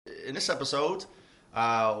in this episode,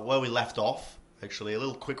 where we left off, actually, a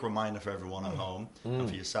little quick reminder for everyone at home and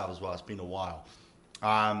for yourself as well. It's been a while.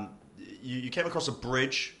 You came across a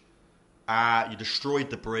bridge. You destroyed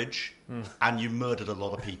the bridge, and you murdered a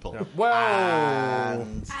lot of people. Yeah. Well,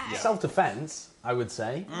 self-defense, I would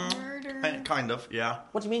say. Murder. Kind of, yeah.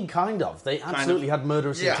 What do you mean, kind of? They absolutely had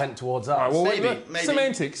murderous intent towards us. Right, well, Maybe.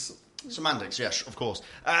 Semantics. Semantics, yes, of course.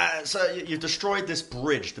 So you destroyed this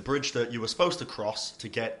bridge, the bridge that you were supposed to cross to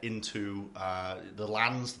get into the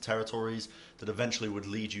lands, the territories that eventually would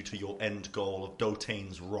lead you to your end goal of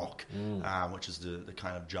Dotane's Rock, which is the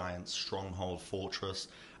kind of giant stronghold fortress.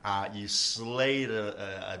 You slayed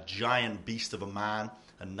a giant beast of a man,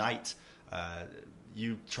 a knight.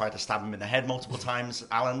 You tried to stab him in the head multiple times,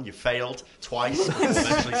 Alan. You failed twice.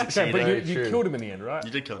 Eventually succeeded. But you killed him in the end, right? You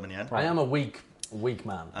did kill him in the end. I am a weak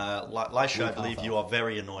man. Lisha, I believe you are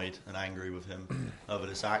very annoyed and angry with him over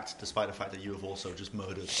this act, despite the fact that you have also just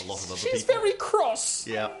murdered a lot of other people. She's very cross.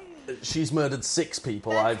 Yeah. She's murdered 6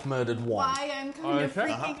 people. I've murdered 1. Why I'm kind of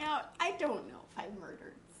freaking out. I don't know if I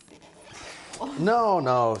murdered 6 people.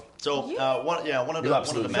 No. So one of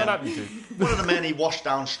the men. Shut up, you two. One of the men he washed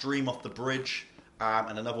downstream off the bridge,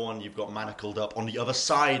 and another one you've got manacled up on the other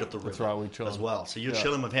side of the river. That's right, we chill as him. well. So you're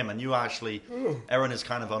chilling with him, and you actually, Aaron is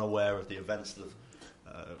kind of unaware of the events that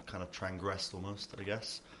have kind of transgressed almost, I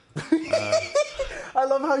guess. I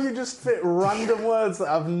love how you just fit random words that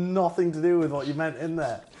have nothing to do with what you meant in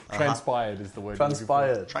there. Transpired is the word.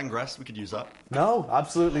 Transpired. Transgressed, we could use that. No,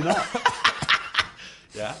 absolutely not.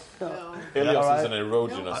 Yeah. No. Helios is an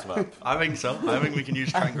erogenous map. I think so. I think we can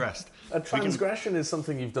use transgressed. A transgression is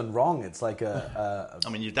something you've done wrong. It's like I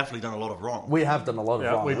mean, you've definitely done a lot of wrong. we have done a lot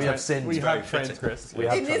of wrong. We have sinned. We very have transgressed. We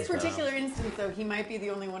have In this transgressed. particular instance, though, he might be the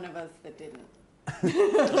only one of us that didn't.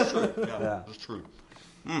 That's true. Yeah. That's true.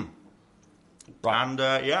 And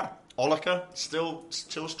Olika still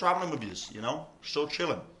traveling with you, still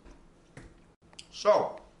chilling.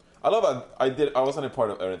 So, I love that I wasn't a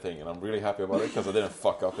part of everything, and I'm really happy about it because I didn't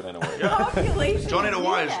fuck up in any way. Population. Johnny the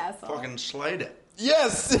Wise asshole. fucking slayed it.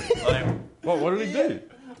 Yes! Like, What did he do?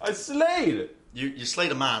 I slayed! you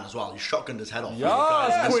slayed a man as well. You shotgunned his head off. with your Yes,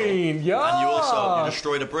 guided missile. Queen, yes! And you also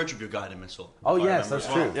destroyed a bridge with your guided missile. Oh, if I yes, remember that's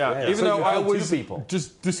as well. true. Yeah, Yeah, even so though you I killed 2 always people.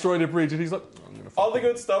 just destroyed a bridge, and he's like, I'm gonna fuck All the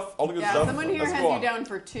good stuff. Yeah, stuff. someone here Let's has go you on. down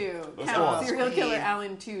for 2. go Count on. serial killer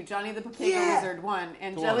Alan 2, Johnny the Potato Wizard 1,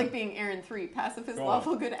 Angelic being Aaron 3, pacifist Go on.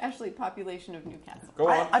 lawful good Ashley population of Newcastle. Go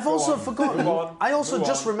on. I've go also on. forgotten. Move on. I also Move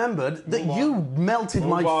just on. remembered that Move you melted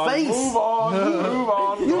Move my on. face. Move on. Move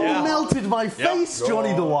on. You Go on. melted my face, Go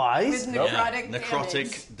Johnny the on. Wise. With Yeah. necrotic damage.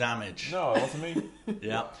 Necrotic damage. No, it wasn't me.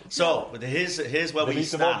 Yeah. So here's where we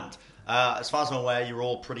Delete them all. stand. As far as I'm aware, you're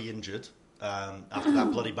all pretty injured after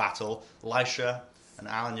that bloody battle. Lisha and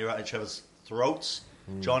Alan, you're at each other's throats.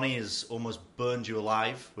 Johnny has almost burned you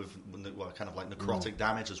alive with kind of like necrotic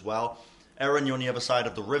damage as well. Aaron, you're on the other side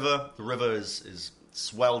of the river. The river is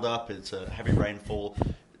swelled up. It's a heavy rainfall.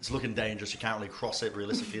 It's looking dangerous. You can't really cross it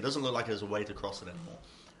realistically. It doesn't look like there's a way to cross it anymore.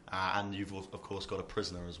 And you've, of course, got a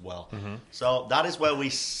prisoner as well. So that is where we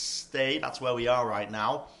stay. That's where we are right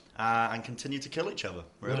now. And continue to kill each other,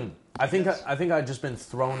 really. I think I'd just been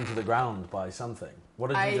thrown to the ground by something.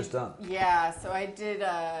 What had you just done? Yeah, so I did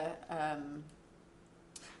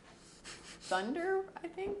Thunder, I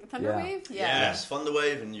think? Thunderwave? Yeah. Yes,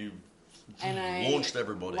 Thunderwave, and you And I launched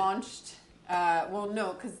everybody. Launched,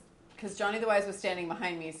 because Johnny the Wise was standing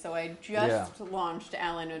behind me, so I just launched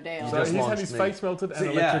Alan O'Dale. So just he's had launched his me. face melted and See,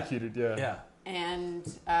 yeah. electrocuted, Yeah. And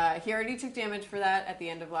he already took damage for that at the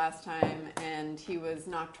end of last time, and he was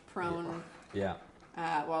knocked prone Yeah.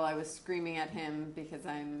 while I was screaming at him because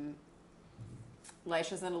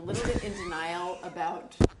Lisha's in a little bit in denial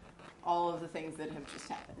about all of the things that have just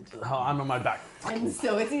happened. Oh, I'm on my back. And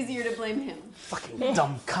so it's easier to blame him. Fucking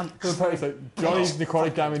dumb cunt. So Johnny's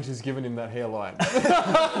necrotic damage has given him that hairline.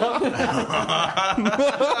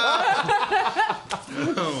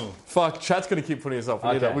 Fuck, chat's gonna keep putting us off.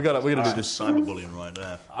 We gotta do this. Cyberbullying right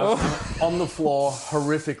there. On the floor,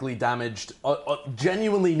 horrifically damaged,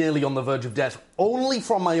 genuinely nearly on the verge of death, only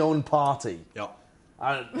from my own party. Yep.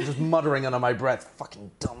 Just muttering under my breath, fucking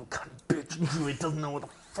dumb cunt bitch, Druid doesn't know what the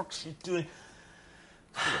fuck she's doing.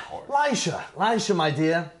 Lisha, my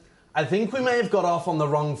dear, I think we may have got off on the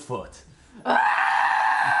wrong foot.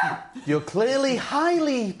 You're clearly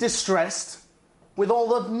highly distressed with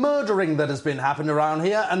all the murdering that has been happening around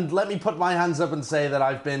here, and let me put my hands up and say that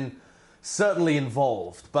I've been certainly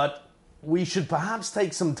involved, but we should perhaps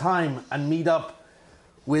take some time and meet up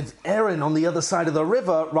with Aaron on the other side of the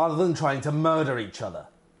river rather than trying to murder each other.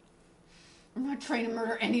 I'm not trying to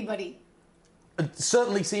murder anybody. It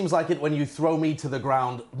certainly seems like it when you throw me to the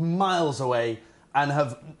ground miles away and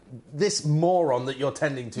have this moron that you're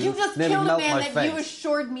tending to You just nearly killed a melt man my that face. you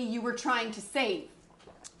assured me you were trying to save.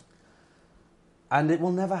 And it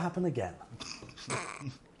will never happen again.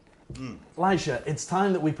 Elisha, it's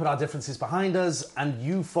time that we put our differences behind us and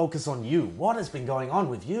you focus on you. What has been going on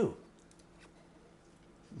with you?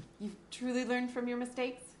 You've truly learned from your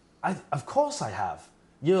mistakes? Of course I have.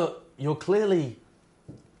 You're clearly...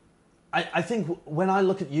 I think when I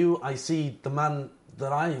look at you, I see the man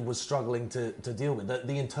that I was struggling to deal with,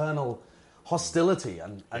 the internal hostility,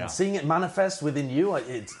 and seeing it manifest within you,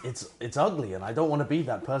 it's ugly, and I don't want to be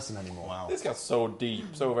that person anymore. Wow. This got so deep,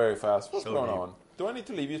 so very fast. What's going on? Do I need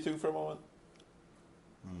to leave you two for a moment?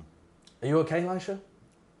 Are you okay, Elisha?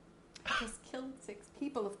 I just killed 6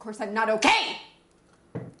 people. Of course I'm not okay!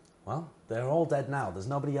 Well, they're all dead now. There's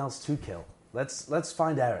nobody else to kill. Let's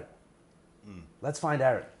find Aaron. Let's find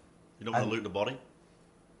Aaron. You don't want to loot the body?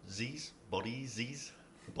 Z's? Bodies? Z's?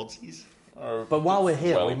 Bodsies? But while we're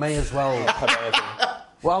here, we may as well... Have anything?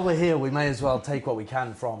 While we're here, we may as well take what we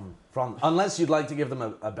can from... Unless you'd like to give them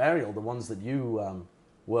a burial, the ones that you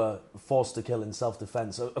were forced to kill in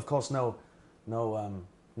self-defense. Of course, no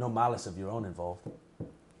malice of your own involved.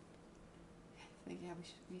 Yeah,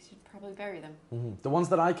 we should probably bury them. The ones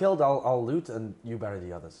that I killed, I'll loot, and you bury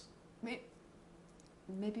the others.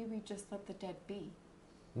 Maybe we just let the dead be.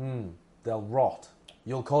 They'll rot.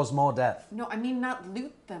 You'll cause more death. No, I mean not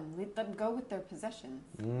loot them. Let them go with their possessions.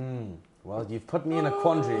 Well, you've put me in a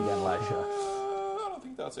quandary again, Elisha. I don't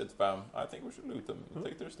think that's it, fam. I think we should loot them and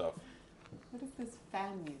take their stuff. What is this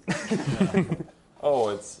fan music? Oh,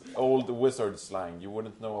 it's old wizard slang. You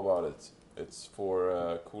wouldn't know about it. It's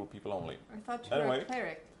for cool people only. I thought you were a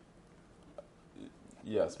cleric.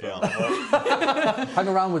 Yes, but Hang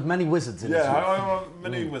around with many wizards in this world. I'm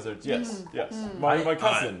many wizards. Yes, yes. My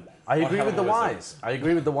cousin. I agree One with the hell of a wise. I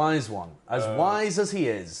agree with the wise one. As wise as he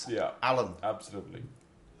is. wizard. Yeah, Alan, absolutely.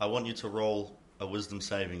 I want you to roll a wisdom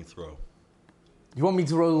saving throw. You want me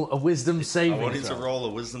to roll a wisdom saving I want you throw? to roll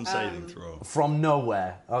a wisdom saving throw. From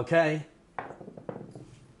nowhere, okay?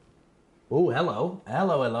 Oh, hello.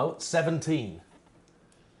 Hello. 17.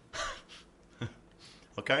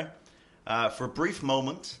 Okay? For a brief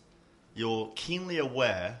moment, you're keenly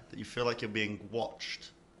aware that you feel like you're being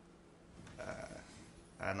watched.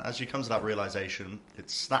 And as you come to that realization,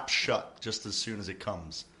 it snaps shut just as soon as it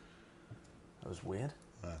comes. That was weird.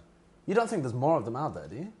 You don't think there's more of them out there,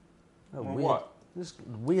 do you? Oh, More weird. what? Just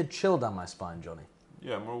weird chill down my spine, Johnny.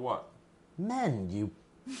 Yeah, more what? Men, you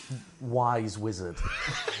wise wizard.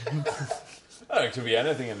 It could be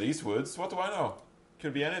anything in these woods. What do I know?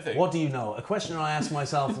 Could be anything. What do you know? A question I ask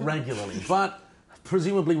myself regularly, but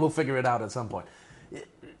presumably we'll figure it out at some point.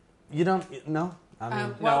 You don't know? I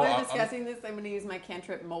mean, While No, we're I'm- discussing this, I'm going to use my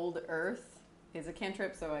cantrip Mold Earth. It's a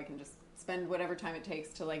cantrip, so I can just spend whatever time it takes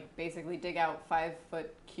to like basically dig out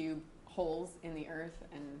 5-foot cube holes in the earth,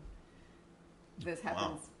 and this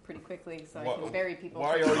happens pretty quickly, so I can bury people.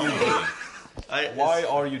 Why are you digging? Why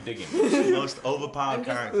are you digging? the most overpowered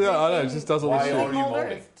character? Yeah, I know. It just does all this Why shit. are you Mold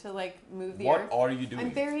molding? Earth to like move the What earth? are you doing? I'm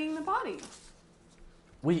burying the body.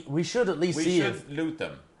 we should at least We see should if... loot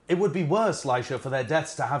them. It would be worse, Lisha, for their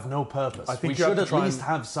deaths to have no purpose. I think we you have should to at try least and-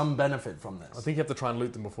 have some benefit from this. I think you have to try and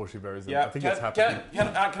loot them before she buries them. Yeah, I think can, it's happening.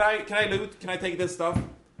 can I loot? Can I take this stuff,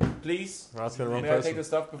 please? That's gonna run May I take person. this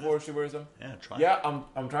stuff before she wears them? Yeah, try. Yeah,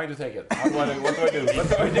 I'm trying to take it. What do I do? What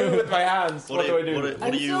do I do with my hands? What do I do? What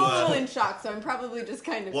I'm are you? still a little in shock, so I'm probably just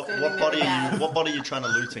kind of What standing body there. are you? What body are you trying to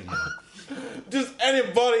looting here? Just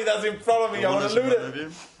anybody that's in front of me, The I one want to that's in loot front it.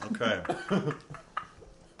 of you? Okay.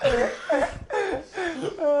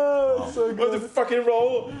 What's the fucking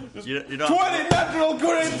roll? Just You don't 20 natural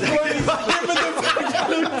currents, please. Give me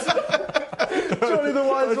the fucking loot. Johnny the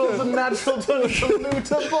Wise rolls a natural to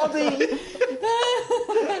loot a body.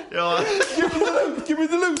 You know, Give me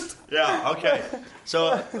the loot. yeah. Okay.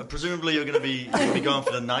 So presumably you're going to be going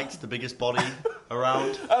for the knight, the biggest body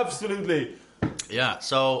around. Absolutely. Yeah.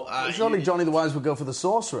 So Surely Johnny the Wise would go for the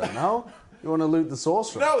sorcerer, no? You want to loot the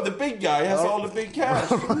sorcerer? No, the big guy has all the big cash.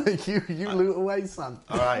 you loot away, son.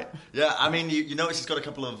 All right. Yeah. I mean, you notice he's got a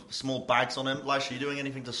couple of small bags on him. Lisha, are you doing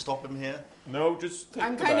anything to stop him here? No, just take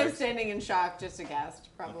I'm the kind of bags. standing in shock, just aghast,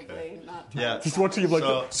 probably Okay. not. Trying Yeah. to Just watching him like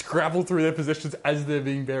So- scrabble through their positions as they're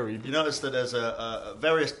being buried. You notice that there's a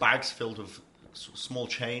various bags filled with small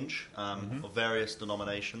change of various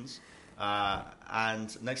denominations.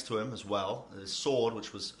 And next to him as well, his sword,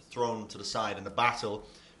 which was thrown to the side in the battle,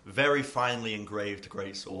 very finely engraved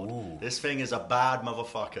greatsword. Ooh. This thing is a bad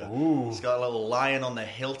motherfucker. Ooh. It's got a little lion on the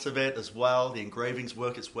hilt of it as well. The engravings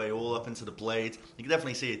work its way all up into the blade. You can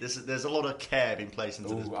definitely see it. There's a lot of care being placed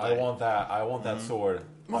into this Ooh, blade. I want that. I want that sword.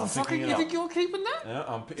 Motherfucker, you think you're keeping that? Yeah,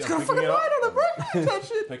 I'm It's got a fucking light on it, bro. You touch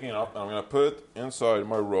it. Picking it up. I'm gonna put it inside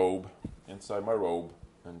my robe,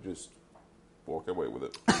 and just walk away with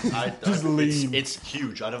it. Just lean. It's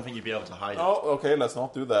huge. I don't think you'd be able to hide it. Oh, okay. Let's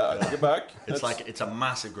not do that. I take it back. It's a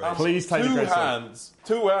massive great. Please take the two great sword. hands.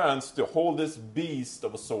 Two hands to hold this beast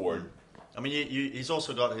of a sword. I mean, he's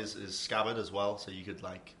also got his scabbard as well, so you could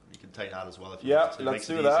take that as well if you Yeah, want to. It let's makes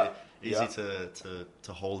do it that. Easy Yeah.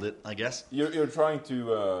 to hold it, I guess. You're trying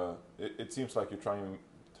to. It seems like you're trying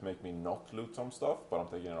to make me not loot some stuff, but I'm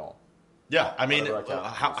taking it all. Yeah, I mean, Whatever I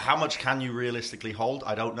can. how much can you realistically hold?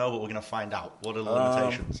 I don't know, but we're going to find out. What are the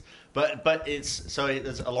limitations? But there's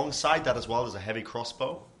alongside that as well. There's a heavy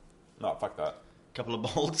crossbow, No, fuck that. a couple of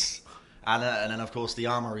bolts, and then of course the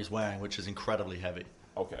armor he's wearing, which is incredibly heavy.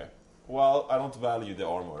 Okay. Well, I don't value the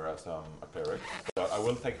armor as a cleric, so I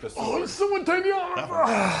will take the sword. Someone take the armor.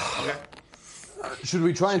 Okay. Should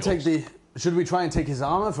we try and take his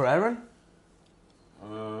armor for Aaron?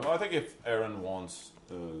 I think if Aaron wants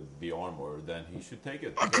the armor, then he should take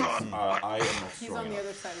it. Because, I am not He's strong on the enough.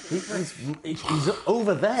 other side of the river. He's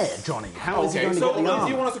over there, Johnny. How is he Okay, going to so get the if you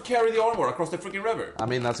armor? want us to carry the armor across the freaking river? I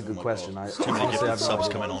mean, that's a good question. I, Too many honestly, different I've no subs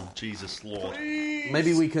idea. coming on. Jesus Lord.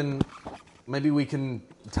 Maybe we can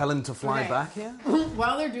tell him to fly Okay. back here.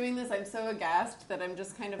 While they're doing this, I'm so aghast that I'm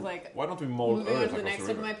just kind of like Why don't we mold moving on earth to the across next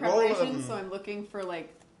the of river? my preparations. So I'm looking for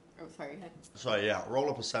like. Oh, sorry. So yeah, roll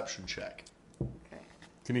a perception check. Okay.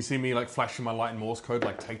 Can you see me like flashing my light in Morse code,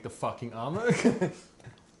 like take the fucking armor?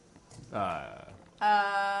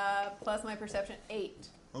 Plus my perception 8.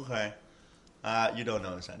 Okay. You don't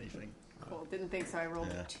notice anything. Cool. Didn't think so. I rolled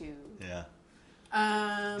Yeah. a 2.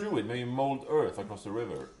 Yeah. Druid, maybe mold earth across the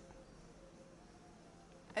river.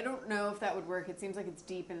 I don't know if that would work. It seems like it's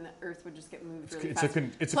deep and the earth would just get moved really It's fast. a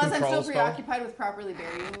Plus, I'm control still spell. preoccupied with properly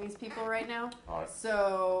burying these people right now. Alright.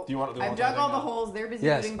 So Do you want to I've dug all the now? holes. They're busy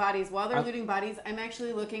Yes. looting bodies. While they're I'm- looting bodies, I'm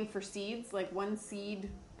actually looking for seeds, like one seed,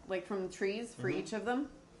 like from the trees for each of them.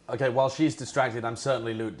 Okay, while she's distracted, I'm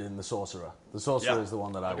certainly looting the sorcerer. The sorcerer Yeah. is the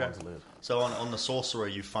one that I Okay. want to loot. So on the sorcerer,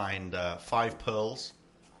 you find 5 pearls.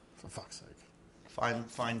 For fuck's sake.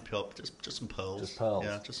 Fine pearl, just some pearls. Just pearls.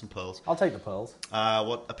 Yeah, just some pearls. I'll take the pearls.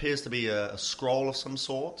 What appears to be a scroll of some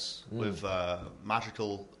sorts with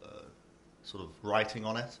magical sort of writing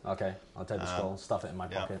on it. Okay, I'll take the scroll, stuff it in my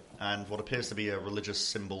Yeah. pocket. And what appears to be a religious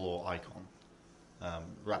symbol or icon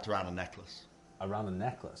wrapped around a necklace. Around a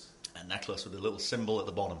necklace. A necklace with a little symbol at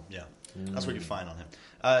the bottom. Yeah, that's what you find on him.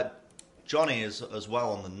 Johnny is as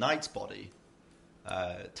well on the knight's body.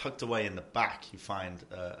 Tucked away in the back, you find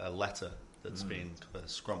a letter that's been kind of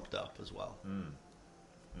scrumped up as well.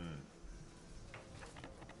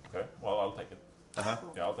 Okay, well, I'll take it. Uh-huh.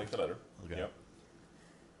 Yeah, I'll take the letter. Okay. Yep.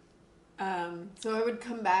 So I would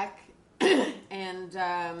come back and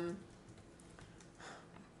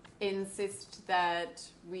insist that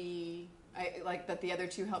that the other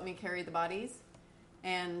two help me carry the bodies.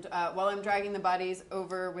 And while I'm dragging the bodies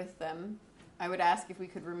over with them, I would ask if we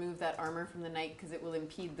could remove that armor from the knight because it will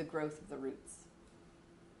impede the growth of the roots.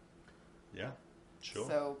 Yeah, sure.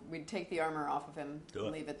 So we'd take the armor off of him Do and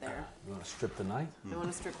it. leave it there. You want to strip the knight? I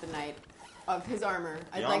want to strip the knight of his armor.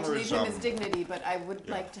 I'd The like to armor leave is, him his dignity, but I would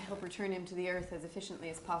yeah. like to help return him to the earth as efficiently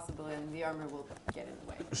as possible, and the armor will get in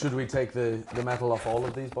the way. Should we take the metal off all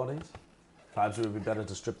of these bodies? Perhaps it would be better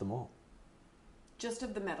to strip them all. Just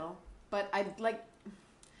of the metal, but I'd like...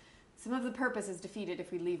 Some of the purpose is defeated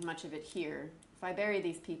if we leave much of it here. If I bury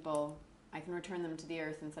these people, I can return them to the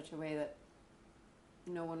earth in such a way that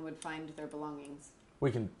no one would find their belongings. We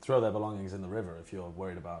can throw their belongings in the river if you're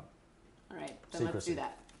worried about. All right, then let's Secrecy. do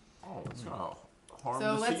that. Oh, it's not harm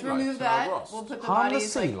So the let's sea remove life, that. rust. We'll put the Harm the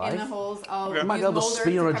bodies sea in life? the holes. I'll Okay. You might use be able to mold earth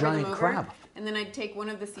spear a cover them giant over, crab. and then I'd take one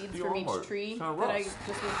of the seeds The from each armor. tree It's gonna that I rust.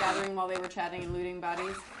 just was gathering while they were chatting and looting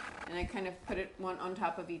bodies, and I kind of put it one on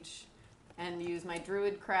top of each, and use my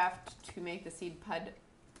druid craft to make the seed pod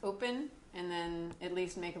open, and then at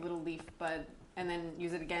least make a little leaf bud, and then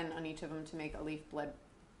use it again on each of them to make a leaf bud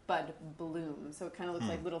bloom. So it kind of looks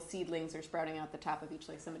like little seedlings are sprouting out the top of each,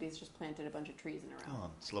 like somebody's just planted a bunch of trees in a row.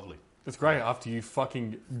 Oh, it's lovely. It's great after you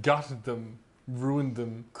fucking gutted them, ruined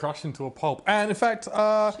them, crushed into a pulp. And in fact,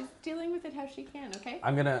 She's dealing with it how she can, okay?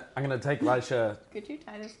 I'm gonna take Lisha, Could you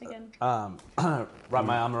tie this again? wrap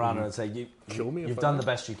my arm around her and say, Kill me if you've I done the don't."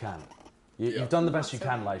 best you can. You've done the best you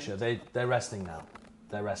can, Lisha. They're resting now.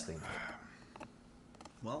 They're resting.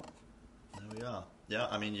 Well, there we are. Yeah,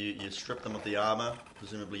 I mean, you strip them of the armor.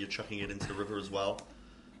 Presumably you're chucking it into the river as well.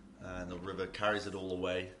 and the river carries it all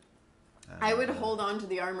away. I would hold on to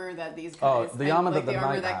the armor that these Oh, guys... the and, armor like, that the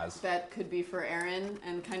knight that, has. that could be for Aaron,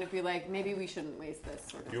 and kind of be like, maybe we shouldn't waste this.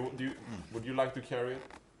 Sort of. Would you like to carry it?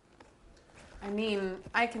 I mean,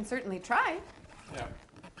 I can certainly try. Yeah,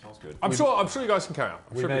 sounds good. I'm sure you guys can carry on.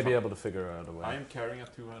 I'm We sure may it'll be fine. able to figure out a way. I am carrying a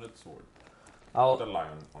two-handed sword with a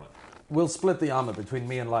lion on it. We'll split the armor between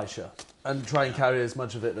me and Lisha and try and carry as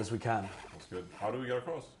much of it as we can. That's good. How do we get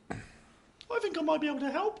across? I think I might be able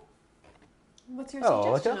to help. What's your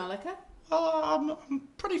Oh, suggestion, Olika? Well, I'm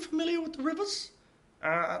pretty familiar with the rivers,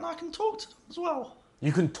 and I can talk to them as well.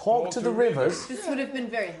 You can talk to the rivers. This would have been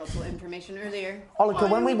very helpful information earlier. Olika,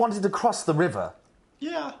 when we wanted to cross the river,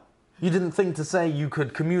 Yeah. you didn't think to say you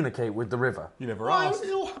could communicate with the river. You never Well, asked.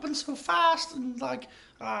 it all happened so fast, and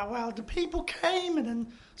well, the people came, and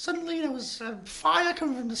then suddenly there was fire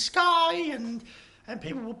coming from the sky, and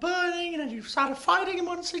people were burning, and then you started fighting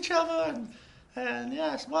amongst each other, and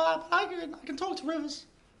yes, well, I can talk to rivers.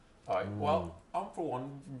 Well, I'm for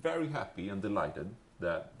one very happy and delighted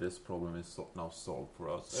that this problem is now solved for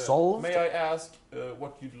us. Solved? May I ask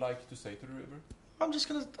what you'd like to say to the river? I'm just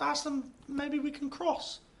gonna ask them. Maybe we can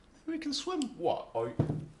cross. Maybe we can swim. What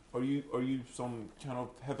are you some kind of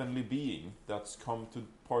heavenly being that's come to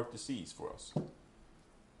part the seas for us?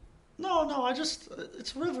 No,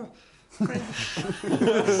 it's a river.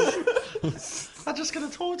 I'm just gonna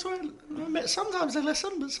talk to it. Sometimes they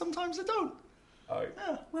listen, but sometimes they don't.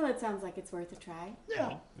 Yeah. Well, it sounds like it's worth a try.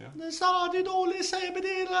 Yeah. Yeah.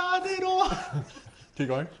 Keep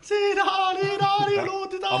going. I'm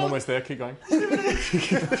I'm almost there. Keep going.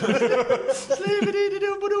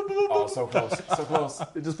 Oh, so close, so close.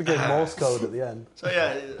 It just became Morse code at the end. So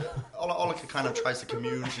yeah, Olika kind of tries to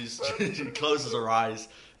commune. She closes her eyes.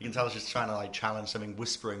 You can tell she's trying to like challenge something,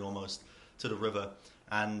 whispering almost to the river.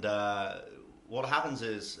 And what happens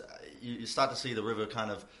is you start to see the river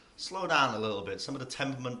kind of slow down a little bit. Some of the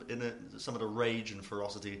temperament in it, some of the rage and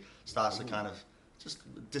ferocity starts to kind of just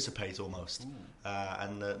dissipate almost.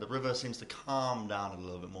 And the river seems to calm down a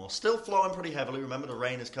little bit more. Still flowing pretty heavily. Remember, the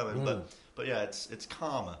rain is coming, but yeah, it's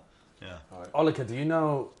calmer. Yeah. Olika, do you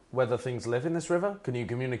know whether things live in this river? Can you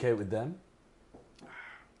communicate with them?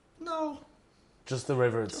 No, Just the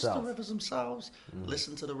river just itself. the rivers themselves.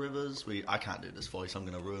 Listen to the rivers. I can't do this voice. I'm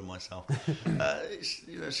going to ruin myself.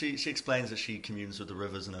 She explains that she communes with the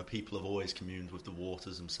rivers, and her people have always communed with the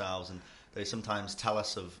waters themselves, and they sometimes tell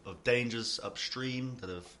us of dangers upstream that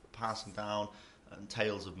are passing down, and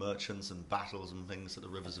tales of merchants and battles and things that the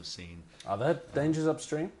rivers have seen. Are there dangers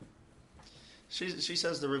upstream? She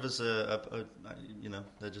says the rivers are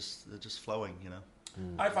they're just flowing.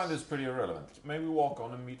 I find this pretty irrelevant. Maybe walk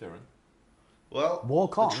on and meet Aaron. Well,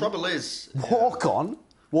 Walk on? The trouble is, Walk on?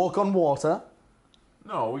 Walk on water?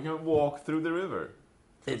 No, we can walk through the river.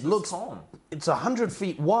 It looks... calm. It's 100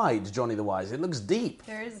 feet wide, Johnny the Wise. It looks deep.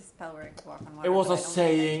 There is a spell where I could walk on water. It was but a I don't think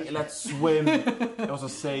I saying. took it. Let's swim. It was a I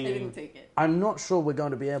saying. didn't take it. I'm not sure we're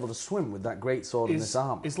going to be able to swim with that great sword and this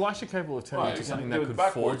arm. Is Lisha capable of turning Right, into you something can that do it could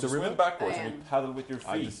ford backwards. the You river? swim backwards I and you am. paddle with your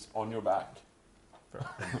feet on your back.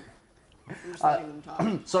 I'm just letting them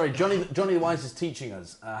talk. Sorry, Johnny the Wise is teaching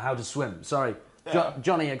us how to swim. Sorry. Yeah.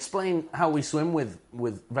 Johnny, explain how we swim with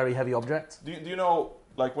very heavy objects. Do you know,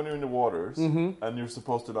 like when you're in the waters and you're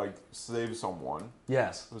supposed to like save someone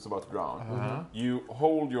Yes. who's about to drown, you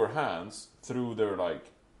hold your hands through their like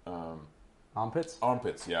Armpits?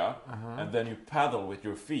 armpits, yeah, and then you paddle with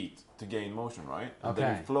your feet to gain motion, right? And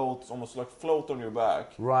then Okay. you float, almost like float on your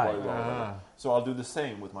back. Right. while you're on it. So I'll do the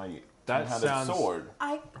same with my That two-handed sounds- sword.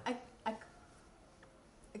 I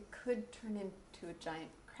could turn into a giant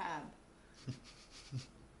crab.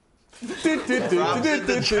 Crabs in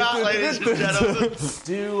the chat, ladies and gentlemen.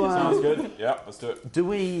 Sounds good. Yeah, let's do it.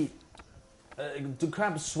 Do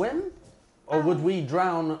crabs swim? Or would we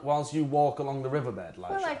drown whilst you walk along the riverbed, Lisha?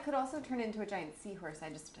 Well, I could also turn into a giant seahorse. I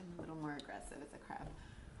just am a little more aggressive as a crab.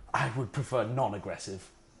 I would prefer non-aggressive,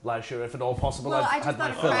 Lisha, if at all possible. Well, I've I just had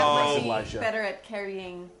my thought a fill crab of might aggressive, be Lisha. better at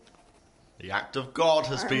carrying. The act of God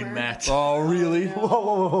has been Armor. met. Oh, really? Whoa,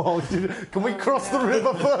 whoa, whoa, whoa. Dude, can we cross the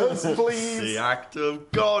river first, please? The act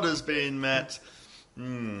of God has been met.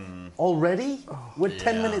 Already? We're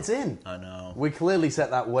 10 yeah. minutes in. I know. We clearly set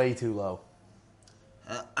that way too low.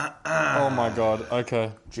 Oh my god.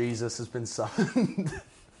 Okay. Jesus has been summoned.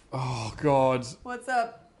 Oh god. What's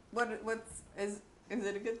up? Is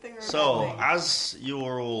it a good thing or a So, bad thing? as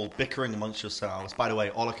you're all bickering amongst yourselves, by the way,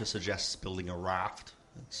 Olika suggests building a raft.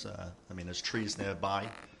 It's, there's trees nearby,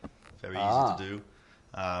 very easy to do.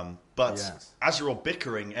 But Yes. as you're all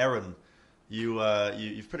bickering, Aaron,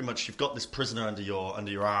 you've pretty much got this prisoner under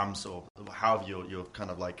your arms, or however you're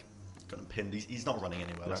kind of like got him pinned. He's not running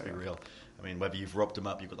anywhere. Let's be real. I mean, whether you've roped him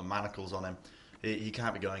up, you've got the manacles on him, he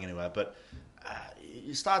can't be going anywhere. But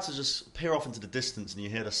you start to just peer off into the distance, and you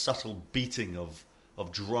hear the subtle beating of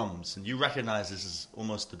drums, and you recognize this is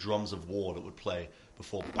almost the drums of war that would play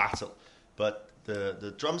before battle. But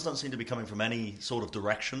the drums don't seem to be coming from any sort of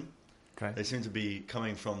direction. Okay. They seem to be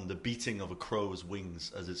coming from the beating of a crow's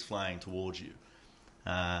wings as it's flying towards you.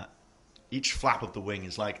 Each flap of the wing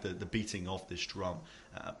is like the beating of this drum,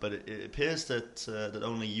 but it appears that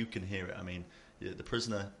only you can hear it. I mean, the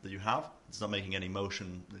prisoner that you have, it's not making any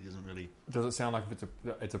motion. He doesn't really. Does it sound like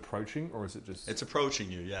it's approaching, or is it just? It's approaching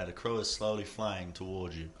you. Yeah, the crow is slowly flying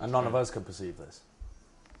towards you. And none of us can perceive this.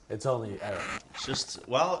 It's only Aaron. It's just,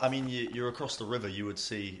 well, I mean, you're across the river. You would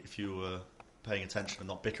see, if you were paying attention and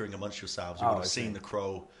not bickering amongst yourselves, you would have seen the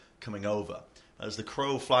crow coming over. As the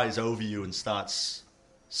crow flies over you and starts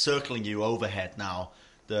circling you overhead now,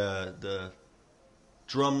 the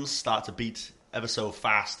drums start to beat ever so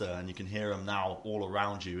faster, and you can hear them now all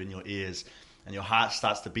around you in your ears, and your heart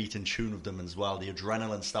starts to beat in tune with them as well. The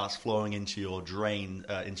adrenaline starts flowing into your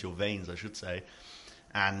into your veins, I should say,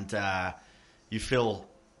 and you feel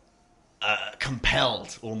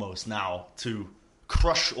compelled almost now to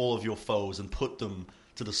crush all of your foes and put them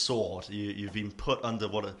to the sword. You've been put under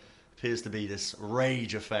what appears to be this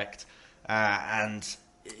rage effect, and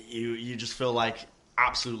you just feel like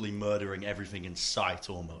absolutely murdering everything in sight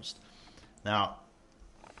almost. Now,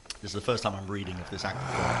 this is the first time I'm reading of this act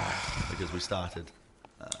of God, because we started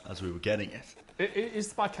as we were getting it.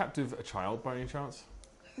 Is my captive a child by any chance?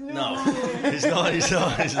 No, he's not. He's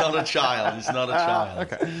not a child. He's not a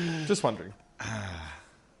child. Okay, just wondering.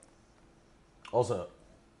 Also,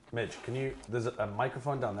 Mitch, there's a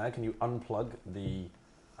microphone down there. Can you unplug the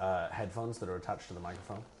headphones that are attached to the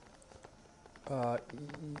microphone?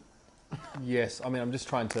 Yes. I mean, I'm just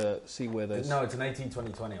trying to see where there's. No, it's an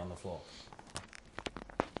 18-20-20 on the floor.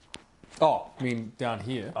 Oh, I mean down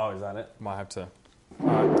here. Oh, is that it? Might have to.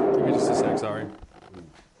 Give me just a sec. Sorry.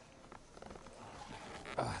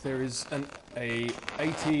 There is a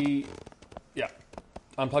 80. Yeah.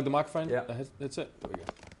 Unplug the microphone. Yeah. That's it. There we go.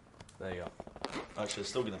 There you go. Actually, it's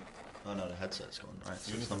still gonna. Oh no, the headset's gone. Right,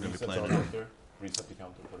 so it's not gonna be Reset playing the anymore. counter, reset the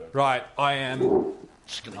counter for that. Right. I am.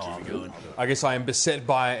 Just gonna keep it going. I guess I am beset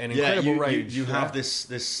by an Yeah, incredible you rage. have this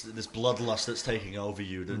bloodlust that's taking over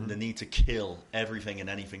you, the need to kill everything and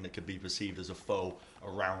anything that could be perceived as a foe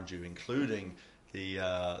around you, including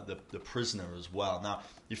the prisoner as well. Now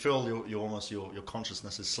you feel your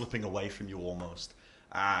consciousness is slipping away from you almost,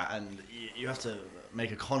 and you have to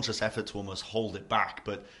make a conscious effort to almost hold it back.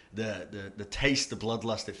 But the taste, the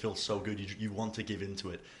bloodlust, it feels so good. You want to give into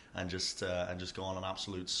it and just go on an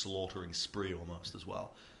absolute slaughtering spree almost as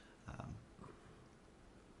well.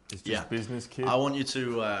 It's just business, kid. I want you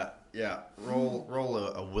to roll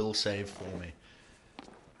a will save for me.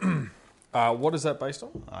 What is that based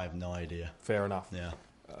on? I have no idea. Fair enough. Yeah.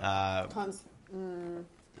 Cons-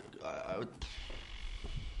 I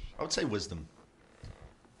would say wisdom.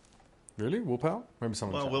 Really? Willpower? Maybe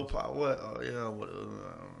someone. Well, willpower.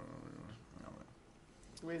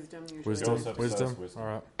 wisdom usually. Wisdom. Joseph Wisdom. says wisdom. All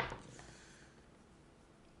right.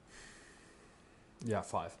 Yeah,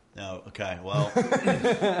 5. No. Okay. Well,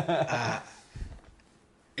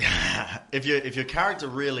 if your character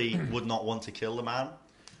really would not want to kill the man,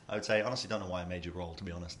 I would say, honestly, don't know why I made you roll, to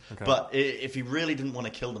be honest. Okay. But if you really didn't want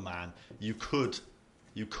to kill the man, you could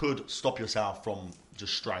stop yourself from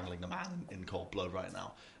just strangling the man in cold blood right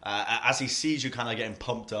now. As he sees you kind of getting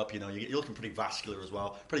pumped up, you're looking pretty vascular as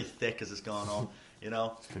well, pretty thick as it's going on,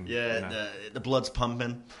 the blood's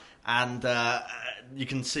pumping. And you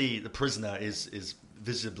can see the prisoner is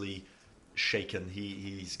visibly shaken.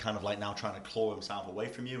 He's kind of like now trying to claw himself away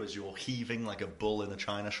from you as you're heaving like a bull in a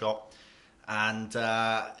china shop. And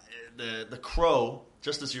the crow,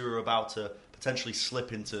 just as you were about to potentially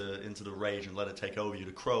slip into the rage and let it take over you,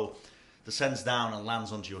 the crow descends down and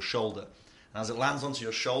lands onto your shoulder. And as it lands onto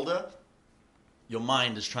your shoulder, your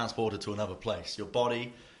mind is transported to another place. Your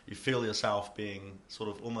body, you feel yourself being sort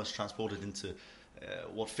of almost transported into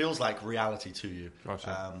what feels like reality to you.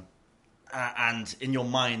 Gotcha. And in your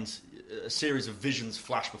mind, a series of visions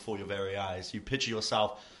flash before your very eyes. You picture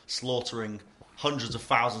yourself slaughtering hundreds of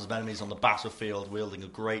thousands of enemies on the battlefield, wielding a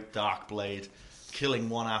great dark blade, killing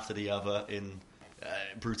one after the other in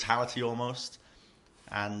brutality almost.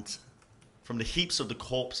 And from the heaps of the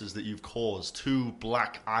corpses that you've caused, 2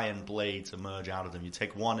 black iron blades emerge out of them. You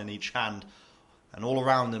take one in each hand, and all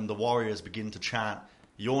around them the warriors begin to chant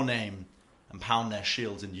your name and pound their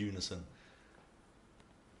shields in unison.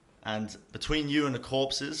 And between you and the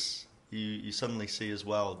corpses, you suddenly see as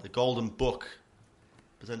well the golden book,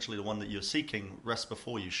 potentially the one that you're seeking, rests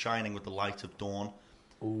before you, shining with the light of dawn.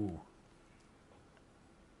 Ooh.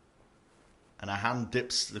 and a hand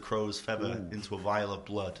dips the crow's feather into a vial of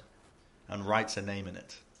blood and writes a name in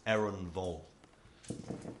it. Aaron Vol.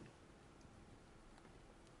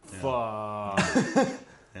 Fuck.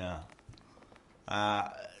 Yeah.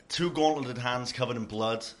 Two gauntleted hands covered in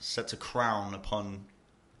blood sets a crown upon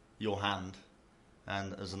your hand,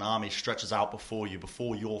 and as an army stretches out before you,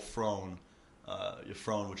 before your throne,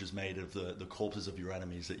 which is made of the corpses of your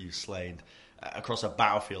enemies that you've slain, across a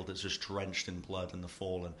battlefield that's just drenched in blood and the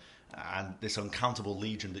fallen, and this uncountable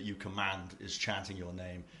legion that you command is chanting your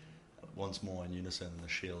name once more in unison, and the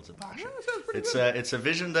shields are bashing. It's a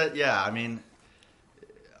vision that, I mean,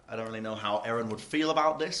 I don't really know how Aaron would feel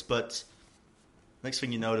about this, but next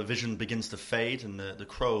thing you know, the vision begins to fade, and the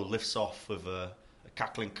crow lifts off with a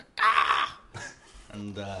cackling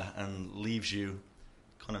and leaves you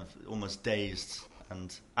kind of almost dazed.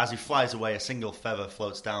 And as he flies away, a single feather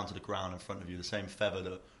floats down to the ground in front of you, the same feather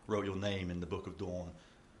that wrote your name in the Book of Dawn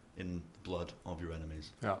in the blood of your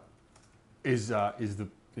enemies. Yeah. Is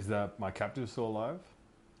that my captive still alive?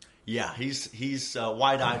 Yeah, he's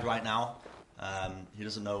wide-eyed right now. He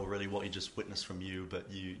doesn't know really what he just witnessed from you, but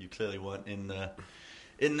you clearly weren't in the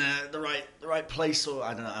right place, or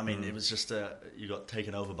I don't know. I mean, it was just you got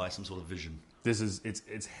taken over by some sort of vision.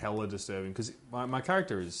 It's hella disturbing because my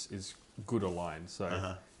character is good aligned,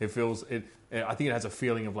 so it feels it. I think it has a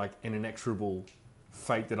feeling of like an inexorable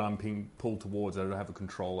fate that I'm being pulled towards that I don't have a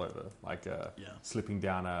control over, like slipping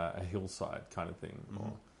down a hillside kind of thing. Mm-hmm.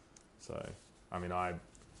 So, I mean,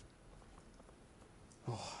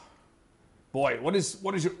 boy, what is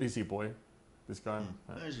he boy? This guy?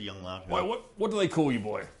 He's a young lad. Boy, what do they call you,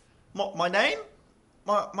 boy? My name?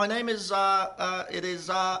 My name is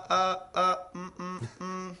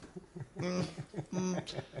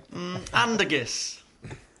Andagis.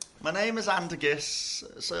 My name is Andagis,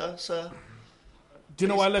 sir. Do you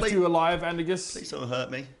know why I left you alive, Andagis? Please don't hurt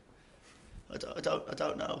me. I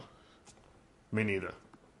don't know. Me neither.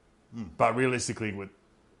 But realistically, we're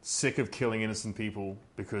sick of killing innocent people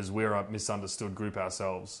because we're a misunderstood group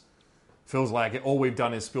ourselves. Feels like all we've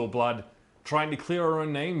done is spill blood, trying to clear our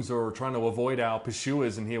own names or trying to avoid our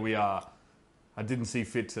pursuers, and here we are. I didn't see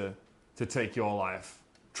fit to take your life.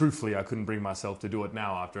 Truthfully, I couldn't bring myself to do it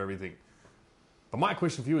now after everything. But my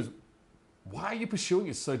question for you is, why are you pursuing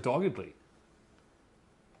us so doggedly?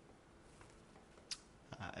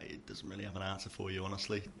 It doesn't really have an answer for you,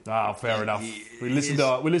 honestly. Fair enough. We listen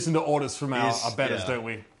to orders from our betters, don't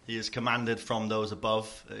we? He is commanded from those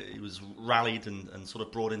above. He was rallied and sort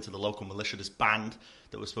of brought into the local militia, this band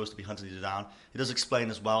that was supposed to be hunting you down. He does explain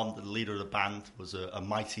as well that the leader of the band was a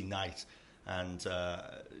mighty knight, and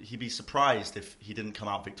he'd be surprised if he didn't come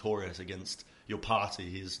out victorious against your party.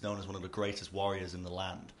 He is known as one of the greatest warriors in the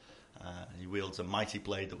land. He wields a mighty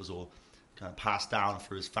blade that was all kind of passed down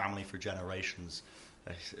through his family for generations.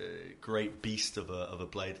 A great beast of a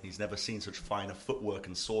blade, and he's never seen such fine a footwork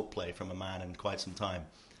and swordplay from a man in quite some time.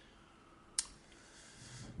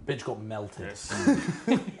 Bitch got melted. Yes.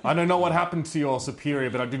 I don't know what happened to your superior,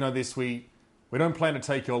 but I do know this: we don't plan to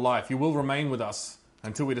take your life. You will remain with us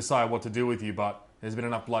until we decide what to do with you, but there's been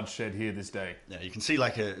enough bloodshed here this day. Yeah, you can see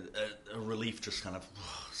like a relief just kind of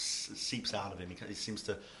seeps out of him. He seems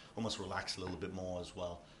to almost relax a little bit more as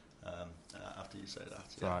well. After you say that,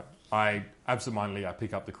 yeah. Right. I absentmindedly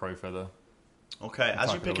pick up the crow feather. Okay,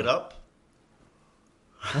 as you pick it up,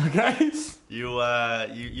 okay, you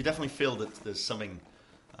definitely feel that there's something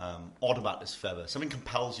odd about this feather. Something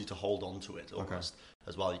compels you to hold on to it almost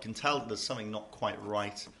as well. You can tell that there's something not quite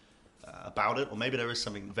right about it, or maybe there is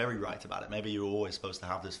something very right about it. Maybe you were always supposed to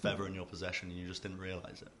have this feather in your possession and you just didn't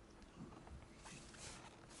realize it.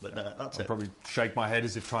 But that's I'll it. probably shake my head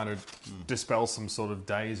as if trying to dispel some sort of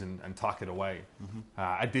daze and tuck it away.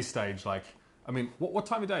 At this stage, like, I mean, what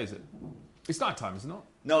time of day is it? It's night time, is it not?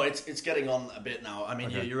 No, it's getting on a bit now. I mean,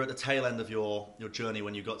 you're at the tail end of your journey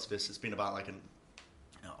when you got to this. It's been about like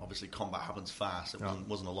obviously combat happens fast. It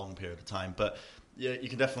wasn't a long period of time, but yeah, you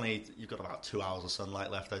can definitely, you've got about 2 hours of sunlight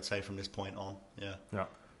left, I'd say, from this point on. Yeah. Yeah.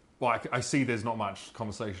 Well, I see there's not much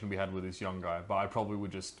conversation to be had with this young guy, but I probably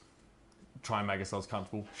would just try and make ourselves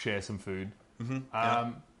comfortable, share some food.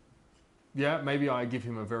 Yeah, maybe I give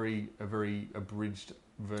him a very abridged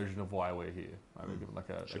version of why we're here. Maybe give him like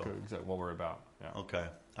what we're about. Yeah. Okay.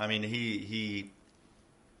 I mean, he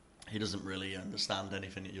doesn't really understand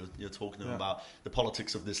anything that you're talking to him about. The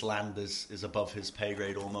politics of this land is above his pay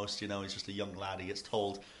grade almost. You know, he's just a young lad. He gets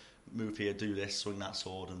told, move here, do this, swing that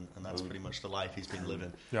sword, and that's pretty much the life he's been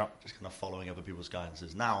living. Yeah. Just kind of following other people's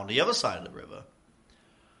guidances. Now, on the other side of the river,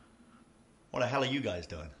 what the hell are you guys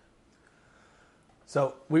doing?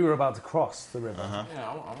 So we were about to cross the river.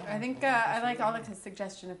 Yeah, I think I like Oleg's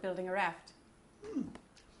suggestion of building a raft.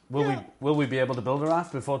 Will we be able to build a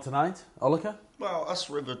raft before tonight, Olika? Well, us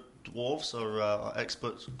river dwarves are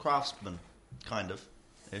expert craftsmen, kind of,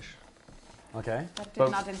 ish. Okay. That did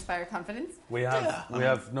But not inspire confidence. we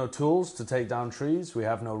have no tools to take down trees. We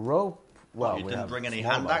have no rope. Well, You we didn't have bring any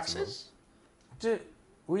small hand amounts of axes?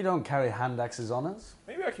 we don't carry hand axes on us.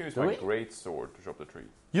 Maybe I can use Do my we? great sword to chop the tree.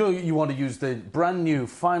 You want to use the brand new,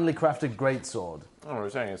 finely crafted greatsword. I don't know, you're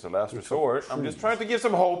saying it's a last resort. I'm just trying to give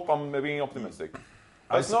some hope. I'm being optimistic.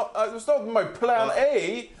 That's not my plan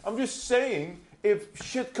A. I'm just saying, if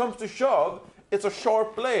shit comes to shove, it's a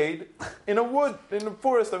sharp blade in a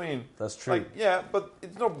forest. I mean, That's true. Like, yeah, but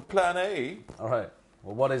it's not plan A. All right.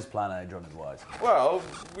 Well, what is Plan A, Johnny Wise? Well,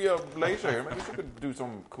 we have Leisha here. Maybe she could do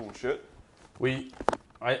some cool shit.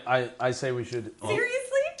 I say we should. Seriously?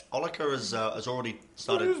 Olika has already Well,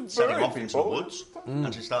 started just setting bury off into the people. woods,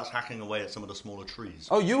 and she starts hacking away at some of the smaller trees.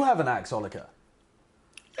 Oh, you have an axe, Olika.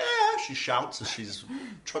 Yeah, she shouts as she's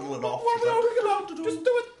trundling off. What She's are we gonna do? Just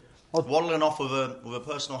do it. waddling off with a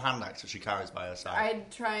personal hand axe that she carries by her side.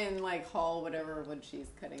 I'd try and like haul whatever wood she's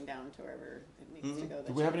cutting down to wherever it needs to go.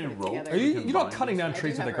 Do we have any rope? Are you, can you're not bind cutting this. down I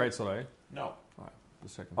trees do with a have greatsword, are you? No. Alright,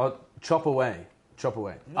 just checking. Oh, chop away. Chop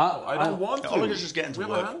away. No, I don't want to. Olika's just getting to We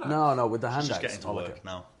have a work. hand axe. No, with the She's hand just axe. getting to Olika. work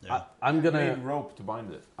now. Yeah. I'm I gonna. need rope to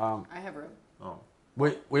bind it. I have rope. Oh.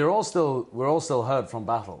 We're all still hurt from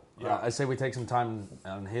battle. Yeah. I say we take some time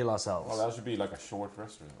and heal ourselves. Well, that should be like a short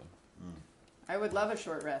rest or something. I would love a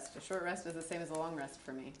short rest. A short rest is the same as a long rest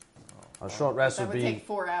for me. A short rest That would would be take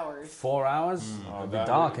 4 hours. 4 hours. It'd be that-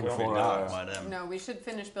 dark we in don't 4 need that. hours. Quite, No, we should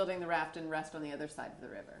finish building the raft and rest on the other side of the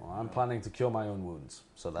river. Well, I'm planning to cure my own wounds,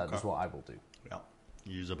 so that is what I will do. yeah.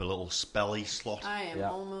 Use up a little spelly slot. I am Yeah.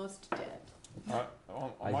 almost dead.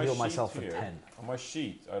 On I my heal sheet myself for here, 10. On my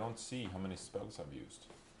sheet, I don't see how many spells I've used.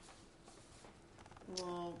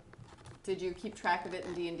 Well, did you keep track of it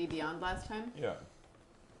in D&D Beyond last time? Yeah.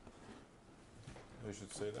 They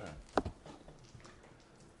should say there.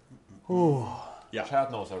 Yeah.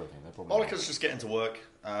 Chat knows everything. They probably Olika's just getting to work.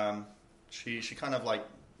 She kind of like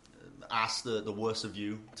asked the worst of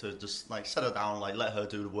you to just like set her down, like let her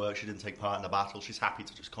do the work. She didn't take part in the battle. She's happy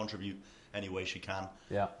to just contribute any way she can.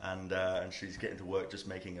 Yeah. And she's getting to work, just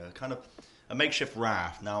making a kind of a makeshift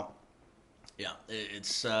raft. Now, yeah,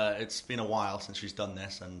 it's been a while since she's done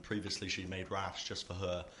this, and previously she made rafts just for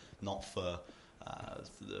her, not for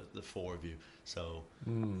the four of you. So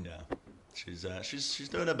yeah, she's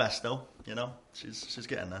doing her best though. You know, she's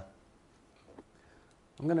getting there.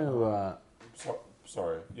 I'm gonna.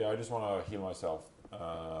 Sorry. Yeah, I just want to heal myself.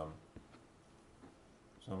 So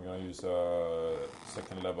I'm going to use a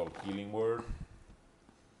second level healing word,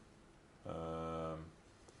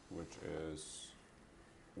 which is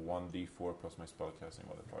 1d4 plus my spellcasting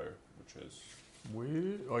modifier, which is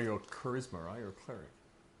Weird. Oh, you're charisma, right? You're a cleric.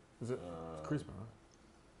 Is it charisma,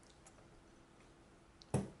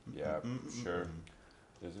 right? yeah, sure.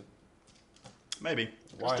 Is it? Maybe.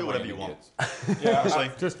 Why Just do am I whatever an you want. idiot? Yeah, Honestly,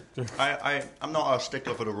 Just I'm not a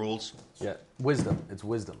stickler for the rules. Yeah, wisdom. It's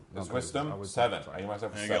wisdom. it's not wisdom I was- 7. I give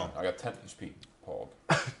myself a There you 7. go. I got 10 HP. Pog.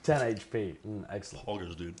 10 HP. Excellent.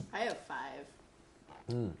 Hoggers, dude. I have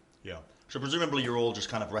 5. Yeah. So presumably you're all just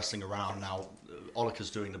kind of resting around now. Olika's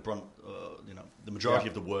doing the brunt, the majority Yeah.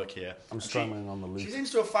 of the work here. I'm And struggling on the She loose.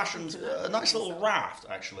 seems to have fashioned a nice little raft,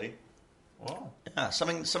 actually. Wow. Yeah,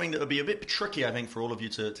 something that would be a bit tricky, I think, for all of you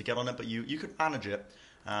to get on it, but you could manage it.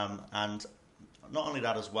 And not only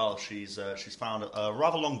that as well, she's found a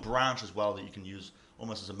rather long branch as well that you can use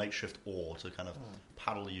almost as a makeshift oar to kind of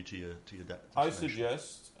paddle you to your I destination.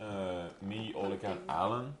 suggest me, Olika, and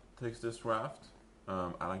Alan takes this raft.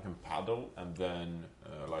 Alan can paddle, and then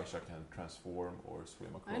Elisha can transform or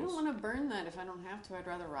swim across. I don't want to burn that if I don't have to. I'd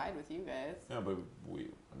rather ride with you guys. Yeah, but we.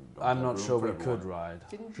 don't I'm have not room sure for we everyone. could ride.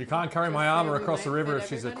 Didn't She you can't carry just my say armor we across the might river fit if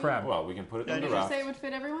she's a everybody? crab. Well, we can put it Yeah, on the did Did you raft. say it would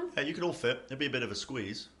fit everyone? Yeah, you could all fit. It'd be a bit of a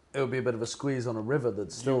squeeze. It would be a bit of a squeeze on a river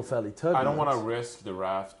that's still fairly turbulent. I don't want to risk the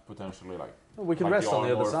raft potentially like. We can like rest on the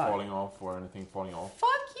other armor side. falling off or anything falling off. Fuck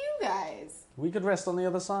you guys. We could rest on the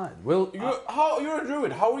other side. We'll. You're a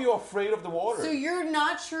druid. How are you afraid of the water? So you're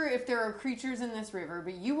not sure if there are creatures in this river,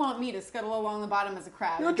 but you want me to scuttle along the bottom as a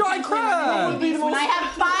crab. You're a giant Potentially crab! remain beast When I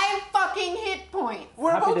have 5 fucking hit points.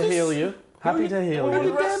 We're happy about to heal you. Happy to heal We're you.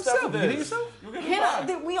 gonna rest Damn after self. You this. hit yourself? You're gonna Can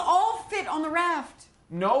die. we all fit on the raft?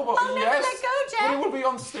 No, but I'll never yes, let go, Jack. but it will be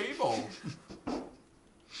unstable.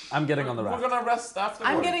 I'm getting on the We're raft. gonna rest afterwards.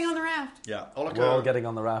 I'm getting on the raft. Yeah, We're all getting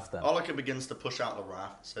on the raft then. Olika begins to push out the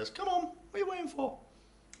raft. Says, "Come on, what are you waiting for?"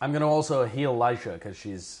 I'm going to also heal Lisha because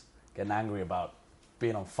she's getting angry about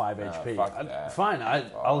being on 5 HP. fuck that. Fine,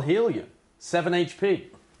 I'll heal you. 7 HP.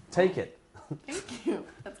 Take it. Thank you.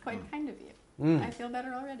 That's quite kind of you. I feel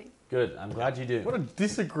better already. Good. I'm glad you do. What a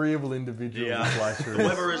disagreeable individual Yeah. this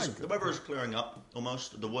Leisha is. The weather is clearing up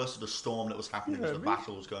almost. The worst of the storm that was happening as the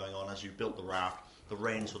battle was going on. As you built the raft, the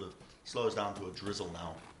rain sort of slows down to a drizzle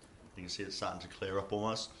now. You can see it's starting to clear up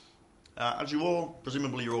almost. As you all,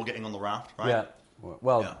 presumably you're all getting on the raft, right? Yeah.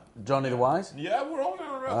 Well, Yeah. Johnny the Wise? Yeah, we're all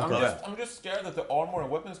around. Okay. I'm just scared that the armor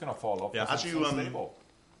and weapons gonna fall off. Yeah, 'cause as it's you, so stable.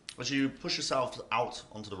 As you push yourself out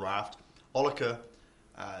onto the raft, Olika,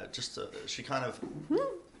 she kind of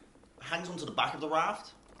hangs onto the back of the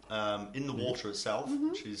raft in the water itself.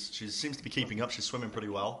 She seems to be keeping up. She's swimming pretty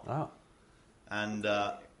well. Oh. And,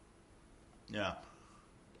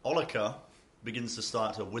 Olika begins to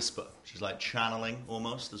start to whisper. She's like channeling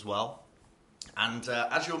almost as well. And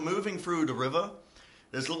as you're moving through the river,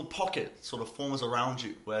 there's a little pocket sort of forms around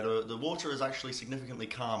you where the water is actually significantly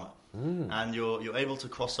calmer. And you're able to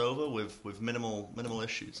cross over with minimal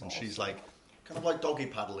issues. And she's like, kind of like doggy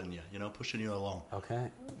paddling you, pushing you along. Okay.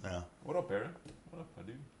 Yeah. What up, Aaron? What up, I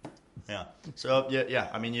do? Yeah. So,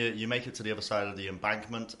 I mean, you make it to the other side of the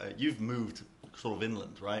embankment. You've moved sort of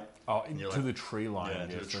inland, right? Oh, And you're to the tree line. Yeah,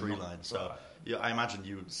 to the tree line. So, I imagine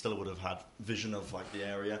you still would have had vision of like the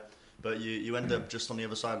area, but you end up just on the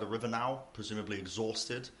other side of the river now, presumably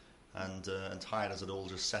exhausted and tired as it all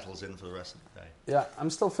just settles in for the rest of the day. Yeah, I'm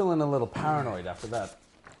still feeling a little paranoid after that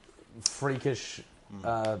freakish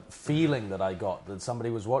feeling that I got that somebody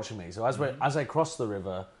was watching me. So as I cross the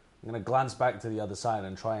river, I'm going to glance back to the other side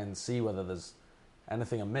and try and see whether there's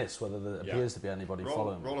anything amiss, whether there appears to be anybody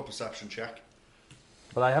following me. Roll a perception check.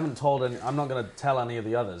 But I haven't told any. I'm not going to tell any of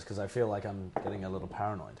the others because I feel like I'm getting a little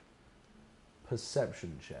paranoid.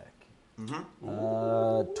 Perception check.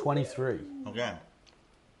 23. Okay.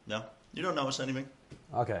 Yeah. You don't notice anything.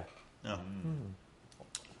 Okay. No.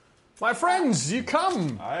 My friends, you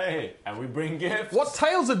come! Hey, and we bring gifts. What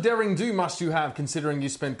tales of daring do must you have, considering you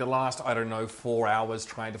spent the last, 4 hours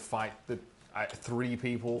trying to fight the 3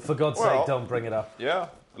 people? For God's sake, don't bring it up. Yeah,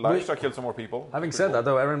 Elisha killed some more people. Having said that,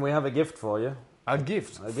 though, Erin, we have a gift for you. A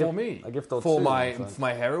gift for me. A gift or for two, my in fact. for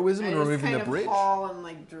my heroism I and just removing kind the of bridge. fall and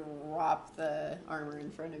like drop the armor in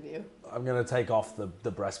front of you. I'm going to take off the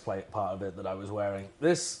breastplate part of it that I was wearing.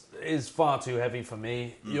 This is far too heavy for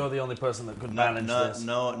me. You're the only person that could manage this.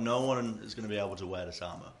 No one is going to be able to wear this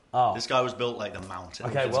armor. Oh. This guy was built like a mountain.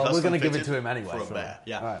 Okay, It's well, we're custom gonna give it fitted to him anyway, for a sure. bear.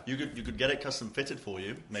 Yeah, All right. you could get it custom fitted for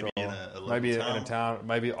you. Maybe Sure. in a local Maybe town. in a town.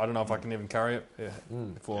 Maybe I don't know if I can even carry it. Yeah,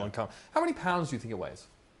 before I come. How many pounds do you think it weighs?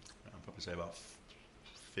 I'd probably say about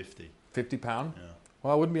 50. 50 pound. Yeah.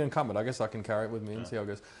 Well, I wouldn't be encumbered. I guess I can carry it with me and see how it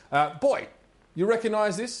goes. Boy, you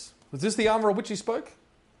recognise this? Was this the armour of which you spoke?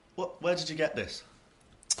 Where did you get this?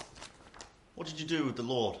 What did you do with the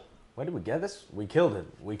Lord? Where did we get this? We killed him.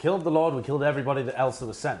 We killed the Lord. We killed everybody else that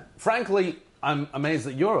was sent. Frankly, I'm amazed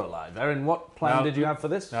that you're alive. Erin, what plan Now- did you have for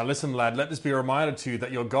this? Now listen, lad, let this be a reminder to you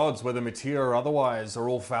that your gods, whether material or otherwise, are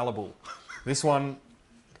all fallible. This one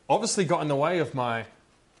obviously got in the way of my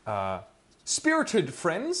spirited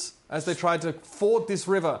friends as they tried to ford this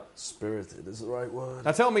river. Spirited is the right word.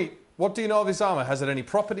 Now tell me, what do you know of this armour? Has it any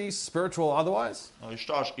properties, spiritual or otherwise? He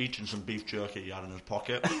starts eating some beef jerky he had in his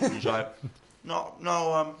pocket. He's like, not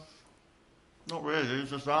really.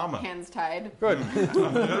 It's just armor. Hands tied. Good. It's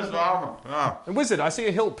just armor. Yeah. And Wizard, I see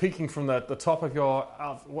a hilt peeking from the top of your...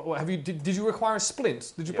 Did you require a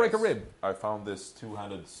splint? Did you break a Yes. rib? I found this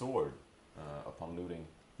two-handed sword upon looting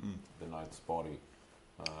the knight's body.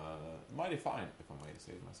 Mighty fine, if I may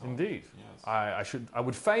say it myself. Indeed. Yes. I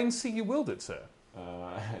would fain see you wield it, sir.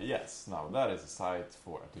 Yes, now that is a sight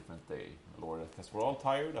for a different day, Lord, because we're all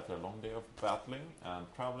tired after a long day of battling and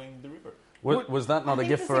traveling the river. Was that not a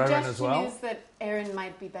gift for Erin as well? The suggestion is that Erin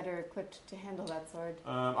might be better equipped to handle that sword.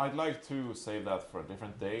 I'd like to save that for a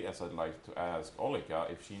different day, as I'd like to ask Olika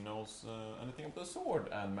if she knows anything of the sword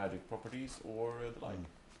and magic properties or the like.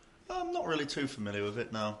 I'm not really too familiar with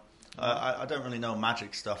it now. I don't really know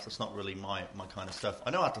magic stuff. That's not really my kind of stuff. I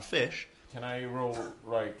know how to fish. Can I roll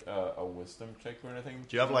like a wisdom check or anything?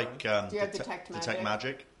 Do you have like Do you have detect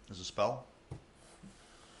magic as a spell?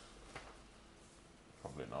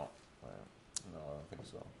 Probably not. No, I don't think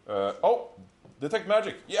so. Detect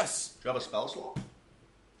magic. Yes. Do you have a spell slot?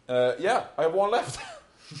 Yeah, I have one left.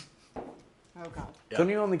 Oh god. Yeah. Can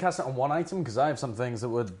you only cast it on one item? Because I have some things that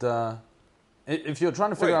would... if you're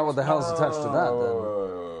trying to figure out what the hell's attached to that, then...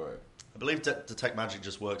 I believe detect magic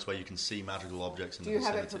just works where you can see magical objects in Do the you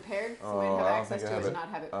have it vicinity. prepared? So Oh, we I have don't access think to I it have or not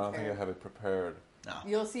have it I don't think I prepared. have it prepared. No.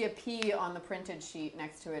 You'll see a P on the printed sheet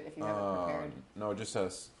next to it if you have it prepared. No, it just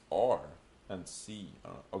says R and C.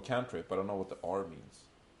 Cantrip, I don't know what the R means.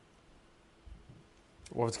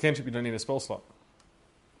 Well, if it's a cantrip, you don't need a spell slot.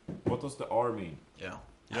 What does the R mean? Yeah.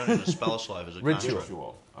 You don't need a spell slave as a Ritual. cantrip.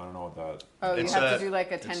 Ritual. I don't know what that. Oh, you It's have a- to do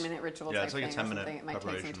like a it's- 10-minute ritual yeah, type it's like a thing or 10-minute something. It might take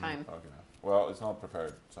some preparation. time. Okay. Well, it's not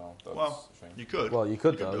prepared, so that's Well, a shame. you could. Well, you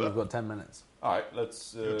could do though. it. You've got 10 minutes. All right,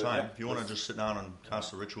 let's. Your time. yeah, If you want to let's- just sit down and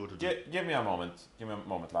cast a ritual to do. Give me a moment. Give me a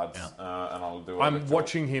moment, lads, Yeah. and I'll do. a I'm ritual.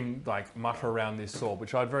 watching him like mutter around this sword,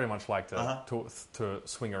 which I'd very much like to Uh-huh. to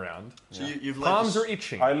swing around. So you've laid Palms this- are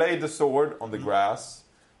itching. I lay the sword on the grass,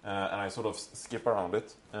 and I sort of skip around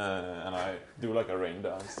it, and I do like a rain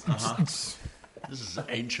dance. This is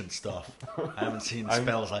ancient stuff. I haven't seen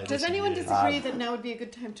spells like this. Does in anyone years. disagree that now would be a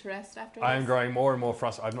good time to rest after I am this? growing more and more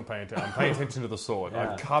frustrated. I'm not paying attention. I'm paying attention to the sword. Yeah.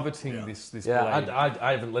 I'm coveting this Yeah, blade.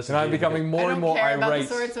 I haven't listened. and I'm to you becoming I more don't and more care about irate.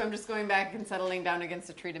 the sword, so I'm just going back and settling down against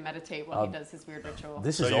a tree to meditate while he does his weird ritual.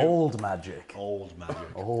 This So is you- old magic. Old magic.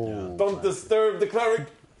 Oh. Don't disturb the cleric.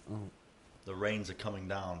 The rains are coming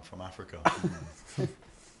down from Africa.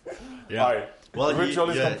 Right. Well, The ritual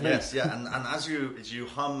is complete. yes, yeah, and as you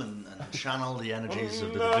hum and channel the energies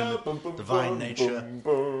of the divine nature,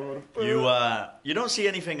 you don't see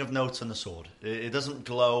anything of note on the sword. It doesn't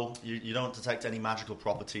glow. You don't detect any magical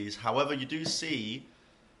properties. However, you do see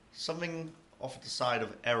something off to the side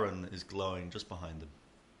of Aaron is glowing just behind him.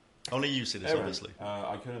 Only you see this, Aaron, obviously.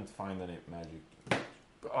 I couldn't find any magic.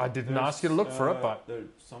 I didn't ask you to look for it, but there's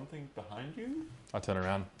something behind you. I turn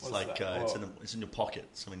around. It's What's like that? it's in your pocket,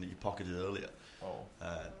 something that you pocketed earlier. Oh,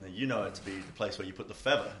 Now you know it to be the place where you put the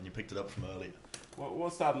feather, and you picked it up from earlier.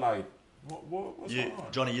 what's that light? What's going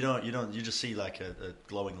on? Johnny, you just see like a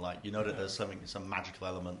glowing light. You know that there's some magical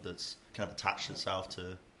element that's kind of attached itself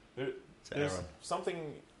to There's Aaron.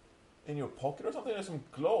 something in your pocket or something. There's some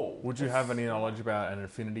glow. Would you have any knowledge about an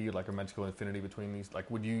affinity, like a magical affinity between these? Like,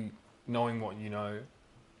 would you, knowing what you know,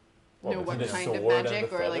 What, know what between the kind of sword and magic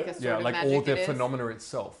the or like a feather? sort yeah, of like magic all the it is? phenomena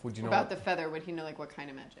itself? Would you know? About the feather, would he know like what kind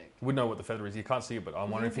of magic? would know what the feather is. You can't see it, but I'm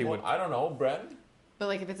wondering if he Well, would. I don't know, Brent. But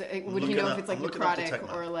like if it's would looking he know up- if it's like I'm looking up the necrotic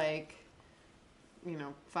tech or map. like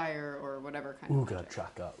fire or whatever kind of Ooga magic.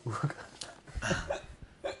 chaka. Ooga.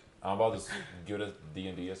 I'm about as good at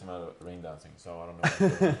D&D as I'm at rain dancing, so I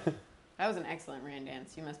don't know. That was an excellent rain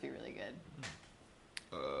dance. You must be really good.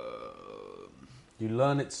 You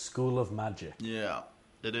learn its school of magic. Yeah,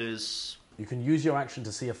 it is. You can use your action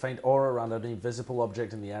to see a faint aura around any visible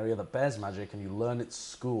object in the area that bears magic, and you learn its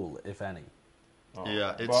school, if any. Oh.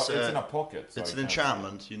 Yeah, But it's, it's in a pocket. So It's I an can't see it.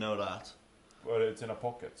 enchantment. You know that. But it's in a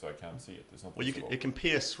pocket, so I can't see it. It's not Well, visible. it can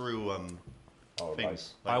pierce through Oh,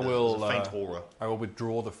 things. I there's will, a faint aura. I will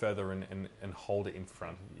withdraw the feather and hold it in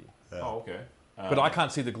front of you. right. Oh, okay. But I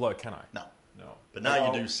can't see the glow, can I? No, No. but now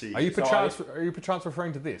Well, you do see. Are you So perchance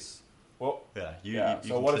referring to this? Well, Yeah, you so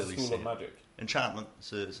can what is clearly School see of it. Magic? Enchantment.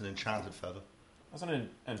 It's an enchanted feather. That's an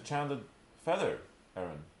enchanted feather,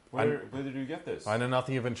 Aaron. Where did you get this? I know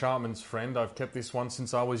nothing of enchantments, friend. I've kept this one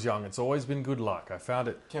since I was young. It's always been good luck. I found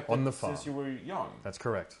it Kept on it the farm. since you were young, That's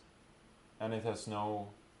correct. and it has no.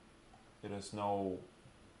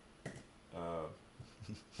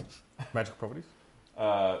 Magic properties?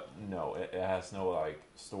 No, it has no like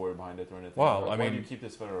story behind it or anything. Well, Why I do mean- you keep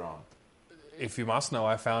this feather on? If you must know,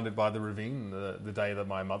 I found it by the ravine the day that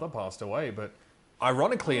my mother passed away. But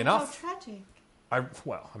ironically enough, How tragic.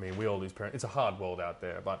 we all lose parents. It's a hard world out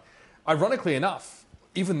there. But ironically enough,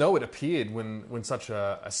 even though it appeared when such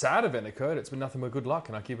a sad event occurred, it's been nothing but good luck,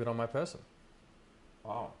 and I keep it on my person.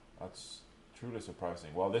 Wow, that's truly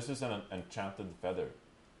surprising. Well, this is an enchanted feather,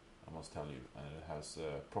 I must tell you, and it has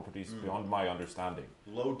properties beyond my understanding.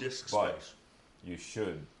 Low disc But- space. You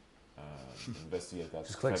should investigate that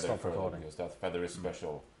Just click feather stop further, recording. because that feather is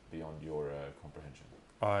special beyond your comprehension.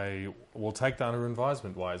 I will take that under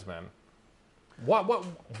advisement, wise man.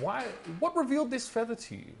 What revealed this feather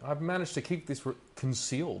to you? I've managed to keep this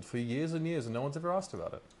concealed for years and years, and no one's ever asked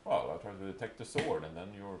about it. Well, I tried to detect the sword, and then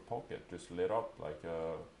your pocket just lit up like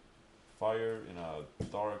a fire in a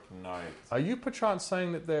dark night. Are you perchance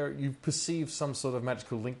saying that you've perceived some sort of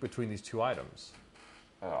magical link between these two items?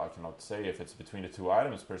 I cannot say if it's between the two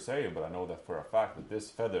items per se, but I know that for a fact that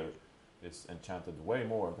this feather is enchanted way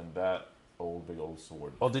more than that big old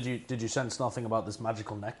sword. Or did you sense nothing about this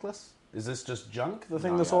magical necklace? Is this just junk, the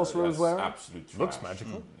thing No, the yeah, sorcerer is that's wearing? Absolute trash. Looks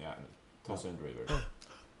magical. Yeah, toss and river.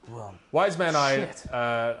 Well, Wise man, Shit.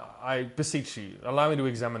 I beseech you, allow me to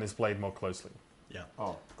examine this blade more closely. Yeah.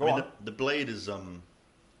 Oh, I go mean, on. the blade is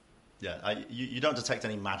you don't detect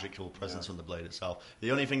any magical presence on the blade itself. The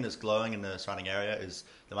only thing that's glowing in the surrounding area is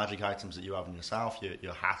the magic items that you have on yourself,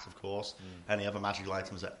 your hat, of course, any other magical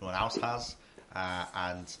items that anyone else has,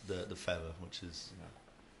 and the feather, which is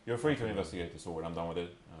You're free to investigate the sword. I'm done with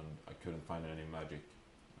it, and I couldn't find any magic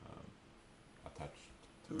attached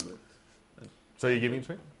to it. So you giving it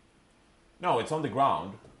to me? No, it's on the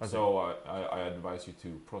ground. So I advise you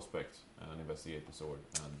to prospect and investigate the sword.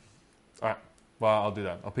 And All right. Well, I'll do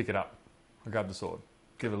that. I'll pick it up. I'll grab the sword.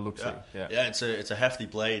 Give it a look. Yeah, it's a hefty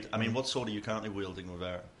blade. I mean, what sword are you currently wielding,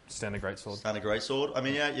 Rivera? Standard great sword. Standard great sword. I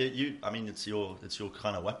mean, yeah, I mean, it's your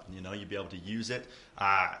kind of weapon. You know, you'd be able to use it.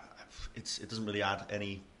 It doesn't really add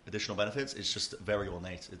any additional benefits. It's just very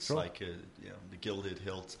ornate. It's like the gilded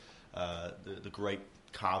hilt, the great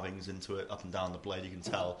carvings into it up and down the blade. You can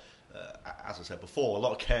tell, as I said before, a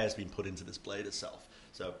lot of care has been put into this blade itself.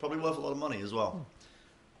 So probably worth a lot of money as well.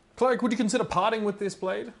 Cleric, would you consider parting with this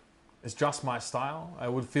blade? It's just my style. I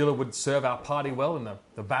would feel it would serve our party well in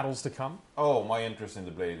the battles to come. oh, my interest in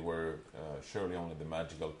the blade were surely only the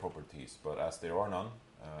magical properties, but as there are none,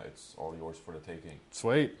 it's all yours for the taking.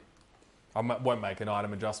 Sweet. I won't make an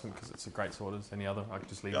item adjustment because it's a great sword as any other. I could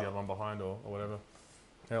just leave the other one behind or whatever.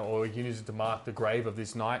 Yeah, or you can use it to mark the grave of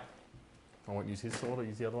this knight. I won't use his sword or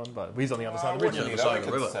use the other one, but he's on the other side of the bridge. Wouldn't need side that. I of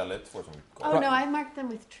the could river. sell it for some Oh gold. no, I marked them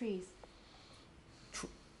with trees.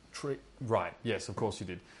 Right, yes, of course you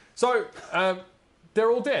did. So,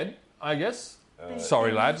 they're all dead, I guess.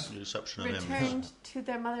 Sorry, lads. The exception of him. Returned to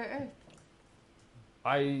their Mother Earth.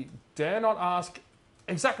 I dare not ask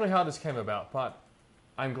exactly how this came about, but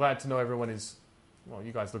I'm glad to know everyone is... Well,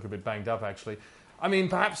 you guys look a bit banged up, actually. I mean,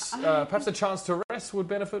 perhaps a chance to rest would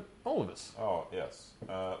benefit all of us. Oh, yes.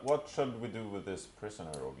 What shall we do with this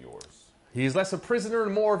prisoner of yours? He is less a prisoner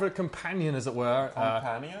and more of a companion, as it were.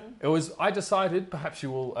 Companion? I decided, perhaps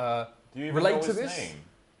you will Do you even relate know to his this? name?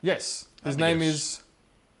 Yes. His Andigus. name is...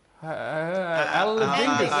 Andigus.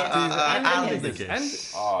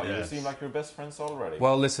 Ah, you Yes. seem like you're best friends already.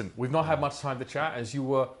 Well, listen, we've not had much time to chat, as you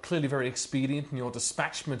were clearly very expedient in your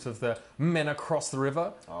dispatchment of the men across the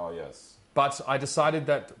river. Oh, yes. But I decided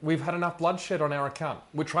that we've had enough bloodshed on our account.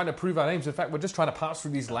 We're trying to prove our names. In fact, we're just trying to pass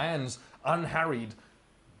through these lands unharried.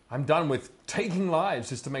 I'm done with taking lives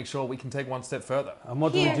just to make sure we can take one step further. And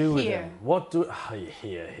what do we do with him? What do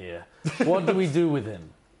we do with him?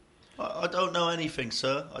 I don't know anything,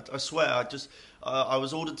 sir. I swear. I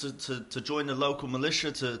was ordered to join the local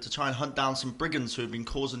militia to try and hunt down some brigands who have been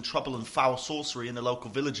causing trouble and foul sorcery in the local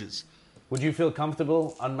villages. Would you feel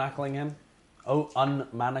comfortable unmanacling him?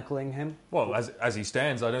 Unmanacling him? Well, as he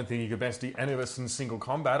stands, I don't think he could best any of us in single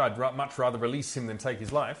combat. I'd much rather release him than take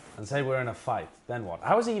his life. And say we're in a fight. Then what?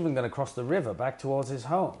 How is he even going to cross the river back towards his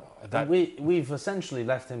home? That- We've essentially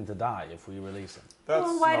left him to die if we release him. That's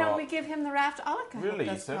Well, why not... don't we give him the raft Alaka helped Release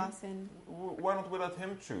us him? cross in? Why don't we let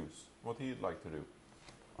him choose what he'd like to do?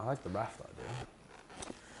 I like the raft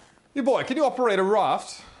idea. You boy, can you operate a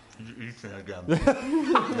raft?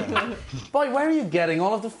 Boy, where are you getting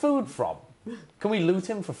all of the food from? Can we loot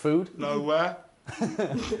him for food? Nowhere.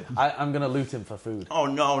 I'm going to loot him for food. Oh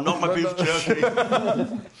no, not my beef jerky.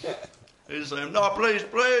 He's saying, no, please.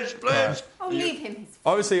 Oh, leave him his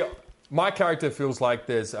Obviously, my character feels like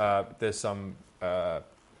there's some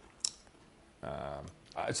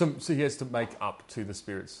so he has to make up to the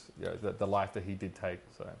spirits, the life that he did take.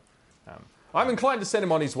 So I'm inclined to send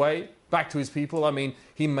him on his way back to his people. I mean,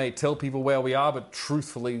 he may tell people where we are, but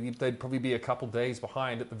truthfully, they'd probably be a couple days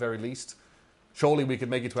behind at the very least. Surely we could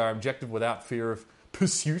make it to our objective without fear of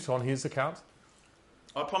pursuit on his account.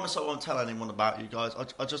 I promise I won't tell anyone about you guys.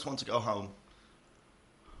 I just want to go home.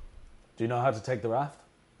 Do you know how to take the raft?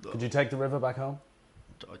 Could you take the river back home?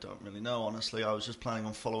 I don't really know, honestly. I was just planning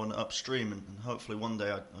on following it upstream, and hopefully one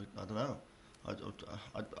day, I don't know.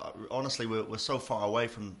 Honestly, we're so far away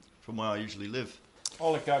from where I usually live.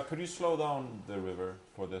 Olika, could you slow down the river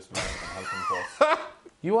for this man and help him cross?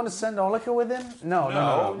 You want to send Olika with him?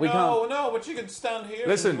 No. We can't. No, but you could stand here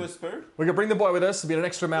Listen. and whisper. We could bring the boy with us to be an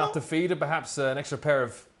extra mouth to feed and perhaps an extra pair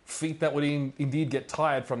of feet that would indeed get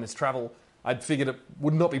tired from this travel. I'd figured it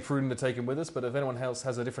would not be prudent to take him with us, but if anyone else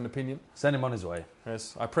has a different opinion... Send him on his way.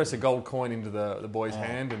 Yes, I press a gold coin into the boy's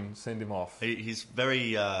hand and send him off. He's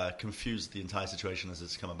very confused at the entire situation as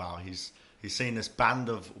it's come about. He's seen this band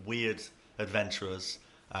of weird adventurers,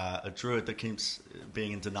 a druid that keeps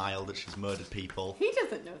being in denial that she's murdered people. He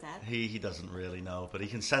doesn't know that. He doesn't really know, but he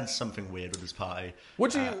can sense something weird with his party.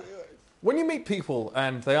 Would you... When you meet people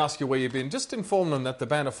and they ask you where you've been, just inform them that the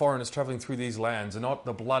band of foreigners travelling through these lands are not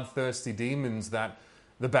the bloodthirsty demons that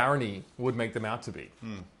the barony would make them out to be.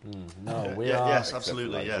 No, we Yeah, are. yes,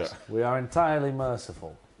 absolutely, yes. We are entirely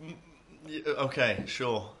merciful. Okay,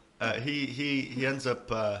 sure. He ends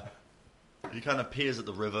up... he kind of peers at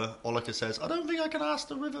the river. Olika says, I don't think I can ask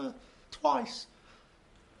the river twice.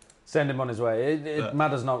 Send him on his way. It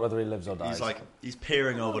matters not whether he lives or dies. He's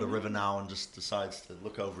peering over the river now and just decides to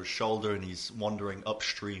look over his shoulder, and he's wandering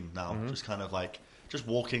upstream now, just kind of like just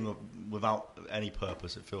walking without any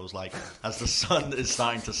purpose. It feels like as the sun is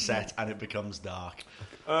starting to set and it becomes dark.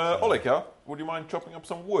 Oleka, would you mind chopping up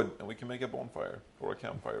some wood and we can make a bonfire or a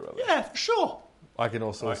campfire rather? Yeah, for sure. I can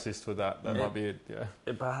also assist with that. That might be it. Yeah.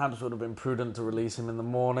 It perhaps would have been prudent to release him in the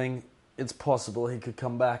morning. It's possible he could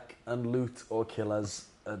come back and loot or kill us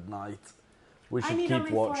at night. We should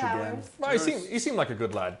keep watch again. Well, he seemed like a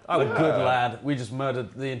good lad. A good lad. We just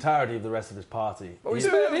murdered the entirety of the rest of his party. But we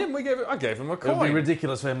spared him. I gave him a It would be coin.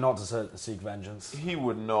 ridiculous for him not to seek vengeance. He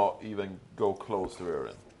would not even go close to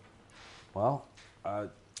Erin. Well, I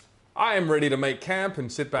am ready to make camp and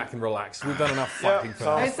sit back and relax. We've done enough fighting for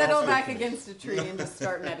I now. settle back against a tree and just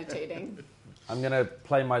start meditating. I'm going to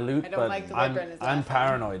play my lute, I don't but like the way Bren is I'm laughing.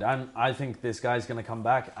 paranoid. I think this guy's going to come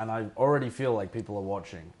back, and I already feel like people are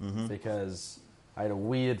watching because I had a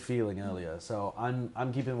weird feeling earlier. So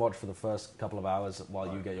I'm keeping watch for the first couple of hours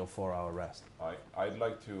while you get your 4-hour rest. I'd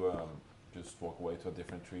like to just walk away to a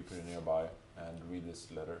different tree pretty nearby and read this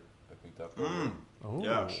letter I picked up.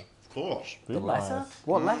 Yeah, of course. The letter?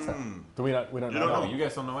 What letter? Do we don't You know. don't know. You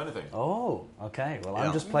guys don't know anything. Oh, okay. Well, Yeah.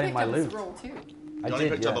 I'm just You playing picked my up this lute. roll too. I Johnny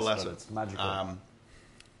did, picked up a yes, letter. but it's magical.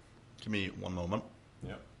 Give me one moment.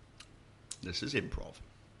 Yeah. This is improv.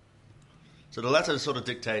 So the letter sort of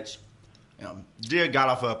dictates, Dear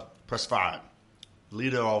Galliffer Presfarin,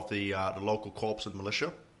 leader of the local corps and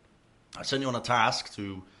militia, I send you on a task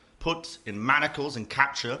to put in manacles and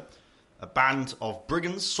capture a band of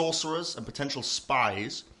brigands, sorcerers, and potential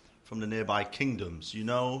spies from the nearby kingdoms. You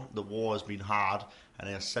know the war has been hard, and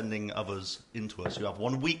they are sending others into us. You have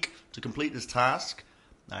 1 week to complete this task.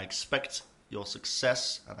 I expect your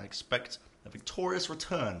success, and I expect a victorious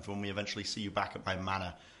return for when we eventually see you back at my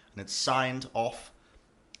manor. And it's signed off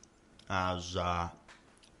as the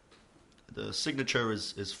signature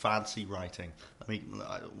is fancy writing. I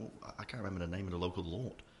can't remember the name of the local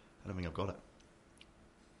lord. I don't think I've got it.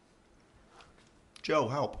 Joe,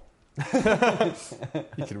 help.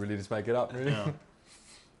 You can really just make it up, really. Yeah.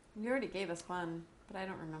 You already gave us one, but I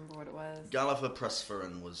don't remember what it was. Galliffer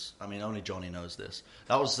Presfarin was, only Johnny knows this.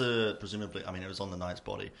 That was presumably, it was on the knight's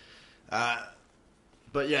body.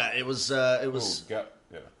 But yeah, it was. Yeah.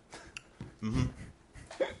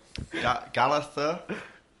 Galliffer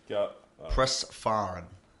Yeah. Presfarin.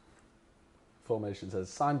 Formation says,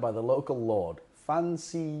 signed by the local lord.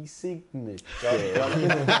 Fancy signature.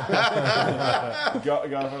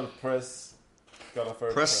 Galliffer Press.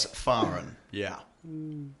 Presfarin, yeah.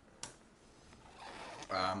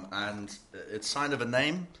 And it's signed of a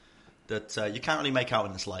name that you can't really make out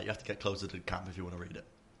in this light. You have to get closer to the camp if you want to read it.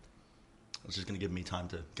 It's just going to give me time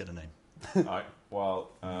to get a name. Alright, well,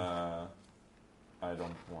 I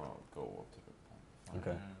don't want to go up to the point.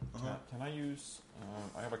 Okay. Can I use...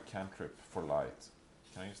 I have a cantrip for light.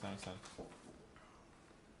 Can I use that instead?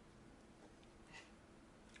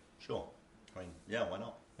 Sure. Yeah, why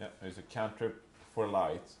not? Yeah, there's a cantrip for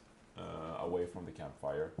light away from the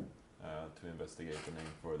campfire to investigate the name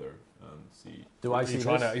further and see... Do I see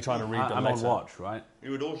You're this? trying to read the I'm on letter. watch, right?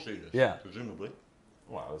 You would all see this, Yeah. presumably.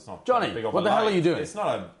 Well, it's not Johnny, that big of what a the hell light. are you doing? It's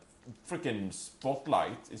not a freaking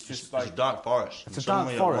spotlight. It's just It's like... a dark forest. It's and a dark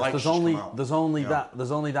suddenly forest. light There's just only come out. there's only Yeah. that.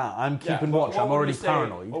 There's only that. I'm Yeah, keeping but watch. what I'm would already you say-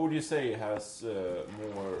 paranoid. What would you say has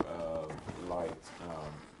more light?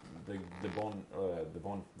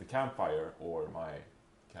 The campfire or my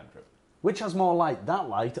cantrip? Which has more light, that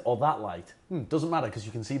light or that light? Doesn't matter because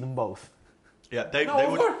you can see them both. Yeah, they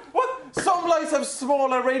No, would... what? Some lights have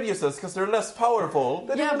smaller radiuses because they're less powerful.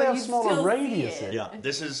 They Yeah, don't but have you smaller still see radiuses. it. Yeah,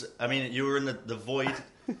 this is... you were in the void,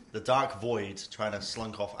 the dark void, trying to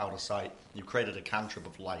slunk off out of sight. You created a cantrip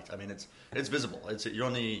of light. It's visible. You're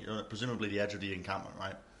on presumably the edge of the encampment,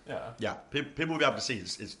 right? Yeah. Yeah, people will be able to see.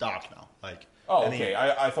 It's dark now. Oh, okay.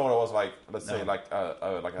 I thought it was like, let's say, No. like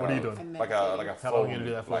a What are you doing? like a How long are you phone gonna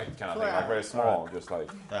do that for? light kind of 4 thing, like very hours. small, just like.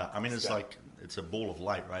 Yeah, it's like it's a ball of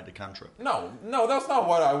light, right? The cantrip. No, that's not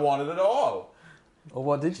what I wanted at all. Or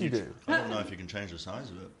what did you do? I don't know if you can change the size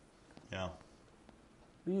of it. Yeah,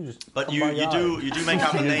 You just. but come you by do eye. you do make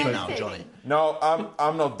out the name now, Johnny. No,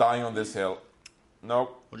 I'm not dying on this hill. No,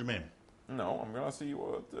 What do you mean? no, I'm gonna see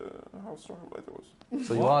what how strong the light was.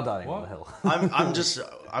 So you are dying on the hill. I'm just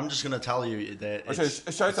gonna tell you that Okay,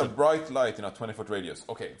 it's, shines a bright light in a 20-foot radius.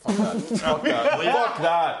 Okay, fuck that. Fuck that. Fuck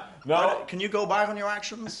that. No. Can you go back on your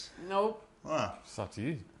actions? Nope. Ah, It's up to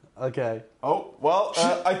you. Okay. Oh well,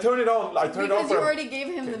 I turned it on. I turned it on Because you for. already gave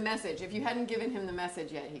him the message. If you hadn't given him the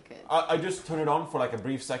message yet, he could. I just turned it on for like a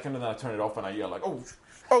brief second, and then I turned it off, and I yelled like,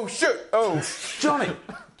 "Oh shit! Oh,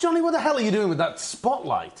 Johnny, what the hell are you doing with that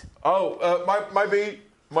spotlight?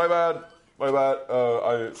 my bad.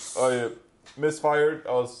 I misfired.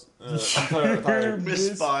 I was I'm tired.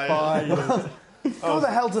 misfired. Go the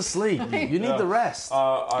hell to sleep. You need the rest.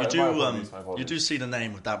 My You apologies. you do see the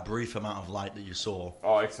name with that brief amount of light that you saw.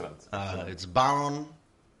 Oh, excellent. It's Baron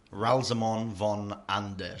Ralzamon von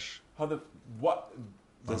Andesh. What?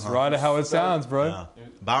 That's right how it sounds, bro. Yeah.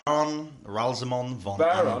 Baron Ralzamon von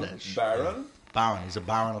Baron? Andesh. Baron? Baron. He's a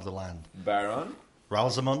baron of the land. Baron?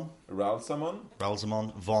 Ralzamon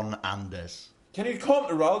Ralsamon? von Andes. Can you call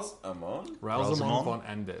Ralsamon? Ralzamon von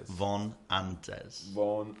Andes. Von Andes.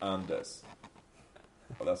 Von Andes.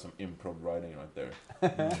 Oh, that's some improv writing right there.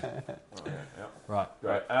 Okay, yeah. Right.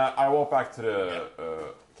 Right. I walk back to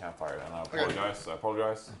the campfire and I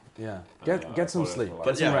apologize. Yeah. Yeah, Get some I sleep.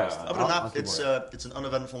 apologize. Get some Yeah, rest. other than I'll that, keep it's an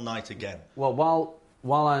uneventful night again. Well,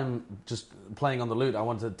 while I'm just playing on the lute, I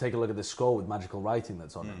want to take a look at this scroll with magical writing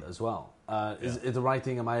that's on it as well. Is the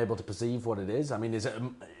writing? Am I able to perceive what it is? I mean, is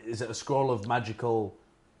it a scroll of magical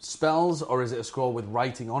spells, or is it a scroll with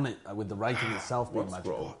writing on it, with the writing itself being What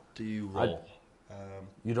magical? scroll? Do you roll?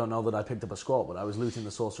 You don't know that I picked up a scroll, but I was looting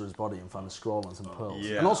the sorcerer's body and found a scroll and some pearls,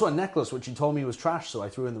 yeah. and also a necklace which he told me was trash, so I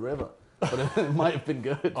threw in the river. But it might have been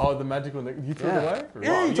good. Oh, the magical you threw it away?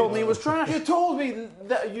 Yeah, he told me it was trash. You told me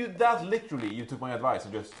that literally you took my advice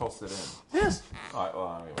and just tossed it in. Yes. Alright, well,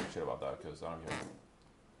 I don't give a shit about that because I don't care.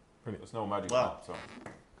 There's no magic Wow. in it,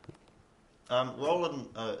 so. Roll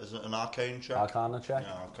is it an arcane check? Arcana check.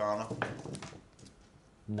 Yeah, Arcana.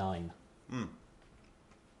 9.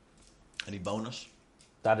 Any bonus?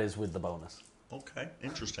 That is with the bonus. Okay,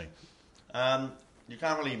 interesting. You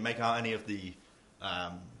can't really make out any of the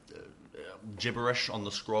gibberish on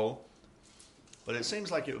the scroll, but it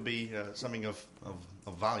seems like it would be something of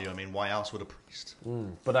value. I mean, why else would a priest?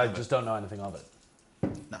 But I just don't know anything of it.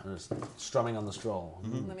 No. I'm just strumming on the scroll.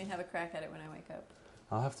 Let me have a crack at it when I wake up.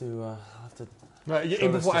 I'll have to. No, Show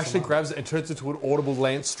even this before to Ashley someone. grabs it and turns into an audible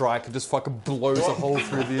lance strike and just fucking blows a hole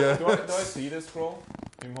through the earth. Do I see this scroll?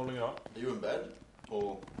 Him holding it up? Are you in bed?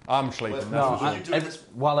 Or I'm sleeping. Well, that's No, for Would sure. you do this?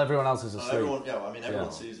 while everyone else is asleep. everyone, yeah, I mean, everyone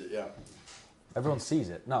Yeah. sees it, yeah. Everyone sees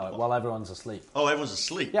it. No, while everyone's asleep. Oh, everyone's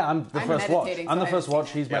asleep. Yeah, I'm the I'm first watch. meditating, I'm so the I first haven't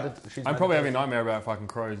watch. seen She's I'm probably having meditating. a nightmare about fucking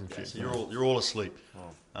crows and shit. So you're all asleep.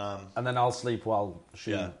 And then I'll sleep while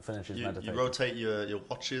she Yeah. finishes You meditating. rotate your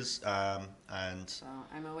watches, and So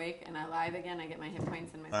I'm awake and alive again. I get my hit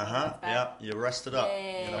points and my yeah, spells back. you're rested up.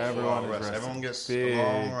 Yay. You know, Everyone full is rest. rested. Everyone gets Big a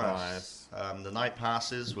long rest. The night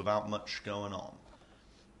passes without much going on.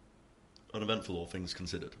 Uneventful, all things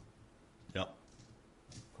considered. Yep.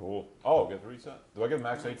 Cool. Oh, get reset. Do I get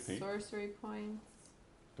max HP? Sorcery points.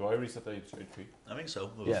 Do I reset the HP? I think so.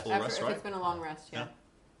 With Yeah. a full After, rest, if right? it's been a long rest, yeah.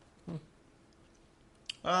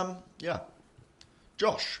 Yeah.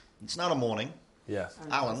 Josh, it's now the morning. Yes. Oh,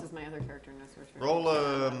 no, Alan. This is my other character, no sorcerer. Roll, Not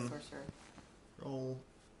a sorcerer. Roll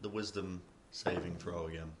the wisdom saving throw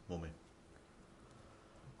again for me.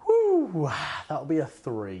 Woo! That'll be a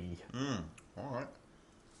 3. All right.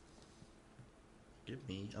 Give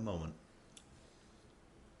me a moment.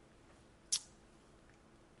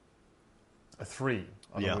 A 3.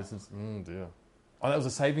 On Yeah. the wisdom's. Dear. Oh, that was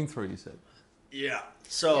a saving throw, you said? Yeah.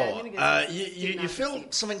 So Yeah, I'm gonna go you do not feel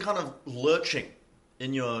proceed. something kind of lurching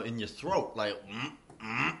in your throat, like,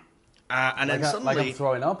 and then Like suddenly, I'm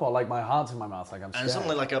throwing up, or like my heart's in my mouth, like I'm scared. and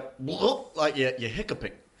suddenly like like you're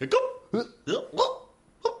hiccuping. Hiccup.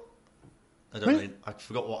 I don't really. I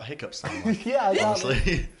forgot what hiccups sound like. yeah, I got it.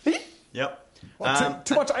 Honestly. Yep.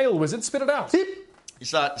 Too much ale, wizard. Spit it out. You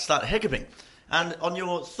start hiccuping, and on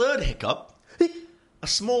your third hiccup, a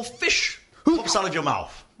small fish pops out of your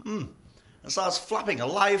mouth. And starts flapping, a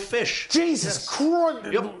live fish. Jesus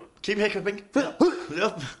Christ! Yep. Keep hiccuping.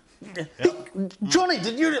 Yep. Johnny,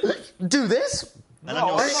 did you do this? And No,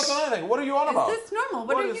 on your, I've not done anything. What are you on about? Is this normal?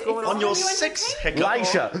 What are is you, going on on? your are you sixth entertained?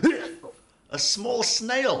 hiccup, Elisha! a small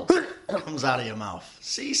snail comes out of your mouth.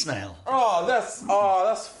 Sea snail. Oh,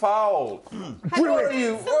 that's foul. What are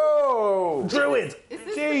you? Whoa! Druid! Is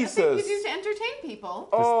this Jesus. a thing you do to entertain people?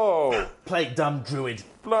 Oh, Play dumb druid.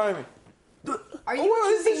 blimey! Are you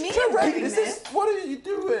What is accusing me this of charade? doing Is this? What are you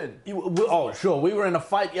doing? Oh, sure, we were in a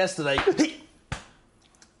fight yesterday.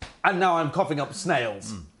 And now I'm coughing up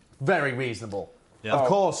snails. Very reasonable. Yeah. Of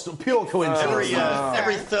course, pure coincidence.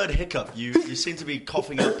 Every third hiccup, you seem to be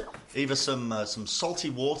coughing up either some salty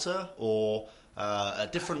water or a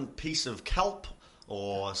different piece of kelp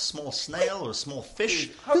or a small snail or a small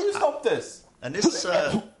fish. How do you stop this? And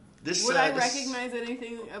this Would I recognize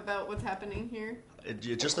anything about what's happening here? It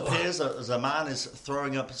just appears as a man is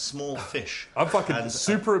throwing up small fish. I'm fucking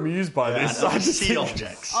super amused by and this. other I just sea think-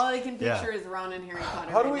 objects. All I can Yeah. picture is Ron and Harry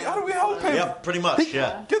Potter. How do right we now. help him? Yeah, pretty much.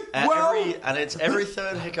 Yeah, well- it's every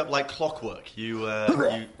third hiccup like clockwork. You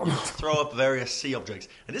throw up various sea objects,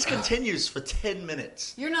 and this continues for 10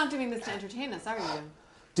 minutes. You're not doing this to entertain us, are you?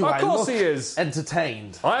 Do Of I course look he is.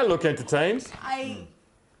 entertained? I look entertained.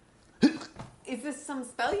 Is this some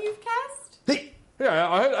spell you've cast? Hey, Yeah,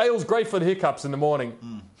 I heard ale's great for the hiccups in the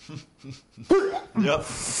morning. Yep.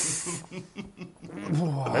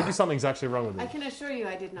 Maybe something's actually wrong with I me. can assure you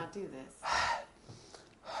I did not do this.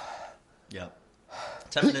 Yeah.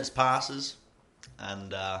 10 minutes passes,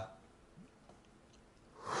 and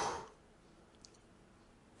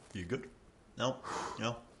you good? No?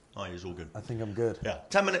 Oh, he's all good. I think I'm good. Yeah.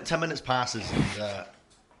 10 minutes passes, and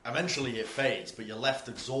eventually it fades, but you're left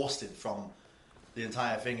exhausted from the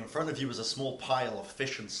entire thing. In front of you is a small pile of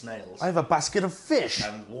fish and snails I have a basket of fish.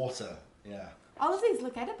 and water. Yeah. All of these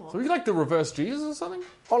look edible. So we like the reverse Jesus or something?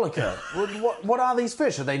 Olica, what are these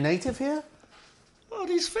fish? Are they native here? Oh,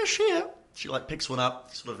 these fish here. She like picks one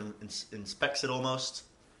up, sort of inspects it almost,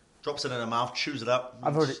 drops it in her mouth, chews it up.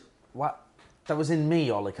 I've already... What? That was in me,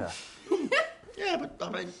 Olica. Yeah, but I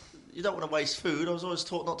mean, you don't want to waste food. I was always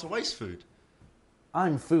taught not to waste food.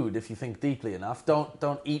 I'm food if you think deeply enough.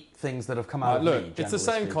 Don't eat things that have come out of Look, me. it's the generally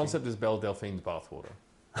same speaking. concept as Belle Delphine's bathwater.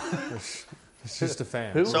 It's just a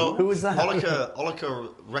fan. Who? So Who is that?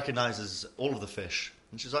 Olica recognizes all of the fish,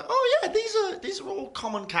 and she's like, "Oh yeah, these are all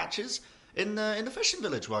common catches in the fishing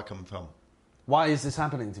village where I come from." Why is this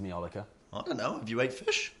happening to me, Olica? I don't know. Have you ate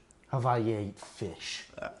fish? Have I ate fish?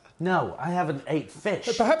 No, I haven't ate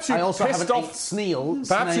fish. Perhaps you I also pissed haven't off- ate snails.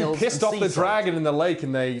 Perhaps you snails, pissed and off the sea salt. dragon in the lake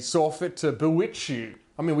and they saw fit to bewitch you.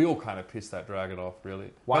 I mean, we all kind of pissed that dragon off,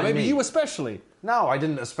 really. Why But maybe me? you especially. No, I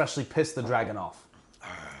didn't especially piss the dragon off.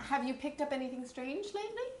 Have you picked up anything strange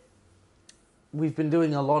lately? We've been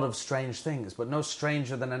doing a lot of strange things, but no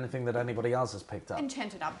stranger than anything that anybody else has picked up.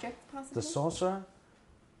 Enchanted objects, possibly? The sorcerer?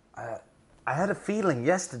 I had a feeling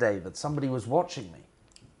yesterday that somebody was watching me.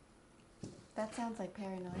 That sounds like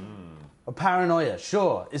paranoia. A paranoia,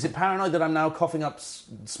 sure. Is it paranoid that I'm now coughing up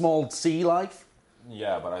small sea life?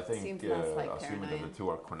 Yeah, but I think Seems less like assuming that paranoia. the two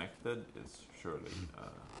are connected is surely.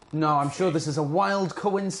 No, I'm sure this is a wild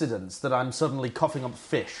coincidence that I'm suddenly coughing up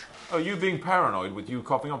fish. Oh, you being paranoid with you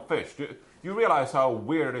coughing up fish. Do you realize how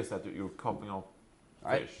weird it is that you're coughing up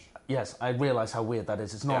fish? Yes, I realise how weird that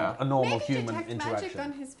is. It's not Yeah. a normal Maybe human detect interaction. magic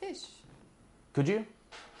on his fish. Could you?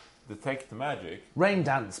 Detect the magic. Rain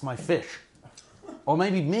dance my fish. Or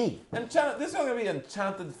maybe me. Enchanted. This is going to be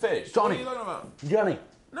enchanted fish. Johnny. What are you talking about? Johnny.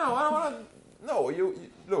 No, I don't want to. No, you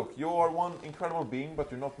look. You are one incredible being,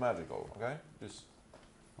 but you're not magical. Okay, just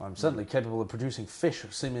I'm certainly capable of producing fish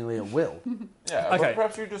seemingly at will. yeah. Okay. But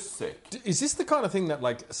perhaps you're just sick. Is this the kind of thing that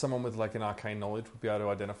like someone with like an arcane knowledge would be able to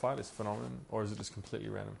identify this phenomenon, or is it just completely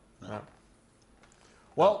random? No.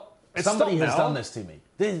 Well, it's Somebody stopped has now. done this to me.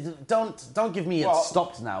 Don't give me Well, it's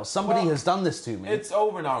stopped now. Somebody well, has done this to me. It's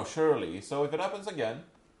over now, surely. So if it happens again,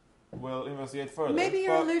 we'll investigate further. Maybe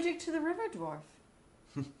you're But- allergic to the river dwarf.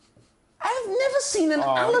 I've never seen an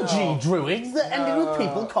allergy no. druid that ended with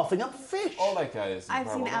people coughing up fish. All that guy is. I've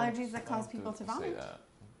seen incredible. allergies that cause people to say vomit. that.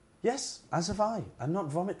 Yes, as have I. And not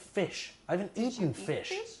vomit fish. I haven't eaten you eat fish.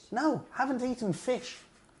 fish? No, haven't eaten fish.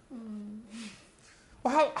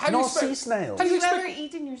 Well, how do you Nor expect? sea snails. How do you Did you expect? ever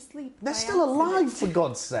eat in your sleep? They're by still accident? alive, for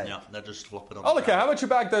God's sake. Yeah, they're just flopping on. Oh, the okay. How ground. about you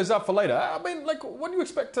bag those up for later? I mean, like, what do you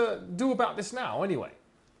expect to do about this now, anyway?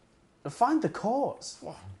 Find the cause.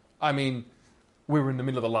 I mean, we're in the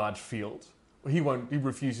middle of a large field. He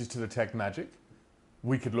refuses to detect magic.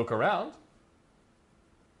 We could look around.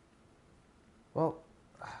 Well,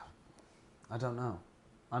 I don't know.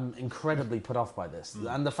 I'm incredibly put off by this. Hmm.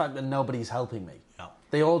 And the fact that nobody's helping me. Yeah.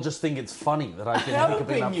 They all just think it's funny that I've been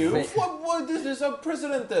hiccuping up Helping you? fish. What? This is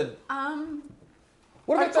unprecedented.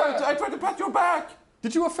 What I about tried. I tried to pat your back.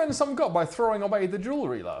 Did you offend some god by throwing away the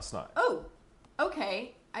jewellery last night? Oh,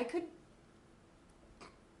 okay. I could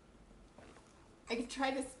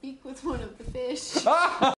try to speak with one of the fish.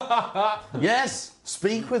 Yes,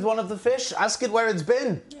 speak with one of the fish. Ask it where it's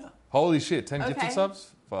been. Holy shit, 10 Okay. gifted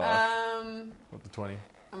subs? Fuck. I'm What the 20?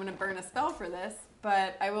 gonna burn a spell for this,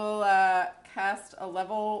 but I will cast a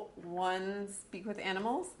level 1 speak with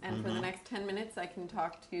animals, and for the next 10 minutes I can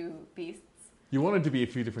talk to beasts. You wanted to be a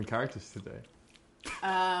few different characters today.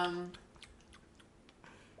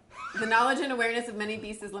 The knowledge and awareness of many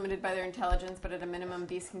beasts is limited by their intelligence, but at a minimum,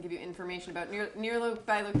 beasts can give you information about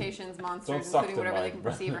nearby locations, monsters, suck including them, whatever they Mike. can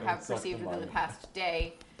perceive or have Don't suck perceived them, within the Mike. past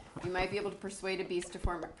day. You might be able to persuade a beast to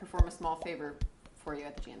perform a small favor for you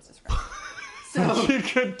at the GM's discretion. So, You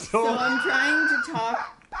could so talk. I'm trying to talk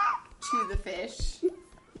to the fish.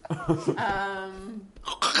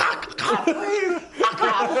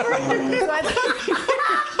 So I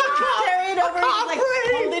carry it over and like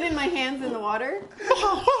hold it in my hands in the water.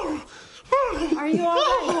 Are you all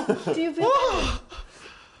right? Do you feel better?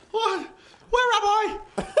 What? Where am I?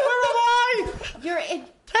 Where am I? You're in.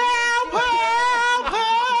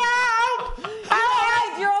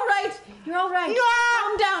 You're all right. You're all right.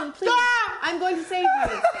 Calm down, please. I'm going to save you.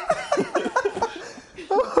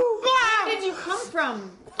 Where did you come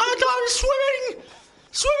from? I was swimming,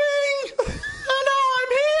 and now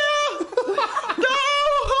I'm here.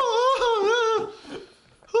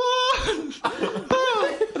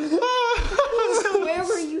 Where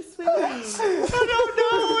were you swimming? I don't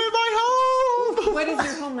know. In my home. What is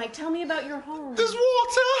your home like? Tell me about your home. There's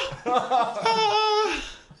water.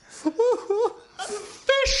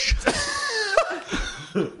 Fish.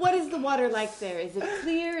 What is the water like there? Is it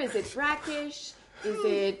clear? Is it brackish? Is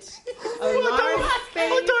it a large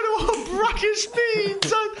space? I don't know what brackish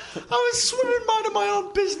means. I was swimming, minding my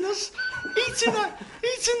own business, eating the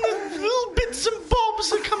little bits and bobs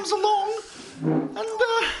that comes along, and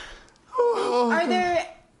Are there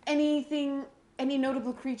any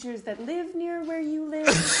notable creatures that live near where you live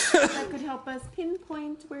that could help us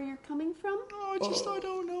pinpoint where you're coming from? I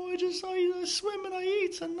don't know. I swim and I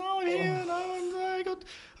eat, and now I'm here,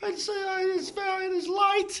 and there's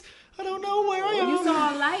light. I don't know where I am. You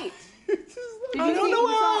saw a light. I don't know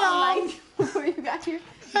where I am. Light before you got here.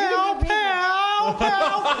 Help!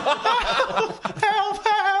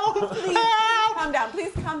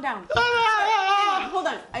 Please calm down. Hold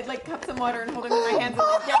on. I'd like cup some water and hold it in my hands and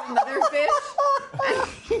like get another fish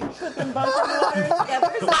and put them both in the water together.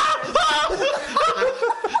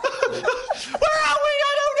 Where are we?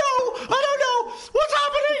 I don't know. What's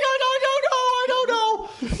happening? I don't know.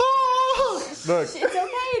 Oh. Look,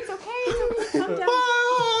 It's okay. Calm down.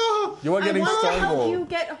 you are getting I want to help stonewalled. you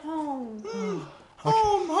get home.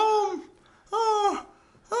 Home.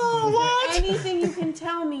 What? Anything you can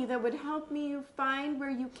tell me that would help me find where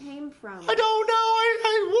you came from. I don't know. I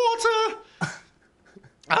need water.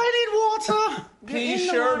 I need water. You're P. in the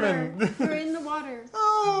Sherman. water. You're in the water.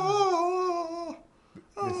 Oh.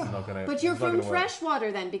 This is not gonna. But you're it's not from gonna work. fresh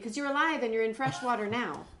water then, because you're alive and you're in fresh water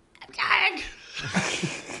now. Gag.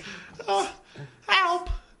 Help.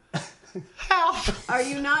 Are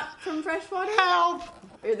you not from fresh water? Help.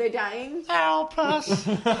 Are they dying? Help us.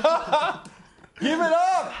 Give it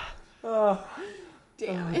up!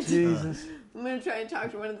 Damn it. Jesus. I'm going to try and talk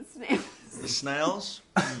to one of the snails. The snails?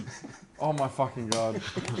 Oh my fucking god.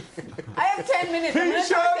 I have 10 minutes. I'm going to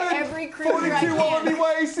talk to Sherman, every creature 42 I Wallaby can.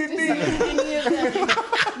 Way, To see Sydney! if any of them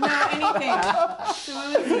know anything. So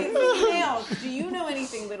I'm going to see the snails. Do you know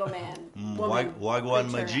anything, little man? Woman, Wagwan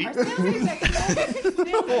creature? Majid? Are snails asexual?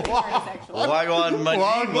 Snails are asexual. Wagwan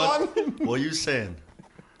Majid? Wagwan? What are you saying?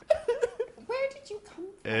 Where did you come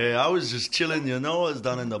from? I was just chilling, I was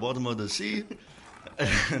down in the bottom of the sea.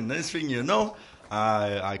 And next thing you know,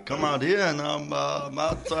 I come out here and I'm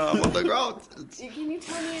out on the ground. Can you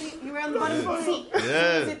tell me you were on the bottom of the sea?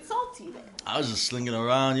 Yeah. Is it salty there? I was just slinging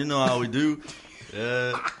around, you know how we do.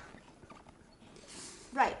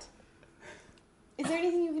 Right. Is there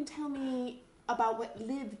anything you can tell me about what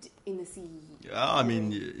lived in the sea? Yeah, I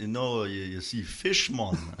mean, you see fish,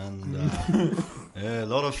 man, and a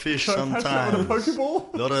lot of fish sometimes. With a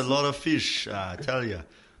Pokeball? Lot of fish, I tell you.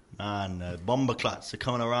 And bomber cluts are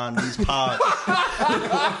coming around these parts.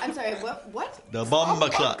 I'm sorry, what? The bomber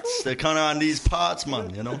cluts, they're coming around these parts,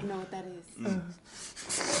 man, I don't know what that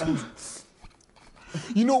is.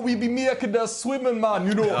 You know, we be making the swimming, man,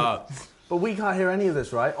 you know. But we can't hear any of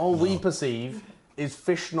this, right? All we perceive is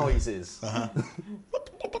fish noises.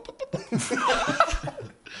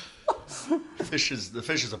 The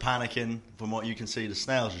fishes are panicking. From what you can see, the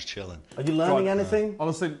snails just chilling. Are you learning God, anything?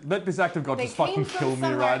 Honestly, let this act of God They just came fucking from kill me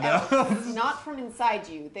somewhere right now. else, not from inside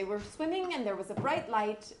you. They were swimming and there was a bright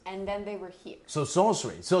light and then they were here. So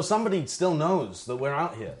sorcery. So somebody still knows that we're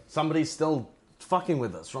out here. Somebody's still fucking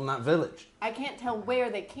with us from that village. I can't tell where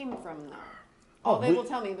they came from though. All they we- will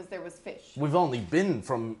tell me was there was fish. We've only been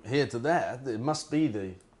from here to there. It must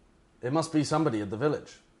be somebody at the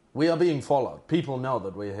village. We are being followed. People know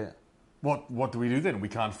that we're here. What do we do then? We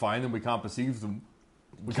can't find them, we can't perceive them.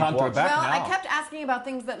 We can't go watch. back Well, now. I kept asking about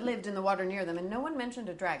things that lived in the water near them and no one mentioned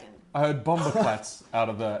a dragon. I heard bomber clats out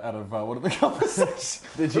of one of the conversations.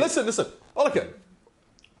 Did you? Listen. Oliver,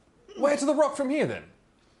 where to the rock from here then?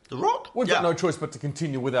 The rock? We've got no choice but to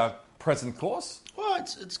continue with our present course. Well,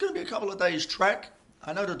 it's going to be a couple of days' trek.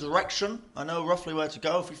 I know the direction. I know roughly where to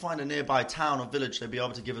go. If we find a nearby town or village, they'll be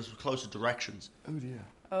able to give us closer directions. Oh dear.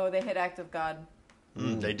 Oh, they hit Act of God.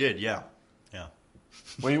 They did, yeah.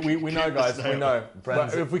 We know, guys. We know. But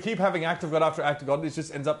Friends. if we keep having Act of God after Act of God, it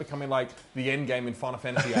just ends up becoming like the end game in Final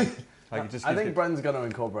Fantasy VIII. Like it just I keeps think Bren's going to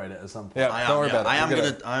incorporate it at some point. Yeah, don't worry about it. I am We'll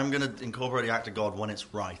get going to incorporate the act of God when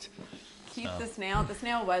it's right. keep the snail. The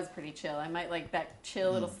snail was pretty chill. I might like that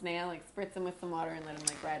chill little snail, like spritz him with some water and let him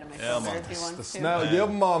like ride on my shoulder man. if he wants The to. snail, yeah,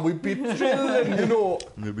 man, we be chilling, you know.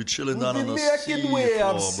 We'll be chilling down on the Making sea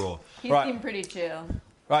waves. floor, bro. He Right. seemed pretty chill.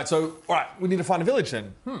 Right, so, we need to find a village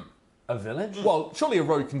then. A village? Well, surely a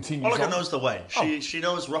road continues Oliver on. knows the way. She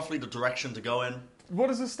knows roughly the direction to go in. What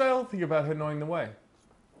does the snail think about her knowing the way?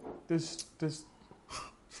 There's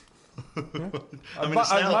I mean,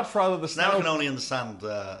 I'd much rather the snail snail... can only understand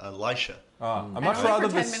Elisha. I'd And much only rather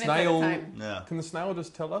for the 10 minutes at a snail... time. Yeah. Can the snail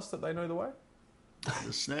just tell us that they know the way?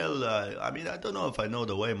 The snail, I mean, I don't know if I know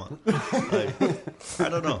the way, man. Like, I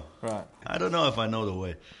don't know. Right. I don't know if I know the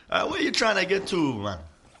way. Where are you trying to get to, man?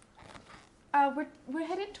 We're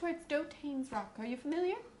headed towards Dotane's Rock. Are you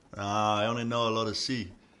familiar? I only know a lot of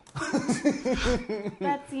sea.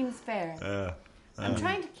 That seems fair. I'm Yeah.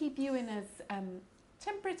 trying to keep you in as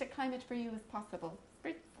temperate a climate for you as possible.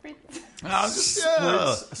 Spritz, spritz.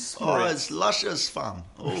 Spritz. Oh, it's luscious, fam.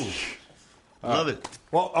 Oh, love it.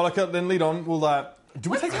 Well, Alaka, then lead on. We'll, do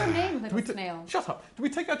we What's take... your name, do little we snail? Shut up. Do we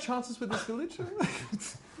take our chances with this village?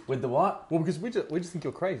 With the what? Well, because we just think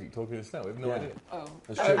you're crazy talking to a snail. We have no Yeah. idea. Oh,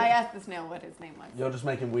 That's true. I asked the snail what his name was. You're just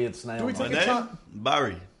making weird snail Do we My noises. take a name? chance?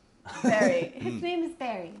 Barry. Barry. His name is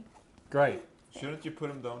Barry. Great. Shouldn't you put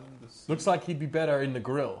him down in this? Looks like he'd be better in the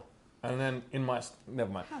grill. And then in my...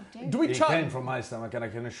 Never mind. How dare Do you. we He chat... came from my stomach, and I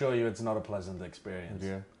can assure you it's not a pleasant experience.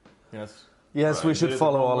 Yeah. Yes. Yes, we should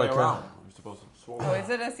follow Olika. We're supposed to swallow. Oh, is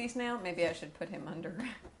it a sea snail? Maybe I should put him underground.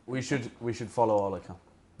 We should follow Olika.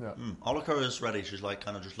 Oliver is ready. She's like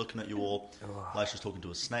kind of just looking at you all. Like she's talking to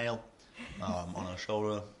a snail on her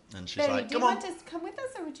shoulder. And she's Barry, like, do you come on. want to come with us,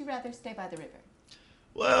 or would you rather stay by the river?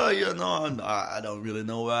 Well, you know, I don't really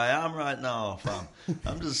know where I am right now, fam.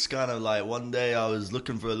 I'm just kind of like, one day I was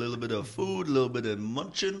looking for a little bit of food, a little bit of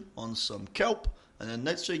munching on some kelp, and then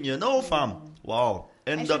next thing you know, fam, wow,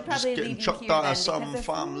 end should up just probably getting leave you chucked here out then, of some because as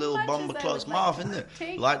fam little much bumper as I close would mouth, like isn't to it?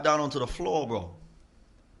 take- Right down onto the floor, bro.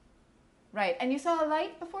 Right, and you saw a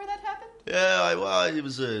light before that happened? Yeah, well, it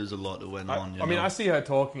was a lot that went on, you I mean, know. I see her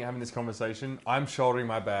talking, having this conversation. I'm shouldering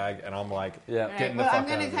my bag, and I'm like, Yeah. Right, getting the well, fuck I'm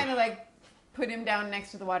going out to of kind here. of like put him down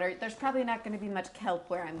next to the water. There's probably not going to be much kelp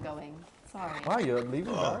where I'm going. Sorry. Why, you're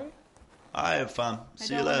leaving, Barry? All right, fam. I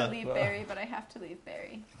See you don't want to later. leave Barry, but I have to leave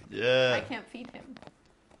Barry. I Yeah. can't feed him.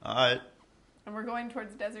 All right. And we're going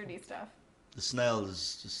towards deserty stuff. The snail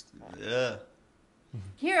is just, yeah.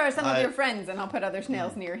 Here are some of I- your friends, and I'll put other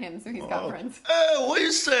snails near him so he's got friends. Hey, what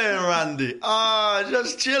you saying, Randy?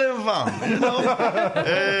 Just chilling, fam. You know?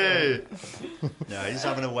 Hey. Yeah, he's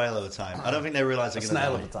having a whale of a time. I don't think they realize they're A going to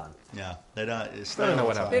snail die. at the time. Yeah, they don't. It's They don't know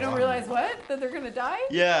what snail happened. They don't realize what? That they're going to die?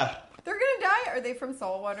 Yeah. They're going to die? Are they from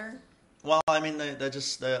saltwater? Well, I mean,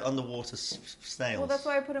 they're underwater snails. Well, that's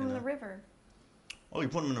why I put them you in know? the river. Oh, you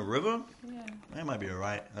put them in a river? Yeah. They might be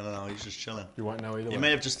alright. I don't know. He's just chilling. You won't know either You way.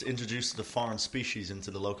 may have just introduced the foreign species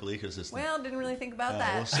into the local ecosystem. Well, didn't really think about We'll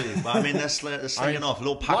that. see. But I mean, they're slinging off. A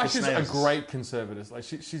little pack of Life is snails. a great conservative. Like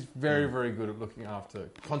she's very, very good at looking after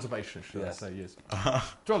conservation. Should Yes. I say? Yes.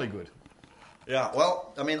 Jolly good. Yeah,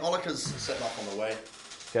 well, I mean, Olika's setting off on the way.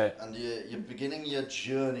 Okay. And you're beginning your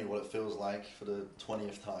journey, what it feels like, for the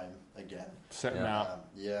 20th time again. Setting Yeah. out.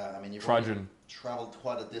 Yeah, I mean, you've Trudging. travelled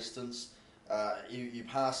quite a distance. You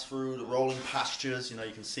pass through the rolling pastures. You know,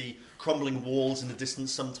 you can see crumbling walls in the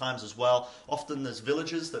distance sometimes as well. Often there's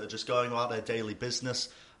villages that are just going about their daily business,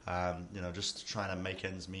 you know, just trying to make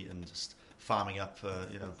ends meet and just farming up,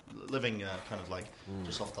 you know, living kind of like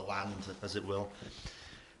just off the land, as it will.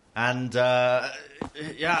 And,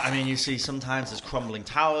 yeah, I mean, you see sometimes there's crumbling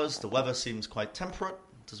towers. The weather seems quite temperate.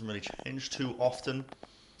 It doesn't really change too often.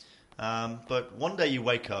 But one day you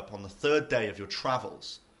wake up on the third day of your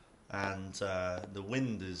travels, and the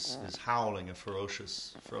wind is howling a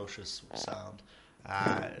ferocious sound.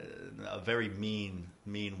 A very mean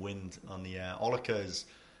wind on the air. Olika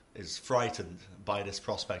is frightened by this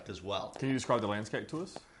prospect as well. Can you describe the landscape to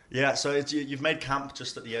us? Yeah, so you've made camp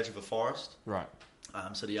just at the edge of a forest. Right.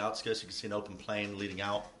 So the outskirts, you can see an open plain leading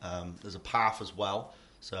out. There's a path as well.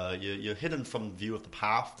 So you're hidden from view of the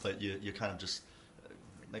path, but you're kind of just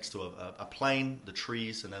next to a plain, the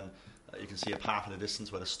trees, and then you can see a path in the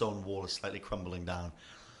distance where the stone wall is slightly crumbling down.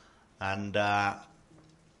 And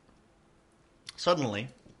suddenly,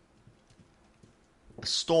 a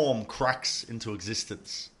storm cracks into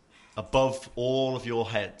existence above all of your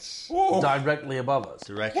heads, Directly above us.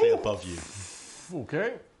 directly above you.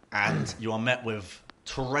 Okay. And you are met with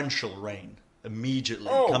torrential rain immediately.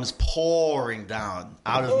 It comes pouring down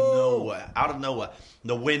out of nowhere.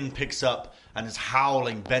 The wind picks up and is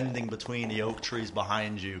howling, bending between the oak trees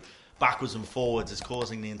behind you, backwards and forwards. It's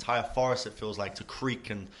causing the entire forest, it feels like, to creak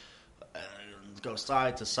and go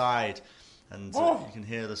side to side. and you can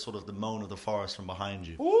hear the sort of the moan of the forest from behind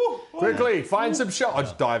you. Quickly, find some shelter. I'll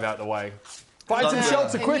just dive out the way. Find some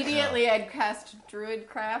shelter, quick. Immediately, I'd cast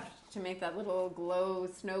Druidcraft to make that little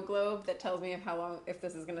snow globe that tells me if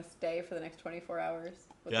this is going to stay for the next 24 hours.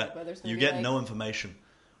 What the weather's gonna You be get like. no information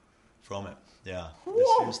from it. Yeah, this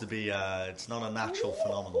seems to be, it's not a natural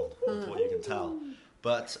phenomenon, from what you can tell.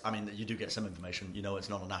 But, I mean, you do get some information. You know it's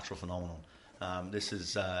not a natural phenomenon. This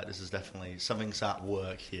is definitely, something's at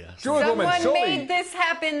work here. Druid woman, Someone surely- made this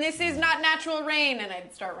happen. This is not natural rain. And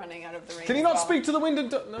I'd start running out of the rain. Can you as not well. speak to the wind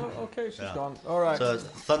and... No? Okay, she's gone. All right. So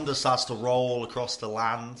thunder starts to roll across the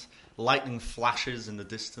land. Lightning flashes in the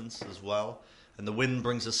distance as well. And the wind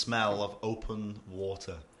brings a smell of open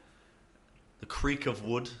water. The creak of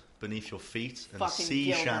wood beneath your feet and Fucking sea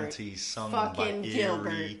Gilbert. shanties sung Fucking by eerie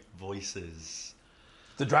Gilbert. voices.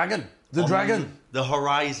 The dragon. The On dragon. the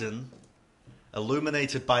horizon,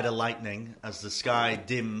 illuminated by the lightning, as the sky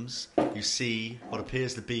dims, you see what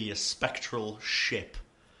appears to be a spectral ship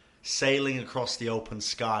sailing across the open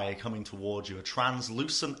sky, coming towards you. A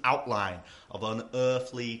translucent outline of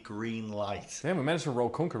unearthly green light. Damn, we managed to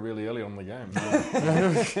roll Kunka really early on in the game.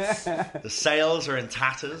 The sails are in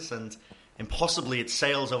tatters, and impossibly it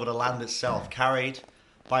sails over the land itself, carried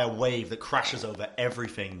by a wave that crashes over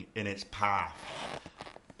everything in its path.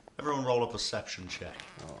 Everyone roll a perception check.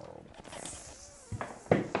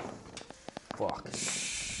 Fuck.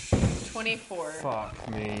 24. Fuck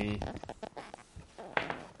me.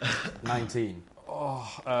 19.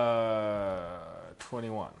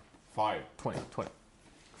 21. 5. 20.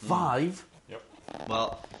 5? Yep.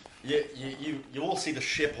 Well, you all see the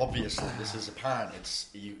ship, obviously. This is apparent.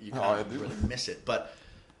 You I can't do. really miss it. But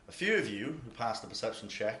a few of you who passed the perception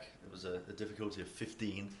check, it was a difficulty of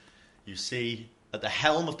 15, you see at the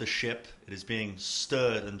helm of the ship, it is being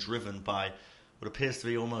stirred and driven by what appears to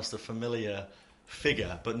be almost a familiar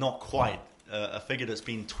figure, but not quite. A figure that's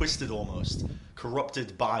been twisted almost,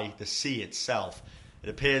 corrupted by the sea itself. It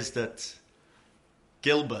appears that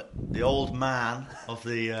Gilbert, the old man of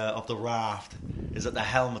the raft, is at the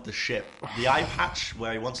helm of the ship. The eye patch,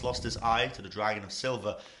 where he once lost his eye to the Dragon of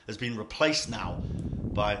Silver, has been replaced now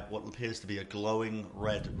by what appears to be a glowing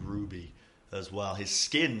red ruby as well. His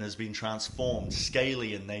skin has been transformed,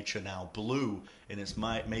 scaly in nature now, blue in its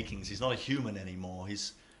makings. He's not a human anymore.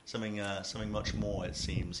 He's something much more, it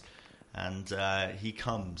seems. And he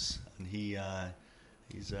comes, and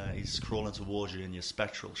he's crawling towards you in your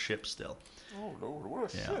spectral ship still. Oh, Lord,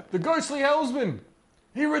 what a Yeah. ship. The ghostly helmsman!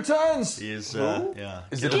 He returns! He is, Who? yeah.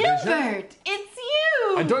 Is it a vision? Gilbert, it's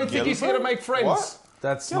you! I don't think he's here to make friends. What?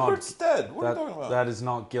 That's Gilbert's dead. What are you talking not. about? That is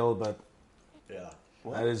not Gilbert. Yeah.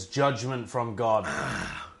 That is judgment from God.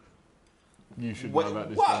 You should Wait, know about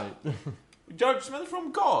this, what? mate. Judgment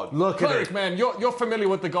from God. Look at Cleric, it. man, you're familiar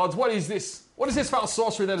with the gods. What is this? What is this foul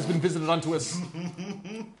sorcery that has been visited unto us?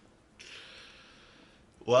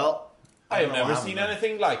 Well, I have don't know never what seen happened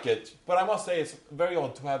anything like it, but I must say it's very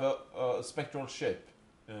odd to have a spectral ship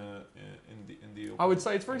in the. I would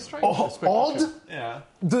say it's very strange. Oh, odd? Yeah.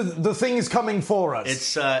 The thing is coming for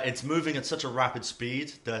us. It's moving at such a rapid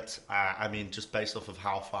speed that I mean, just based off of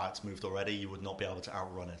how far it's moved already, you would not be able to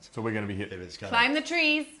outrun it. So we're going to be hit. If it's kind Climb the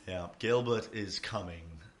trees. yeah, Gilbert is coming,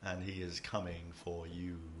 and he is coming for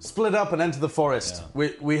you. Split up and enter the forest. Yeah.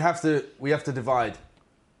 We have to divide.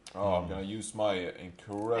 Oh, I'm gonna use my I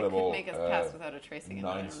incredible could make us pass without a trace again. but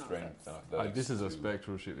I 9 don't know if strength. that's- This is a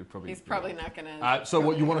spectral ship. It probably. He's probably not gonna. So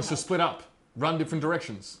what you want us to split up, run different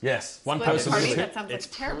directions. Yes. One Split the person. party? in the That ship. sounds like a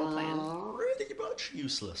terrible plan. Pretty much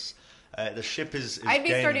useless. The ship is I'd be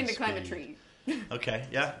gaining starting to climb a speed. tree. Okay,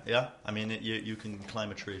 yeah. I mean, you can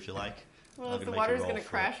climb a tree if you like. Well, I'm if the gonna make water's you roll going to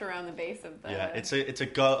for it. crash around the base of the. Yeah, it's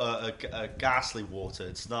a ghastly water.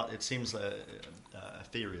 It's not. It seems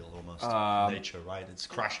ethereal almost in nature, right? It's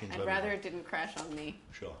crashing into I'd rather everything. it didn't crash on me.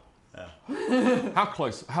 Sure. Yeah. How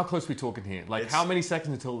close? How close are we talking here? Like It's- how many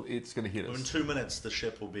seconds until it's going to hit In us? 2 minutes, the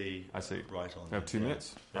ship will be. I see. Right on. We have 2 Yeah.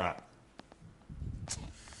 minutes. Yeah. Right.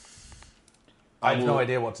 I have no will-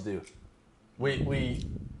 idea what to do. We.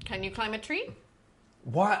 Can you climb a tree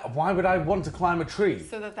Why would I want to climb a tree?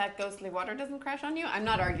 so that ghostly water doesn't crash on you? I'm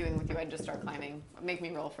not arguing with you. I'd just start climbing. Make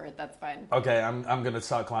me roll for it. That's fine. Okay, I'm going to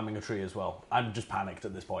start climbing a tree as well. I'm just panicked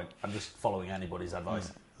at this point. I'm just following anybody's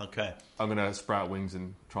advice. Okay. I'm going to sprout wings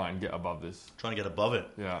and try and get above this. Trying to get above it.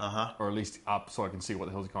 Yeah. Uh-huh. Or at least up so I can see what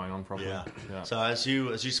the hell's going on properly. Yeah. So as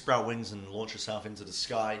you sprout wings and launch yourself into the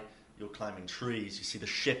sky, you're climbing trees. You see the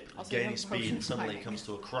ship Also, you gaining have speed, potion and suddenly it climbing. comes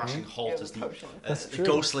to a crashing You halt have as the, potion. the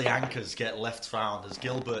ghostly anchors get left found. As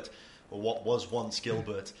Gilbert, or what was once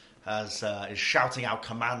Gilbert, is shouting out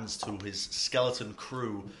commands to his skeleton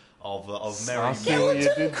crew of merry I see what you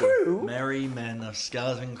did there. merry men of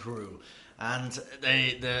skeleton crew. And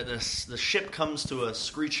the ship comes to a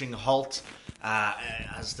screeching halt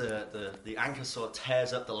as the anchor sort of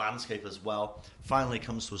tears up the landscape as well. Finally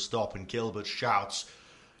comes to a stop, and Gilbert shouts,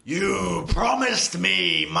 "You promised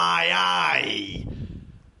me my eye!"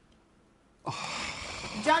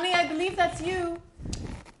 Johnny, I believe that's you.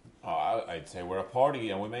 I'd say we're a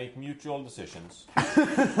party and we make mutual decisions.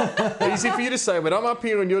 Easy for you to say, but I'm up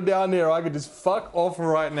here and you're down there. I could just fuck off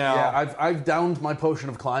right now. Yeah, I've downed my potion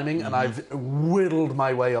of climbing and I've whittled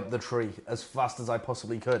my way up the tree as fast as I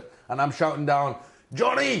possibly could. And I'm shouting down,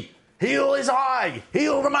 "Johnny, heal his eye!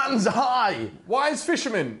 Heal the man's eye!" Wise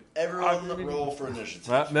fisherman. Everyone roll for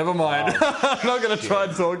initiative. Never mind. I'm not going to try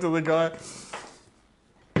and talk to the guy.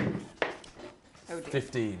 Oh dear.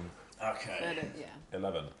 15. Okay. Yeah.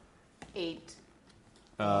 11. 8.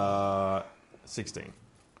 16.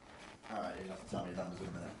 Alright, you have to tell me that in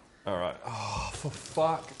a minute. All right. Oh, for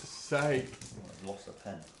fuck's sake. I've lost a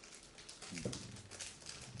pen.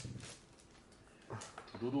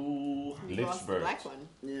 You lost the Lichbert. black one.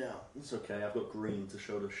 Yeah, it's okay. I've got green to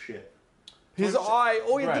show the ship. His eye,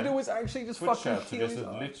 all you have to Right. do is actually just Twitch fucking chat heal his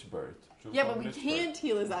suggested eye. Lichbert. Should Yeah, call but we Lichbert. can't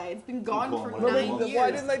heal his eye. It's been gone for Well, 9 years.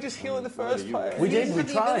 Why didn't they just heal in the first place? We He did, didn't we have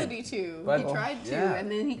the tried. ability to. But- he tried to, yeah.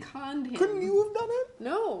 and then he conned him. Couldn't you have done it?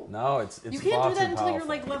 No. No, it's You far can't do that too until you're powerful.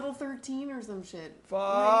 like level 13 or some shit.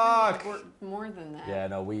 Fuck. Or more than that. Yeah,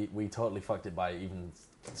 no, we totally fucked it by even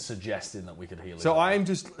suggesting that we could heal it. So I'm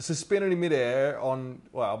just suspended in midair on,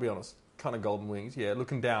 well, I'll be honest, kind of golden wings, yeah,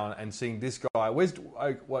 looking down and seeing this guy. What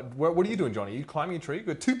are you doing, Johnny? Are you climbing a tree? You've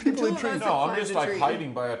got two people in two of trees. us- No, I'm Climb just the like tree.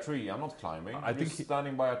 hiding by a tree. I'm not climbing. I I'm think just he-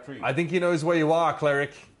 standing by a tree. I think he knows where you are,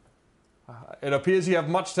 cleric. It appears you have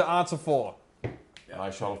much to answer for. And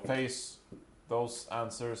I shall face those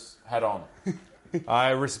answers head on.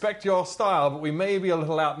 I respect your style, but we may be a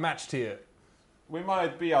little outmatched here. We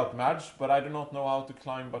might be outmatched, but I do not know how to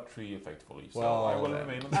climb a tree effectively. So Well, I will then.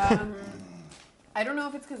 remain on I don't know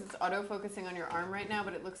if it's because it's auto-focusing on your arm right now,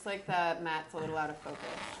 but it looks like that mat's a little out of focus.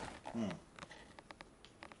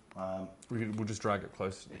 We'll just drag it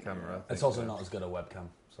close to the camera. I think. It's also not as good a webcam,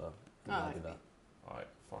 so Oh, I'll I do see. that. Alright,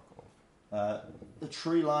 fuck off. The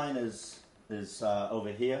tree line is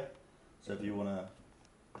over here. So if you want to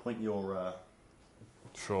point your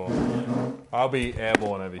Sure. I'll be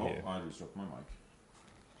airborne over Oh, here. I just dropped my mic.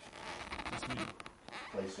 It's me.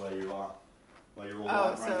 place where you are, where you're all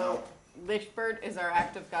Oh, at right so Lichbert is our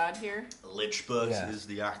act of God here. now. Lichbert Yeah. is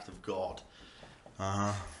the act of God.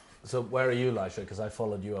 So where are you, Lisha? Because I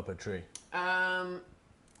followed you up a tree. My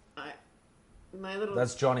little.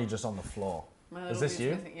 That's Johnny just on the floor. my is little this dude's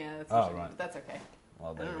you? missing- Yeah, that's Oh, usually- right. but that's okay.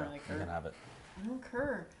 Well, there I you don't go. really You care. can have it. I don't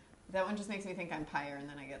cur. That one just makes me think I'm pyre, and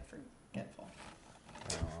then I get forgetful.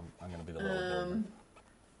 I'm going to be the little boy.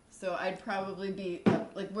 So I'd probably be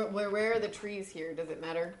up, like where are the trees here? Does it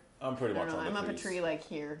matter? I'm pretty I much don't know. on I'm the up a trees. tree like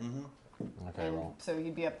here, Okay, and well. so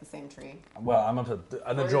you'd be up the same tree. Well, I'm up an Or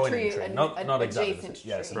a adjoining tree, tree. an Not exactly. adjacent The,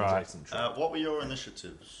 yes, an tree. Right. adjacent tree. What were your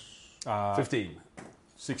initiatives? 15.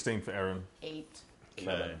 16 for Aaron. 8.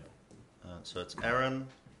 Okay. So it's Aaron.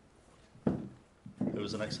 Who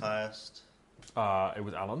was the next highest? It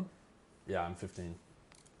was Alan. Yeah, I'm 15.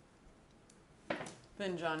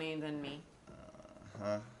 Then Johnny, then me.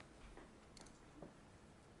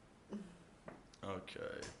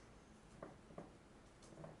 Okay.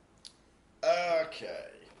 Okay.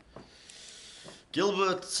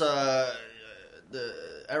 Gilbert,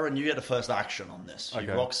 Aaron, you get the first action on this. He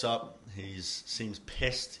Okay. rocks up. He seems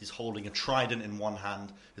pissed. He's holding a trident in one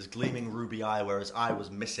hand, his gleaming ruby eye where his eye was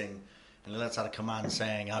missing, and he lets out a command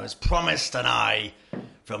saying, "I was promised an eye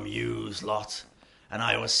from you's lot, and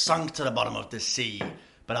I was sunk to the bottom of the sea,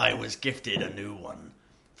 but I was gifted a new one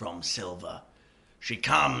from Silver. She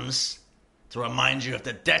comes to remind you of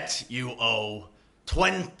the debt you owe.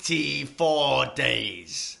 24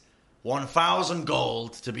 days. 1,000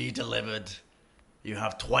 gold to be delivered. You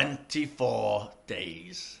have 24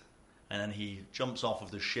 days." And then he jumps off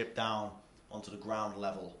of the ship down onto the ground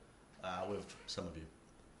level with some of you.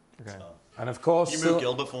 Okay. So, And of course, you move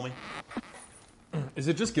Gilbert for me. Is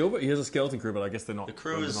it just Gilbert? He has a skeleton crew, but I guess they're not. The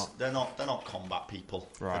crew is they're not combat people.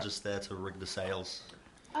 Right. They're just there to rig the sails.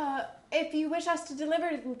 If you wish us to deliver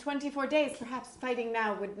it in 24 days, perhaps fighting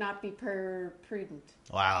now would not be prudent.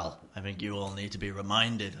 Well, I think you all need to be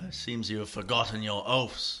reminded. It seems you have forgotten your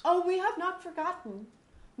oaths. Oh, we have not forgotten.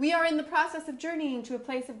 We are in the process of journeying to a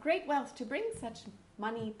place of great wealth to bring such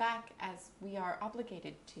money back as we are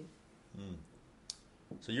obligated to.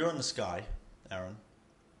 So you're in the sky, Aaron.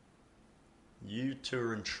 You two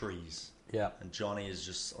are in trees. Yeah. And Johnny is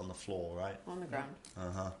just on the floor, right? On the ground.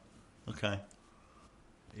 Okay.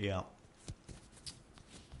 Yeah.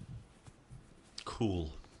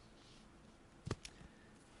 Cool.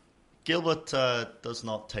 Gilbert does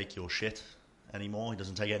not take your shit anymore. He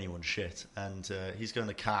doesn't take anyone's shit. And he's going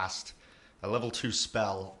to cast a level 2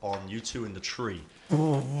 spell on you two in the tree.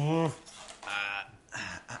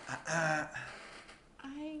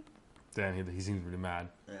 Dan, he seems really mad.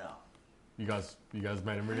 Yeah. You guys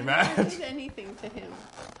made him really I mad. never did anything to him.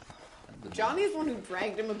 Johnny's the one who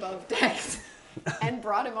dragged him above decks and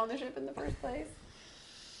brought him on the ship in the first place.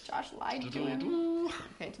 Josh lied to him.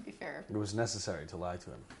 Okay, to be fair. It was necessary to lie to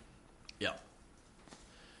him. Yeah.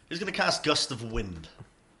 He's going to cast Gust of Wind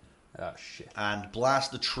Oh, shit. and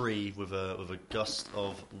blast the tree with a gust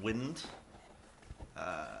of wind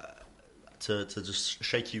to just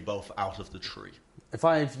shake you both out of the tree. If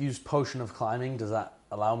I've used Potion of Climbing, does that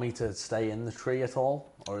allow me to stay in the tree at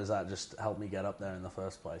all? Or does that just help me get up there in the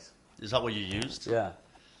first place? Is that what you used? Yeah.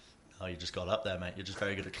 Oh, you just got up there, mate. You're just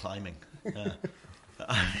very good at climbing. Yeah.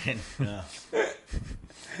 I mean, yeah.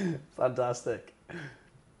 Fantastic.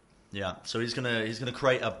 Yeah. So he's gonna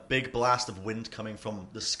create a big blast of wind coming from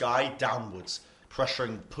the sky downwards,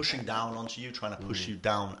 pushing down onto you, trying to push you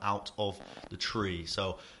down out of the tree.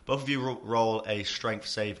 So both of you roll a strength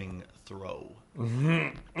saving throw.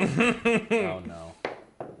 Oh, no.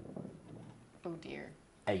 Oh dear.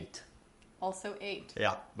 8. Also 8.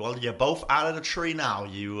 Yeah. Well, you're both out of the tree now.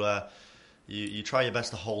 You try your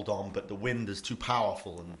best to hold on, but the wind is too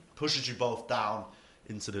powerful and pushes you both down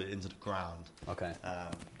into the ground. Okay.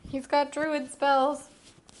 He's got druid spells.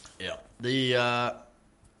 Yeah. The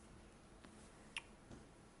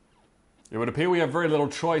It would appear we have very little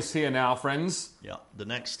choice here now, friends. yeah. The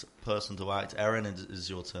next person to act, Erin, is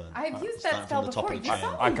your turn. I've used Starting that spell from the top before. of the You chain.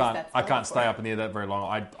 saw me I use can't that I spell can't stay before. up in the air that very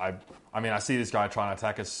long. I mean I see this guy trying to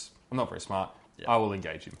attack us. I'm not very smart. Yeah. I will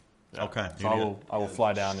engage him. Yeah. Okay. So I will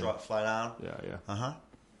fly down. Fly down. Yeah. Uh-huh.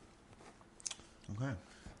 Okay.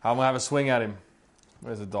 I'm gonna have a swing at him.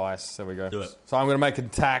 Where's the dice? There we go. Do it. So I'm gonna make an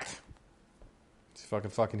attack. See if I can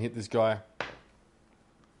fucking hit this guy.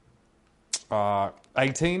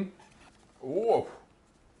 18. Oh,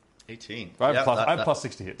 18. I have, Yeah, plus, that- I have that- plus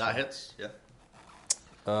 6 to hit. That hits,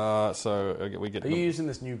 yeah. So we get Are you using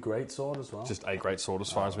this new greatsword as well? just a great sword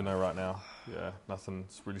as far as we know right now. Yeah,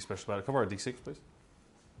 nothing's really special about it. Can I borrow a D6, please?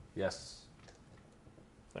 Yes.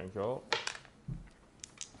 Thank you all.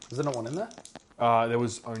 Is there not one in there? There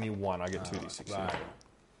was only one. I get 2d6. Right. Yeah.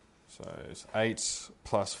 So it's 8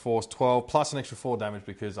 plus 4 is 12, plus an extra 4 damage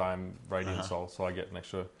because I'm Radiant Soul, so I get an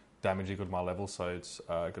extra damage equal to my level, so it's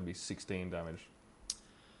going to be 16 damage.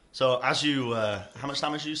 So as you, how much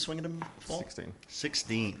damage are you swinging him for? 16.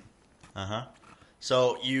 16. Uh-huh.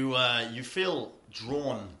 So you feel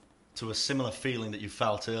drawn to a similar feeling that you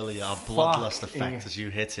felt earlier, a bloodlust effect as you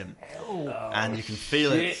hit him. And you can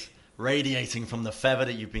feel it radiating from the feather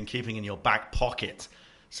that you've been keeping in your back pocket.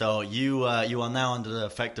 So you are now under the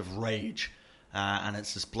effect of rage, and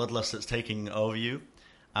it's this bloodlust that's taking over you.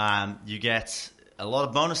 You get a lot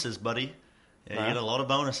of bonuses, buddy. Yeah, you get a lot of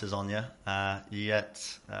bonuses on you. You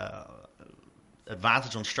get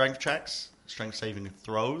advantage on strength checks, strength saving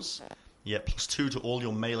throws. You get +2 to all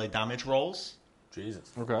your melee damage rolls.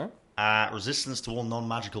 Jesus. Okay. Resistance to all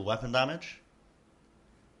non-magical weapon damage.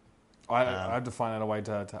 I had to find out a way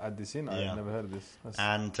to add this in. Yeah. I've never heard of this.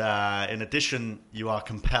 And in addition, you are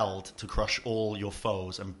compelled to crush all your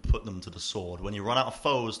foes and put them to the sword. When you run out of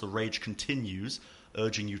foes, the rage continues,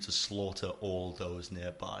 urging you to slaughter all those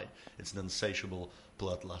nearby. It's an insatiable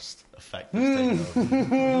bloodlust effect that's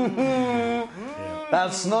taken over.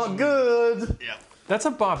 That's not good. Yeah. That's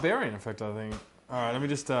a barbarian effect, I think. All right, let me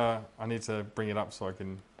just... I need to bring it up so I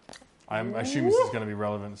can... I assume this is going to be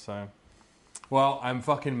relevant, so... Well, I'm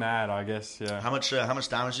fucking mad, I guess, yeah. How much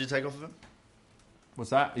damage do you take off of him?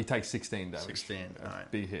 What's that? He takes 16 damage. 16, all right.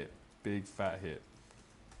 Big hit. Big fat hit.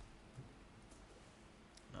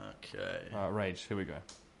 Okay. Rage, here we go.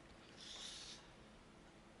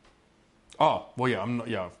 Oh, well, yeah, I'm not...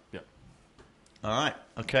 Yeah. All right.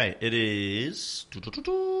 Okay. It is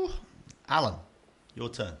Alan. Your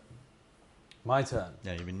turn. My turn.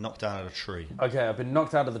 Yeah, you've been knocked out of a tree. Okay, I've been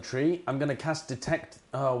knocked out of the tree. I'm going to cast Detect...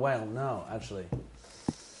 Oh, well, no, actually.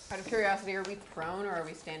 Out of curiosity, are we prone or are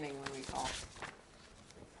we standing when we call?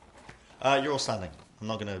 You're all standing. I'm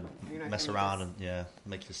not going You're to not mess gonna around and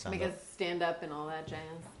make you stand Make up. us stand up and all that jazz.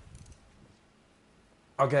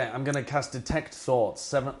 Okay, I'm going to cast Detect Thoughts.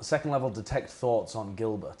 Second level Detect Thoughts on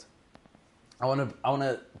Gilbert. I want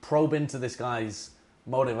to probe into this guy's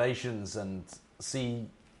motivations and see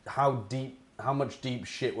how much deep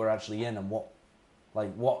shit we're actually in, and what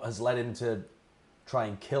has led him to try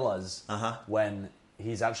and kill us when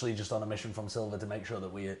he's actually just on a mission from Silver to make sure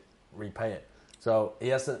that we repay it. So he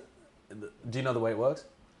has to. Do you know the way it works?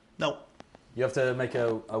 No. You have to make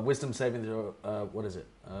a wisdom saving throw. What is it?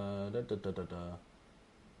 And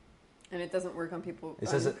it doesn't work on people. It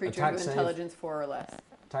says on creatures attack with save. intelligence 4 or less.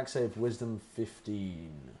 Attack save wisdom 15.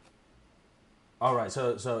 All right,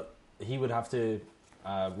 so he would have to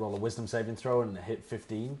roll a wisdom saving throw and hit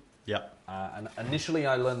 15. Yep. And initially,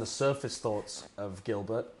 I learned the surface thoughts of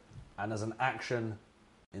Gilbert, and as an action,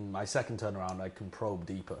 in my second turn around, I can probe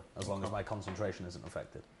deeper as long as my concentration isn't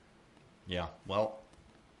affected. Yeah. Well,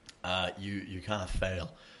 you kind of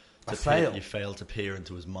fail. I fail. You fail to peer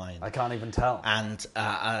into his mind. I can't even tell. And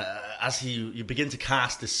as you begin to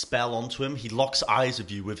cast this spell onto him, he locks eyes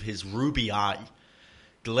with you with his ruby eye,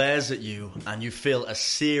 glares at you, and you feel a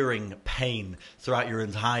searing pain throughout your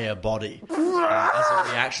entire body. As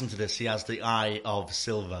a reaction to this, he has the eye of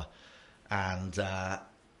silver. And,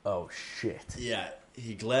 Oh, shit. yeah,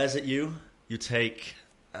 he glares at you. You take...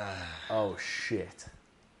 Oh, shit.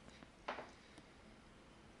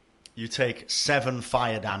 You take 7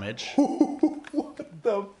 fire damage. What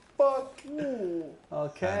the fuck?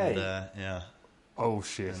 Okay. And, yeah, Oh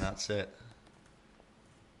shit! and that's it.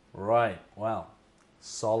 Right, well,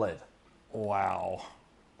 solid. Wow.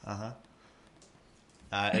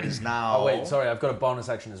 It is now... Oh wait, sorry, I've got a bonus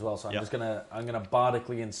action as well, so I'm Yep. just gonna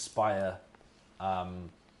bardically inspire. I'm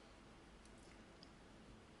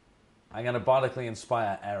gonna bardically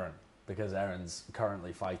inspire Aaron because Aaron's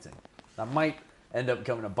currently fighting. That might end up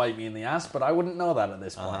coming to bite me in the ass, but I wouldn't know that at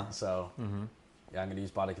this point. So yeah, I'm gonna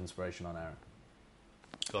use bardic inspiration on Aaron.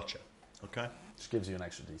 Gotcha. Okay. Just gives you an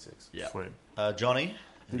extra d6. Yeah. Sweet. Johnny,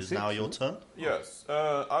 it is D6, now your turn. Yes,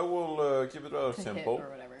 I will keep it rather To hit simple, or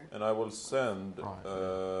whatever. and I will send Right.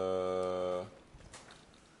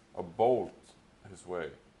 a bolt his way.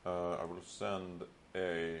 I will send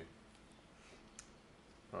a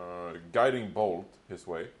guiding bolt his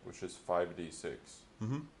way, which is 5d6.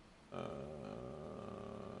 Mm-hmm.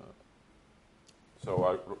 So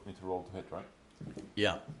I need to roll to hit, right?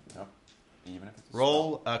 Yeah. Yeah. Even if it's a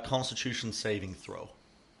Roll a Constitution saving throw.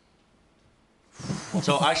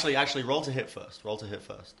 So actually, roll to hit first. Roll to hit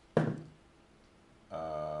first.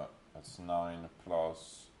 that's 9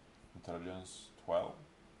 plus intelligence, 12.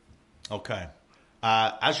 Okay.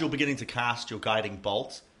 As you're beginning to cast your guiding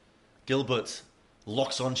bolt, Gilbert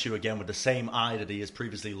locks onto you again with the same eye that he has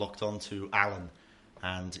previously locked onto Alan,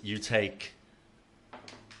 and you take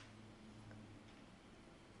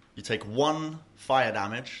 1 fire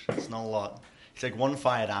damage. It's not a lot. You take 1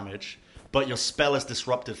 fire damage, but your spell is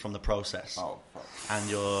disrupted from the process. Oh, fuck. And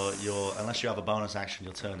your unless you have a bonus action,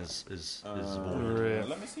 your turn is void.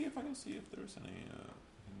 Let me see if I can see if there's any.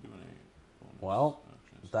 Can do any bonus Well,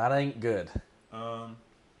 actions. that ain't good.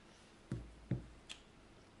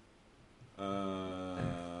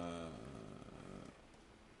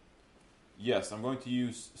 Yes, I'm going to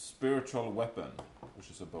use spiritual weapon, which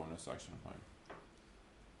is a bonus action of mine.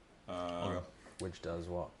 Okay. Which does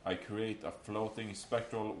what? I create a floating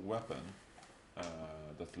spectral weapon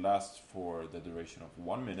that lasts for the duration of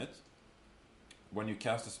 1 minute. When you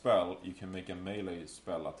cast a spell, you can make a melee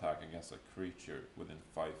spell attack against a creature within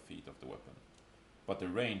 5 feet of the weapon. But the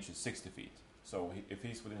range is 60 feet. So if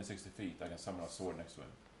he's within 60 feet, I can summon a sword next to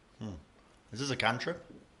him. Is this a cantrip?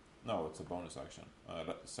 No, it's a bonus action.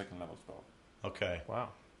 Second level spell. Okay. Wow.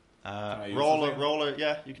 I use Roll it a again? roll a.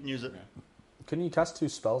 Yeah, you can use it. Okay. Can you cast 2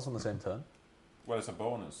 spells on the same turn? Well, it's a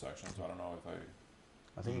bonus action, so I don't know if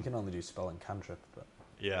I... I think you can only do spell and cantrip, but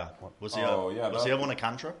Yeah. What? Was the Oh, yeah, was that- the other one a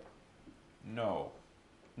cantrip? No.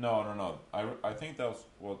 I think that was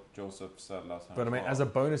what Joseph said last time. But I mean, well. as a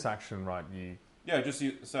bonus action, right? You. Yeah, it just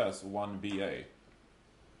says 1 BA.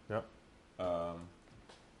 Yep.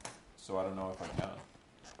 So I don't know if I can.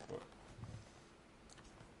 But...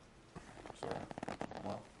 Sorry.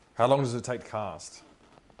 Well, How long does it take to cast?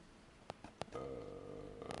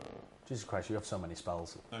 Jesus Christ, you have so many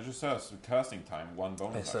spells. it just says casting time, 1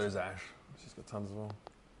 bonus action. does Ash. She's got tons of them.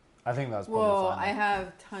 I think that's probably Well, fine. I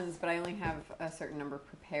have tons, but I only have a certain number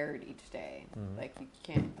prepared each day. Like, you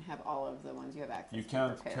can't have all of the ones you have access You to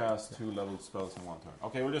can't prepared. cast 2 level spells in 1 turn.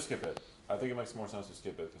 Okay, we'll just skip it. I think it makes more sense to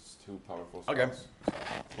skip it because it's 2 powerful spells. Okay.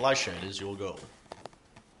 Elisha, it is your go.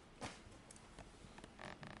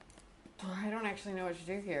 I don't actually know what to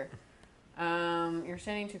do here. You're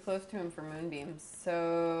standing too close to him for moonbeams,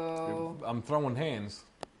 so I'm throwing hands.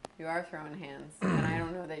 you are throwing hands, and I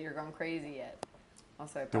don't know that you're going crazy yet.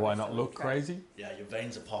 Also, Do probably I not still look try- crazy? Yeah, your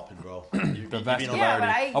veins are popping, bro. You've been vast on Yeah,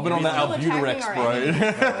 that- but I've been on you're that still attacking Albuterex, our bro. enemy,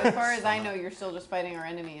 so as far as I know, you're still just fighting our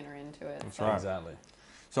enemy and are into it. That's so, right. Exactly.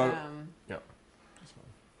 So, yeah. yeah.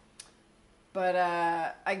 But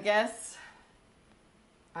I guess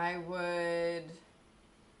I would,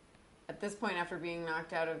 at this point, after being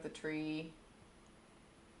knocked out of the tree,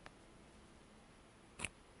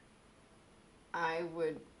 I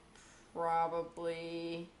would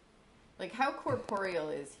probably... Like, how corporeal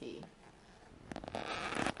is he?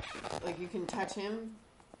 Like, you can touch him?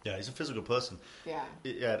 Yeah, he's a physical person. Yeah.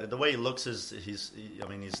 Yeah, the way he looks is he's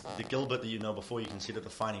the Gilbert that you know before. You can see the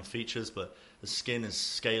defining features, but the skin is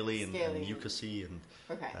scaly and mucousy, and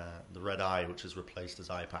Okay. the red eye, which is replaced as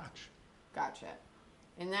eye patch. Gotcha.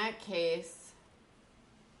 In that case,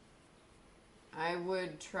 I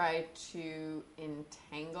would try to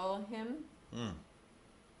entangle him.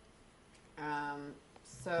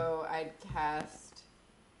 So I'd cast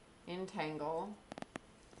Entangle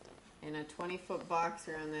in a 20-foot box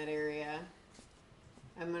around that area.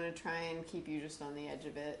 I'm going to try and keep you just on the edge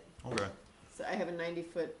of it. Okay. So I have a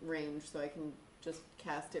 90-foot range, so I can just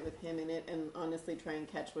cast it with him in it and honestly try and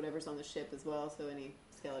catch whatever's on the ship as well, so any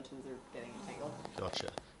skeletons are getting entangled. Gotcha.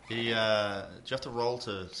 Do you have to roll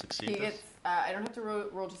to succeed He this? gets, I don't have to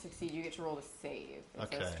roll to succeed, you get to roll to save. It's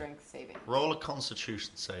Okay. a strength saving. Roll a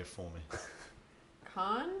Constitution save for me.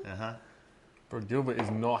 Con, Uh-huh. Bro, Gilbert is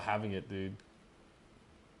not having it, dude.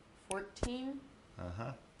 14.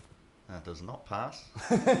 Uh-huh. That does not pass.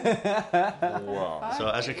 Wow. So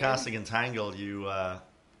as you're Okay. casting Entangle,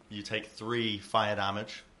 you take 3 fire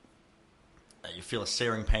damage. You feel a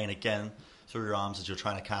searing pain again through your arms as you're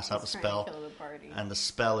trying to cast out the He's trying spell. to kill the party. And the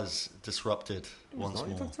spell is disrupted once You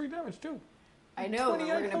more. took 3 damage too. I know, but 28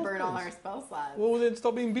 we're going to health burn all points. our spell slots. Well, then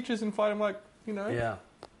stop being bitches and fight them like, Yeah.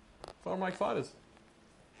 fight them like fighters.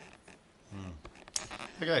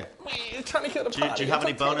 Okay. You're trying to kill the Do you have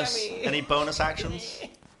any bonus actions? any bonus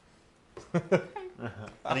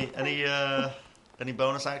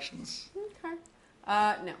actions? Okay.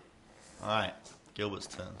 No. All right. Gilbert's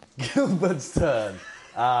turn. Gilbert's turn.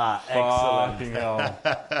 Ah, excellent. Fucking hell.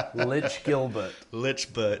 Lich Gilbert.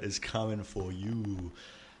 Lichbert is coming for you.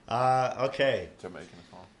 Okay. Jamaican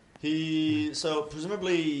as well. So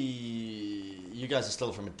presumably you guys are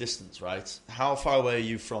still from a distance, right? How far away are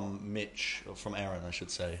you from Mitch, or from Aaron, I should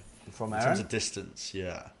say? From In terms Aaron? of distance,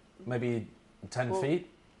 yeah. Maybe 10 Well, feet?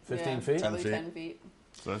 15 yeah, feet? Probably 10 feet. 10 feet.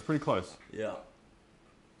 So that's pretty close. Yeah.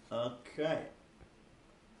 Okay.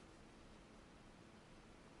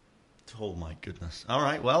 Oh my goodness. All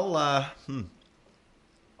right. Well,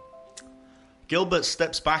 Gilbert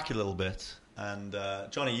steps back a little bit, and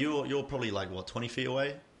Johnny, you're probably like what, 20 feet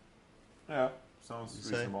away? Yeah, sounds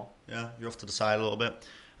Say? reasonable. Yeah, you're off to the side a little bit.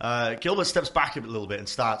 Gilbert steps back a little bit and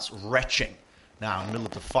starts retching now in the middle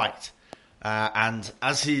of the fight. And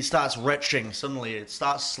as he starts retching, suddenly it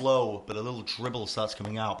starts slow, but a little dribble starts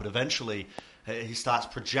coming out. But eventually, he starts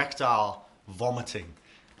projectile vomiting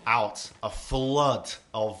out a flood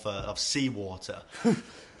of seawater.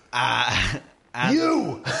 And,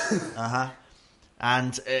 You!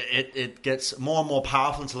 and it gets more and more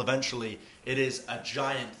powerful until eventually it is a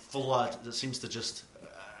giant flood that seems to just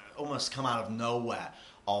almost come out of nowhere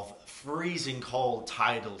of freezing cold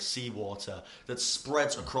tidal seawater that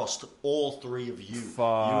spreads across to all 3 of you.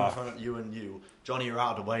 Fuck. You in front of you and you. Johnny, you're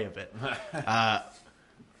out of the way of it.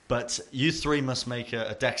 But you 3 must make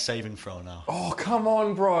a dex saving throw now. Oh, come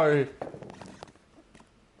on, bro.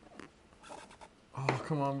 Oh,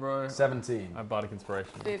 come on, bro. 17. I have Bardic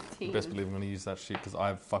Inspiration. 15. Best believe I'm going to use that shit because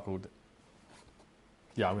I've fuckled.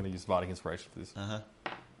 Yeah, I'm going to use Bardic Inspiration for this.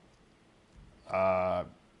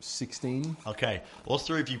 16. Okay, all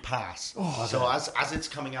 3 of you pass. So as it's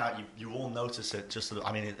coming out, you all notice it. Just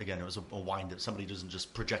I mean, again, it was a wind up. Somebody doesn't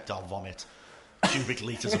just projectile vomit cubic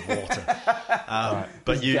liters of water.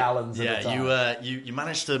 But you, Gallons at a time. you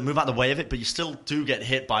managed to move out of the way of it, but you still do get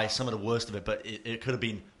hit by some of the worst of it. But it could have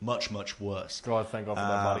been much worse. God, thank God for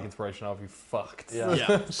that Bardic Inspiration. I'll be fucked. Yeah.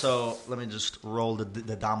 Yeah. So let me just roll the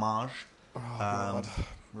damage God.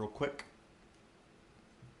 real quick.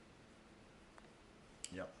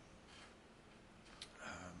 Yep.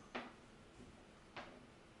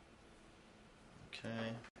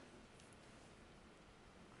 Okay.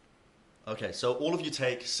 Okay, so all of you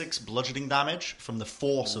take 6 bludgeoning damage from the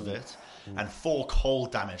force of it, and 4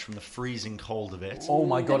 cold damage from the freezing cold of it. Oh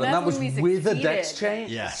my god, and that's that was when we with a dex succeeded.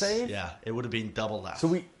 chain Yes, save? yeah, it would have been double that. So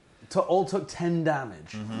we all took 10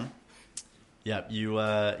 damage. Yeah,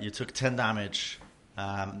 you took 10 damage.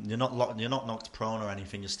 You're not knocked prone or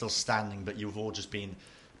anything. You're still standing, but you've all just been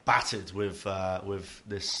battered with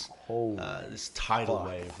this this tidal fuck.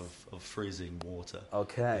 wave of freezing water.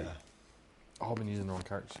 Okay. Yeah. Oh, I've been using the wrong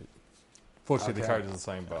character sheet. Fortunately, the Okay. character's the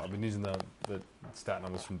same, but I've been using the stat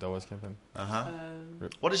numbers from Doa's campaign.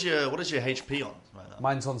 What is your HP on right now?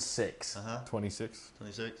 Mine's on 6. 26.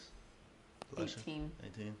 26. 18.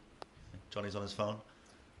 18. Johnny's on his phone.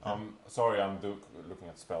 Sorry, I'm looking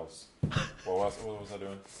at spells. What was I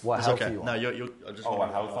doing? What It's health okay. are you on? No, you're just. Oh, what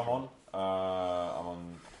health I'm on? I'm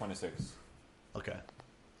on 26. Okay.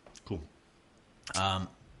 Cool.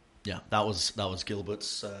 Yeah, that was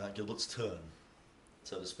Gilbert's turn,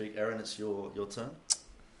 so to speak. Aaron, it's your turn.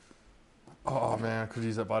 Oh man, I could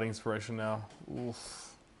use that biting inspiration now.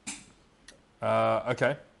 Oof.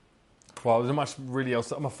 Okay. Well, there's not much really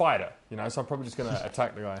else. I'm a fighter, so I'm probably just going to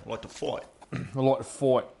attack the guy. I like to fight. I like to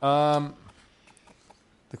fight.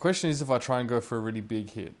 The question is if I try and go for a really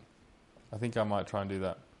big hit. I think I might try and do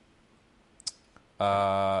that.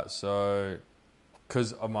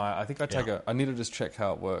 Because of I think I take I need to just check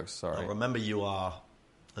how it works. Sorry. Now, remember, you are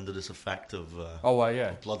under this effect of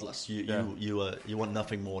yeah. bloodlust. You want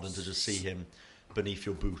nothing more than to just see him beneath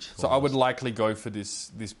your boot. So I would likely go for this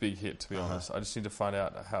big hit, to be honest. I just need to find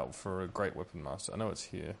out how for a Great Weapon Master. I know it's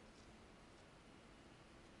here.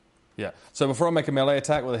 Yeah. So before I make a melee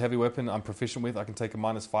attack with a heavy weapon I'm proficient with, I can take a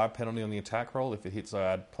 -5 penalty on the attack roll. If it hits, I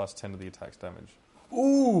add +10 to the attack's damage.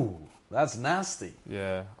 Ooh, that's nasty.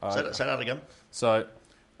 Yeah. Say that again. So,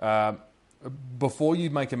 before you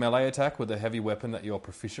make a melee attack with a heavy weapon that you're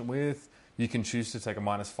proficient with, you can choose to take a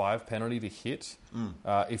 -5 penalty to hit.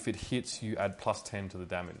 If it hits, you add +10 to the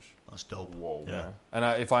damage. That's dope. Whoa. Yeah. And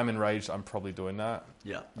if I'm enraged, I'm probably doing that.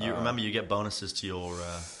 Yeah. You remember, you get bonuses to your.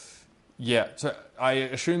 Yeah. So I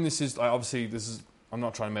assume this is I'm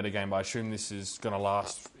not trying to metagame, but I assume this is going to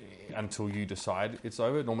last until you decide it's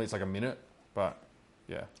over. Normally it's like a minute, but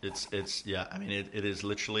yeah. It's yeah. I mean, it is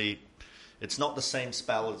literally. It's not the same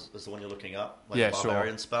spell as the one you're looking up, like Yeah, the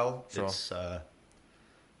barbarian sure. spell. Sure. It's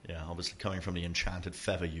obviously coming from the enchanted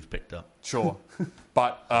feather you've picked up. Sure.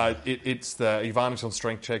 But it's the advantage on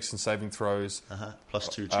strength checks and saving throws.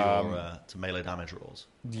 +2 to your to melee damage rolls.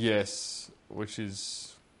 Yes, which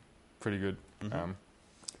is pretty good.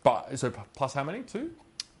 But so plus how many? 2?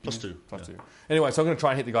 +2. Plus 2. Anyway, so I'm going to try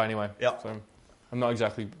and hit the guy anyway. Yeah. So I'm not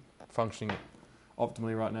exactly functioning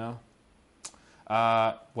optimally right now.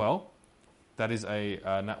 Well, that is a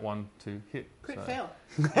nat 1 to hit. Crit so. fail.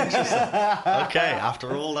 Okay,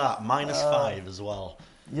 after all that, -5 as well.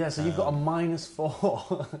 Yeah, so you've got a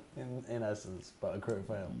 -4 in essence, but a crit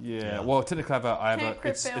fail. Yeah. Well, technically, I have Can't a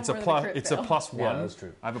crit it's fail it's a more than plus crit it's a fail. +1. Yeah, that's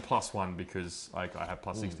true. I have a +1 because I have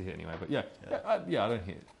 +6 to hit anyway. But I don't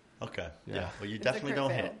hit. Okay. Yeah. Yeah. Well, you It's a definitely crit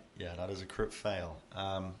don't fail. hit. Yeah, that is a crit fail.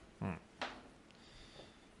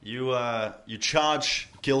 You charge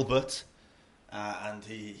Gilbert, and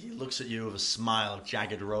he looks at you with a smile,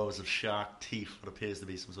 jagged rows of shark teeth, what appears to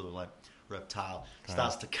be some sort of like reptile.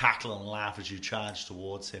 Starts to cackle and laugh as you charge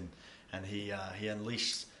towards him, and he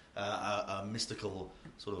unleashes a mystical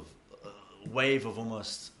sort of wave of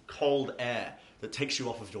almost cold air that takes you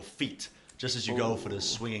off of your feet just as you go for this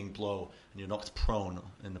swinging blow, and you're knocked prone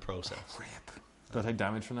in the process. Do I take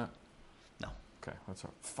damage from that? No. Okay, that's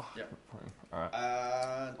all right. Fuck. Yeah. All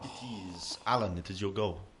right. It is Alan. It is your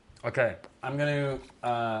go. Okay, I'm going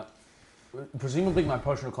to... presumably my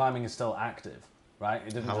potion of climbing is still active, right?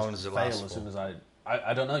 It didn't How just long does it fail last as for? soon as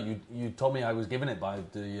I don't know. You told me I was given it by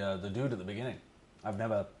the dude at the beginning. I've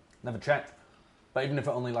never checked. But even if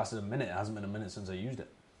it only lasted a minute, it hasn't been a minute since I used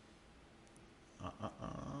it.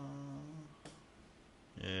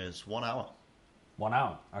 It's 1 hour. 1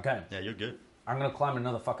 hour. Okay. Yeah, you're good. I'm going to climb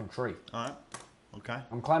another fucking tree. All right. Okay.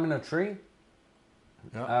 I'm climbing a tree.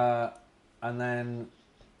 Yeah. And then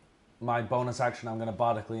my bonus action, I'm going to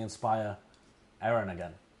bardically inspire Aaron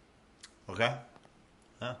again. Okay.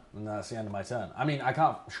 Yeah. And that's the end of my turn. I mean, I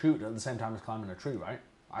can't shoot at the same time as climbing a tree, right?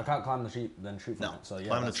 I can't climb the tree, then shoot from No. it. So yeah,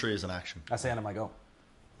 Climbing the that's, tree is an action. that's the end of my go.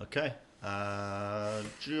 Okay.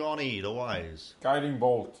 Johnny the Wise. Guiding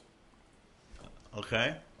bolt.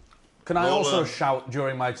 Okay. Can I Roll also a- shout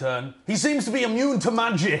during my turn? He seems to be immune to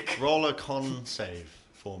magic! Roll a con save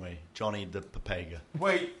for me, Johnny the Papega.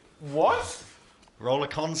 Wait, what? Roll a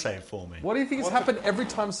con save for me. What do you think has happened every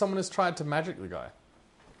time someone has tried to magic the guy?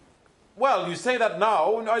 Well, you say that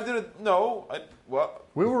now, and I didn't know. Well,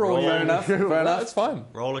 We were all Fair enough, fair enough. It's fine.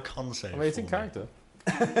 Roll a con save. I mean, it's for in me. character.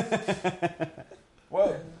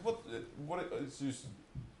 well, what? It's just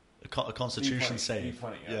A constitution D20, save.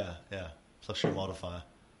 D20, yeah. Yeah. Plus your modifier.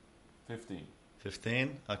 15.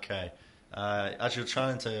 15? Okay. As you're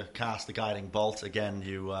trying to cast the guiding bolt, again,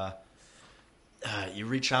 you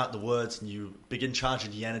reach out the words and you begin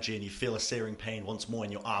charging the energy, and you feel a searing pain once more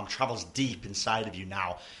in your arm. Travels deep inside of you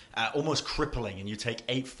now, almost crippling, and you take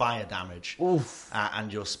 8 fire damage. Oof.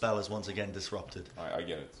 And your spell is once again disrupted. I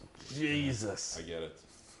get it. Jesus. I get it.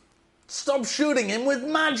 Stop shooting him with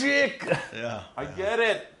magic! Yeah. I get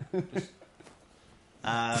it.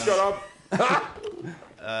 Shut up.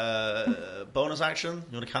 Bonus action?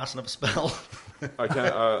 You want to cast another spell? I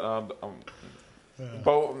can't.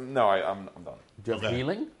 No, I'm done. Do you have Okay.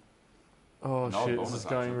 healing? Oh No, shit, this bonus is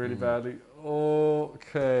going action. really badly.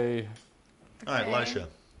 Okay. All right, Okay. Elisha.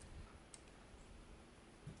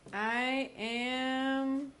 I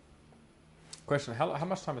am. Question: How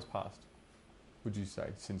much time has passed? Would you say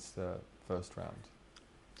since the first round?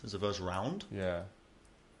 There's the first round. Yeah.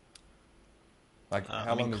 Like I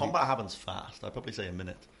how mean, long? combat happens fast. I'd probably say a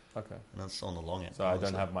minute, Okay. and that's on the long end. So I don't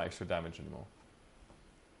honestly. have my extra damage anymore.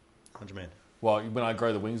 What do you mean? Well, when I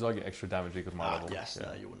grow the wings, I get extra damage because of my level. Yes, Yeah.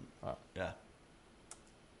 no, you wouldn't. Ah. Yeah.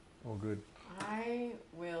 All good. I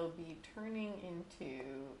will be turning into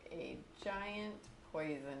a giant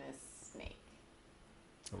poisonous snake.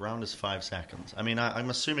 A round is 5 seconds. I mean, I'm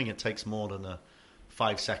assuming it takes more than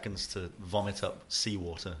 5 seconds to vomit up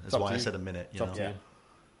seawater. That's up why to I you. said a minute. It's You up know? to you.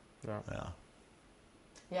 Yeah. Yeah.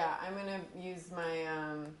 Yeah, I'm gonna use my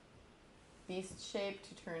beast shape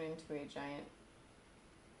to turn into a giant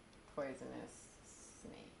poisonous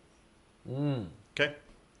snake. Okay.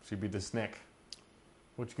 She'd be the snack.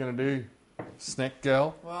 What you gonna do, snack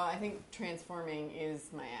girl? Well, I think transforming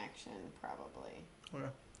is my action, probably. Okay.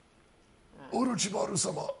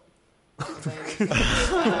 Orochimaru-sama.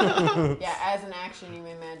 Yeah, as an action, you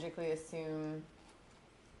may magically assume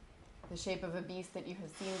the shape of a beast that you have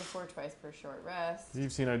seen before twice per short rest.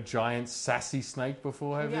 You've seen a giant sassy snake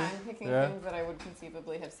before, have Yeah, you? I'm picking Yeah. things that I would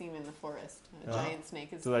conceivably have seen in the forest. A Uh-huh. giant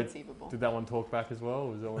snake is Do they- conceivable. Did that one talk back as well?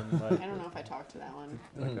 Was that one like? I don't know if I talked to that one.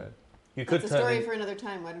 Okay. You could It's a turn. story for another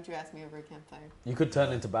time. Why don't you ask me over a campfire? You could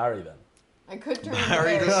turn into Barry then. I could turn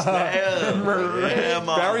Barry into the Barry. Snail. Yeah, man.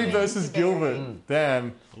 Barry Barry versus to Barry. Gilbert.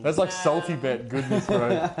 Damn, that's like salty bet goodness,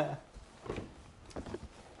 bro.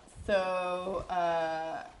 So,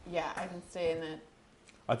 yeah, I can stay in that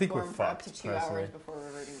I think we're form for up fucked. to 2 personally. hours before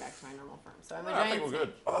reverting back to my normal form. So I'm a I giant think we're snake.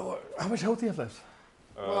 good. Oh, how much health do you have left?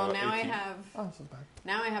 Well, now 18. I have Oh, that's not bad.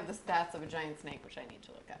 now I have the stats of a giant snake, which I need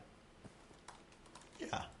to look at.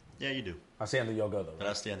 Yeah. Yeah, you do. That's the end of your go, though. But Right?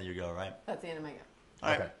 that's the end of your go, right? That's the end of my go. All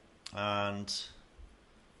right. Okay. And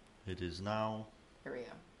it is now Here we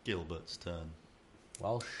go. Gilbert's turn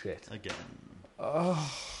Well, shit. again. Oh,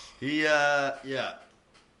 He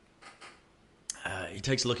he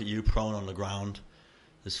takes a look at you prone on the ground,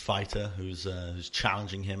 this fighter who's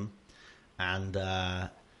challenging him, and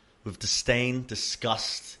with disdain,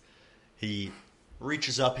 disgust, he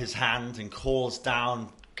reaches up his hand and calls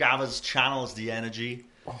down, channels the energy,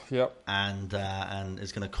 yep. and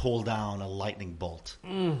is going to call down a lightning bolt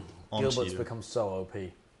onto Gilbert's you. become so OP.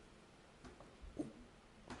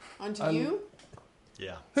 Onto you.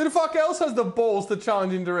 Yeah. Who the fuck else has the balls to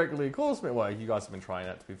challenge him directly? Of course, well, you guys have been trying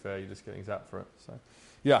that. To be fair, you're just getting zapped for it. So,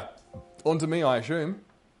 yeah, onto me, I assume.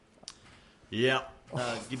 Yeah.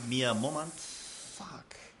 Give me a moment.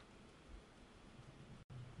 Fuck.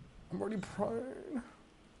 I'm already prone.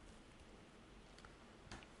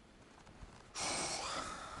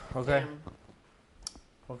 Okay. Damn.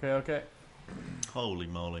 Okay. Holy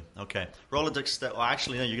moly. Okay. Roll a dexterity. Well,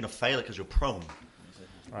 actually, no, you're going to fail it because you're prone.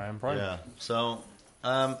 I am prone. Yeah. So,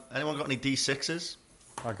 anyone got any D6s?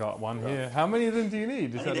 I got one here. How many of them do you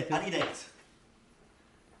need? Is that I need 8.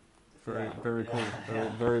 very cool.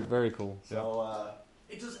 Very cool. So,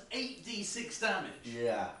 It does 8d6 damage.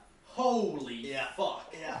 yeah. Holy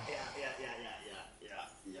fuck. Yeah.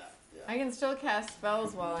 I can still cast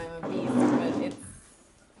spells while I'm a beast, but it's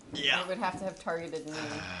Yeah. it would have to have targeted me.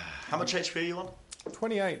 How much HP are you on?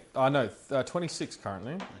 28. No, 26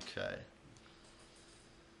 currently. Okay.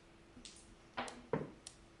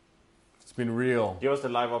 It's been real. Give us the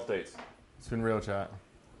live updates. It's been real, chat.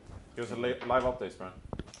 Give us the live updates, man.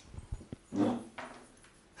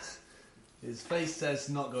 His face says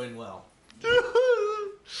not going well.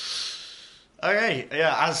 Okay,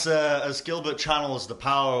 yeah, as Gilbert channels the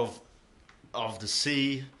power of the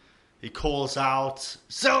sea, he calls out,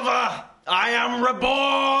 "Silver, I am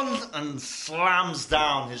reborn!" and slams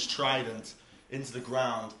down his trident into the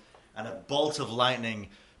ground, and a bolt of lightning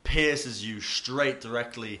pierces you straight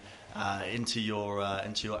directly into your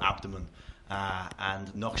abdomen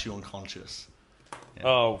and knocks you unconscious.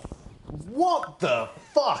 Oh, What the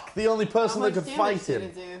fuck? The only person How that much could damage fight did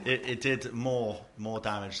him. it do? It did more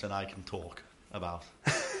damage than I can talk about.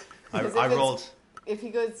 Because I if it's- rolled. If he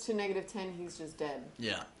goes to -10, he's just dead.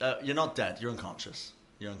 Yeah, you're not dead. You're unconscious.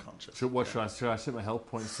 You're unconscious. should I set my health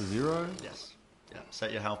points to 0? Yes. Yeah.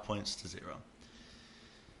 Set your health points to 0.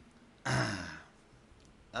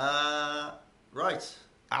 Right,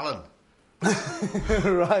 Alan.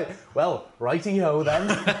 Right. Well, righty-ho then.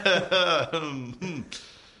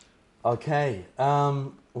 Okay.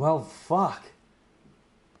 Well, fuck.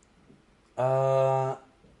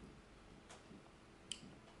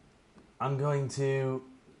 I'm going to...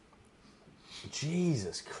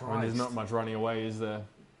 Jesus I mean, Christ. there's not much running away, is there?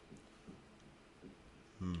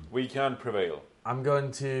 We can prevail. I'm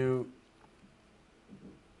going to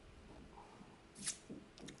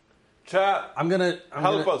Chat. I'm gonna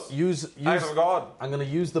Help us. use Act of God. I'm gonna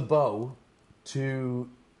use the bow to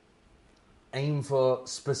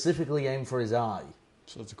specifically aim for his eye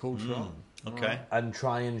So it's a cool shot. Okay. and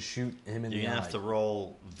try and shoot him in You're the gonna eye. have to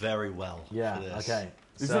roll very well Yeah. for this. Okay.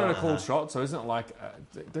 Isn't So it a cool shot? So isn't it like,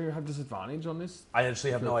 do you have disadvantage on this? I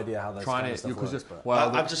actually have no idea how this Trying kind of it, stuff because works. But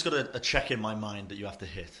well, I've just got a check in my mind that you have to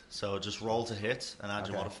hit. So just roll to hit and add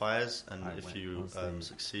your Okay. modifiers. And Alright, if wait, you what's the-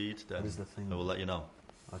 succeed, then is the thing? I will let you know.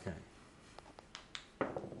 okay.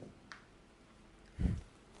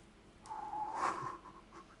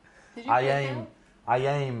 Did you I get aim. I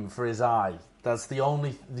aim for his eye. That's the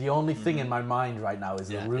only thing in my mind right now is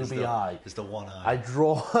the Yeah, ruby eye. It's the one eye. I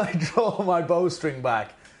draw my bowstring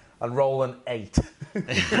back and roll an 8.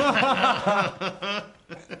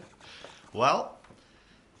 Well,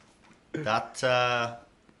 that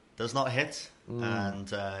does not hit, and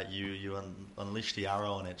you unleash the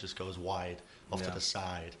arrow, and it just goes wide off to the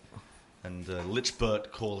side. And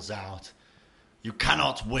Lichbert calls out, "You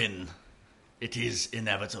cannot win. It is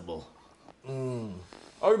inevitable."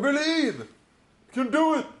 I believe. You can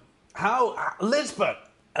do it. How Lisbeth?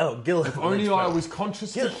 Oh, Gilbert. only Lisbeth. I was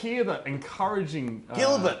conscious to hear that encouraging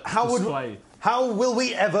Gilbert, display. how will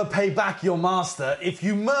we ever pay back your master if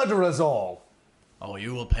you murder us all? Oh,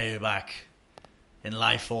 you will pay back in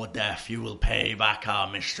life or death. You will pay back our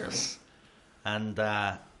mistress. And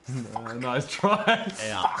Nice try.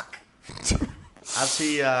 yeah. As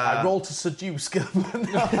he I roll to seduce Gilbert.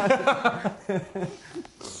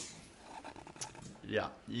 yeah,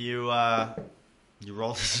 you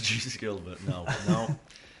roll to seduce Gilbert. No.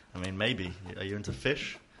 I mean, maybe. Are you into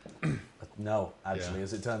fish? No, actually, Yeah.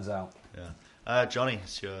 as it turns out. Yeah. Johnny,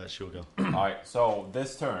 it's your go. Alright, so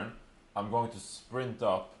this turn, I'm going to sprint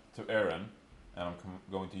up to Aaron, and I'm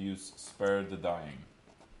going to use Spare the Dying.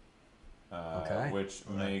 Okay. Which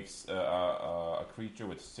makes a creature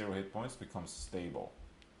with 0 hit points become stable.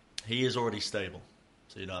 He is already stable,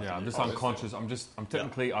 so you don't have Yeah, to I'm do just it. unconscious. I'm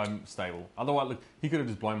technically I'm stable. Otherwise, look, he could have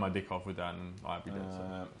just blown my dick off with that, and I'd be dead.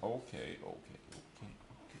 So. Okay.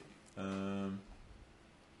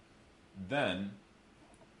 Then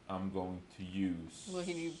I'm going to use. Will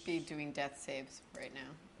he be doing death saves right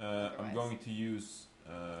now? I'm otherwise? going to use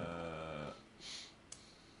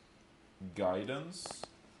guidance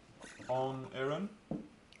on Aaron,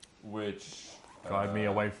 which Guide me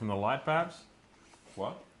away from the light, perhaps.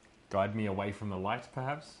 What? Guide me away from the light,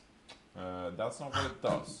 perhaps. That's not what it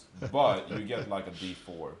does, but you get like a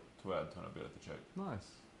D4 to add to an ability check. Nice.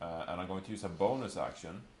 And I'm going to use a bonus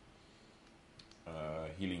action,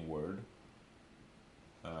 Healing Word,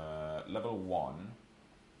 level 1,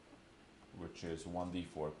 which is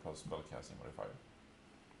 1d4 plus spellcasting modifier.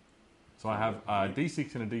 So I have a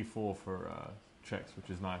D6 and a D4 for checks, which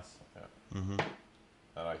is nice. Mm-hmm.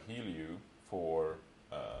 And I heal you for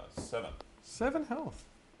 7. 7 health.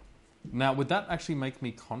 Now, would that actually make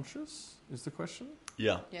me conscious? Is the question?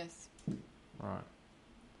 Yeah. Yes. Right.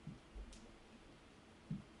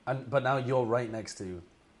 But now you're right next to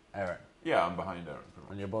Aaron, Yeah, I'm behind Aaron.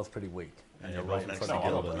 and you're both pretty weak. And you're you're both in next front to of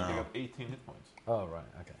I'm Gilbert not weak. I now. got 18 hit points. Oh, right,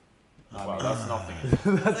 okay. Wow, that's nothing.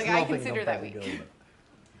 Like, I Nothing consider that compared to weak. Gilbert.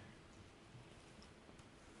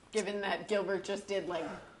 Given that Gilbert just did like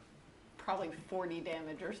probably 40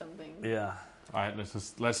 damage or something. Yeah. All right, let's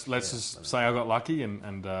just say I got lucky,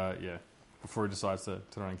 and yeah, before he decides to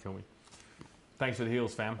try and kill me. Thanks for the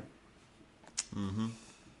heals, fam. Mm-hmm.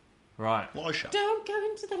 Right, Loisha. Don't go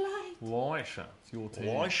into the light. Loisha, it's your turn.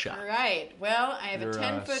 Loisha. All right. Well, I have You're, a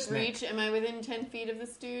 10-foot snake. reach. Am I within 10 feet of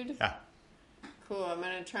this dude? Yeah. Cool. I'm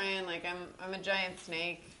gonna try and like I'm a giant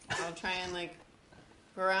snake. I'll try and like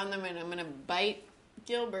go around them, and I'm gonna bite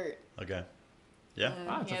Gilbert. Okay. Yeah.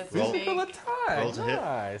 Ah, He it's a has to physical make, attack. Roll to hit.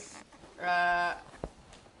 Nice.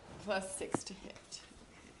 plus 6 to hit.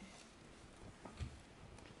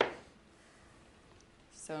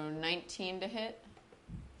 So 19 to hit.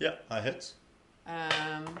 Yeah, I hit.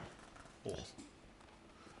 Oh.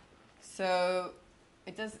 So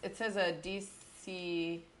it says a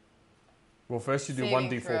DC. Well, first you do Saving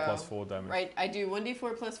 1d4 throw. plus 4 damage. Right, I do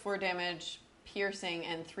 1d4 plus 4 damage, piercing,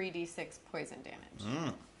 and 3d6 poison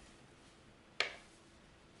damage.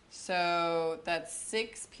 So that's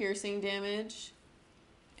 6 piercing damage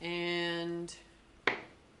and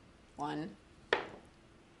 1,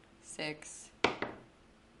 6,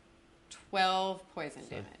 12 poison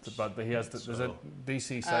damage. But he has there's a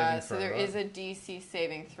DC saving So throw. there right? is a DC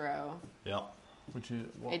saving throw. Yeah. Which is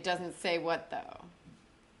what? It doesn't say what though.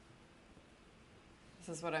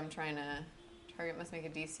 This is what I'm trying to. Target must make a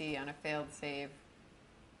DC on a failed save,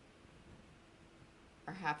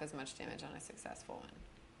 or half as much damage on a successful one.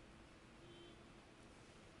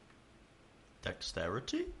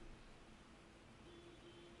 Dexterity?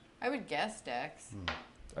 I would guess Dex.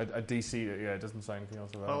 A DC, yeah, it doesn't say anything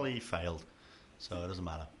else about Well, it. he failed, so it doesn't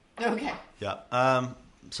matter. Okay. Yeah.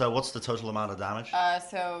 So what's the total amount of damage?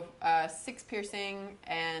 6 piercing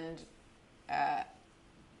and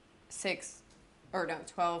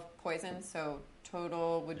 12 poison. So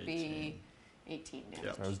total would be 18 damage.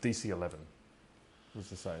 Yeah. So it was DC 11. Was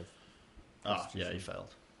the save. Ah, yeah, he failed.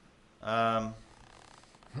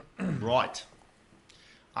 Right.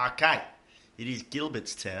 Okay. It is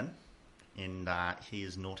Gilbert's turn, and he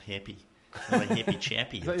is not happy. Not a happy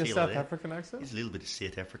chappy. Is that your South African accent? He's a little bit of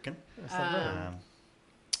South African.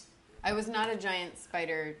 I was not a giant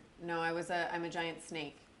spider. No, I'm a giant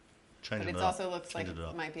snake. Change But it it up. also looks like Change it it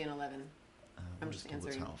up. might be an 11. I'm what just is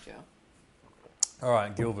Gilbert's answering health? Joe. All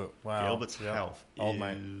right, Gilbert. Wow. Gilbert's Yep. health Old is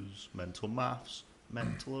mate. mental maths,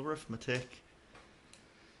 mental arithmetic.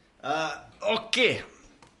 Okay.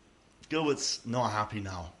 Gilbert's not happy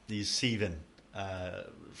now. He's seething.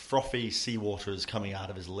 Frothy seawater is coming out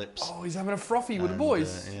of his lips. Oh, he's having a frothy with the And,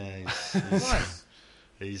 boys. Nice.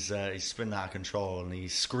 He's spinning out of control, and he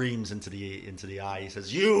screams into the eye. He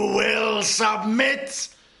says, "You will submit!"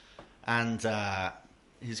 And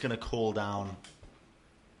he's going to call down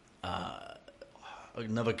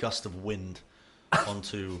another gust of wind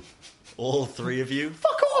onto all three of you.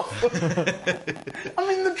 Fuck off! I'm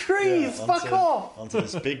in the trees. Fuck off! Onto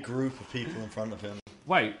this big group of people in front of him.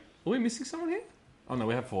 Wait, are we missing someone here? Oh no,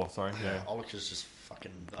 we have 4. Sorry. Yeah. Olika's just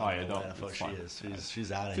fucking. Oh, yeah, I don't- know it's she fine. is.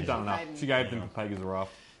 She's out of She's here. done enough. She gave them Pegasus a wrath.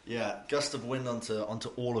 Yeah, gust of wind onto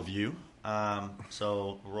all of you.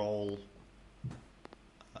 So roll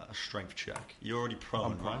a strength check. You're already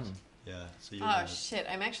prone, I'm prone. right? Yeah. So you. Oh shit!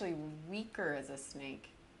 I'm actually weaker as a snake.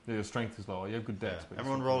 Yeah, your strength is lower. You have good Yeah. dex. but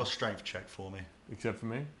Everyone your roll a strength- strength check for me, Except for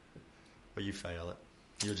me. but you fail it.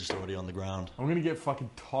 You're just already on the ground. I'm gonna get fucking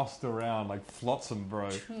tossed around like flotsam, bro.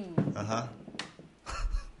 Uh huh.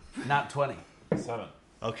 Nat 20. 7.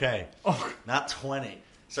 Okay. Not 20.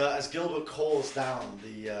 So as Gilbert calls down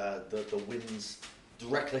the winds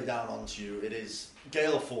directly down onto you, it is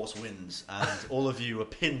gale force winds, and all of you are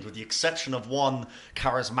pinned with the exception of one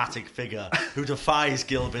charismatic figure who defies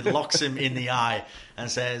Gilbert, locks him in the eye, and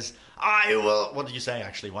says, "I will." What did you say?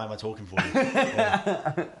 Actually, why am I talking for you?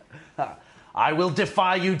 Yeah. I will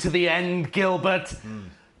defy you to the end, Gilbert.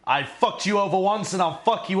 I fucked you over once and I'll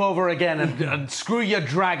fuck you over again, and screw your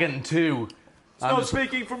dragon too. I'm Not just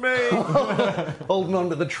speaking for me. holding on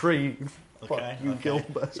to the tree. Okay. you, okay.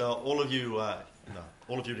 Gilbert. So all of you,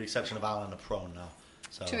 with the exception of Alan, are prone now.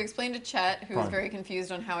 So To explain to Chet, who was Fine. very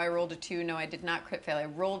confused on how I rolled a 2, no, I did not crit fail. I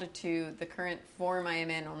rolled a 2. The current form I am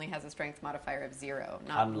in only has a strength modifier of 0,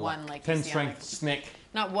 not Unlucky. 1 like 10 you see on my, strength, snake.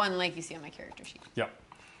 not 1 like you see on my character sheet. Yep.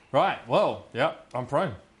 Right. Well, yep. I'm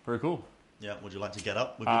prone. Very cool. yeah, would you like to get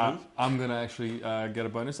up with your move? I'm gonna actually get a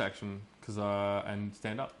bonus action and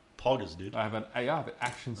stand up. Poggers, dude. I have an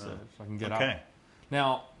action surge. I can get Okay. up.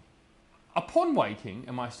 Now, upon waking,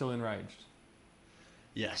 am I still enraged?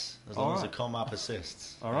 Yes, as long as the Alright. combat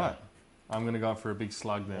persists. All right. I'm gonna go for a big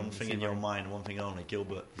slug then. One and thing see in if your I can- mind, one thing only.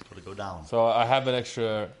 Gilbert, you've got to go down. So I have an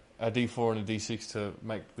extra D4 and a D6 to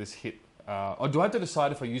make this hit. Or do I have to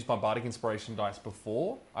decide if I use my Bardic Inspiration dice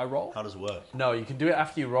before I roll? How does it work? No, you can do it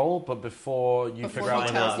after you roll, but before you Before figure out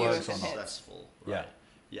he whether tells it you works if or it not. hits. Successful. Yeah. Right.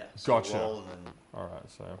 Yeah. So Gotcha. roll and then All right,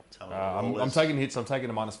 so Tell me what the roll I'm is. taking hits. I'm taking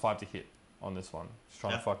a -5 to hit on this one. Just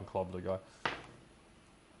trying Yeah. to fucking clobber the guy.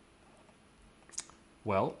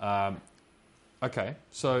 Well, okay.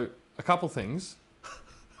 So a couple things.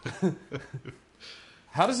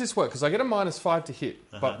 How does this work? Because I get a -5 to hit,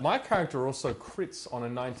 but my character also crits on a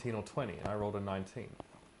 19 or 20, and I rolled a 19.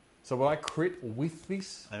 So will I crit with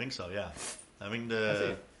this? I think so. Yeah. I think That's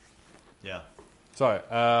the. it. Yeah. So,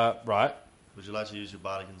 right. Would you like to use your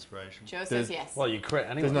bardic inspiration? Joe says There's- yes. Well, you crit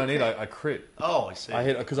anyway. There's no need. I crit. Oh, I see. I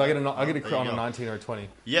hit because I get a There crit you on a go. 19 or a 20.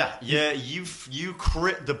 Yeah, yeah. You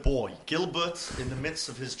crit the boy Gilbert in the midst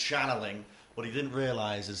of his channeling. What he didn't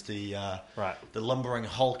realize is the the lumbering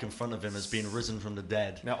Hulk in front of him has been risen from the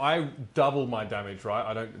dead. Now I double my damage, right?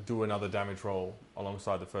 I don't do another damage roll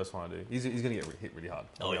alongside the first one I do. He's going to get hit really hard.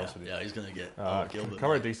 I'll Oh be yeah, honest with you. yeah. He's gonna get Can Gilbert. I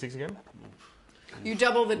roll a D6 again? You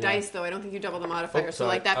double the dice, though. I don't think you double the modifier. Oh, so, sorry.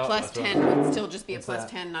 like, that Oh, plus that's right. 10 would still just be a What's plus that?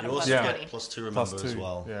 10, not a You plus also Yeah. 20. get +2 remember +2, as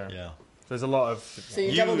well. yeah. Yeah. There's a lot of So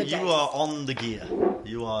you double the dice. You are on the gear.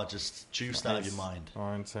 You are just juiced out of your mind.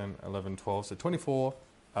 9, 10, 11, 12, so 24,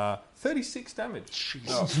 36 damage.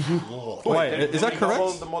 Jesus. Lord. Wait, is that Double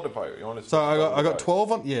correct? the modifier. You only So I got double the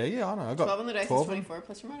 12 on. Yeah, I know. I got 12 on the dice is 12 on- 24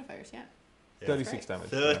 plus your modifiers, yeah. 36 damage.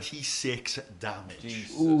 36 damage.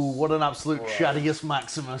 Ooh, what an absolute Shadius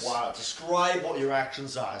Maximus. Wow, describe what your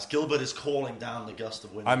actions are as Gilbert is calling down the gust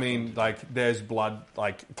of wind. I mean, like, there's blood,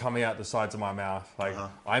 like, coming out the sides of my mouth. Like,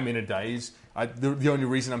 I'm in a daze. The only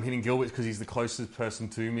reason I'm hitting Gilbert is because he's the closest person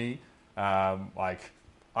to me. Like,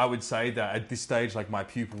 I would say that at this stage, like, my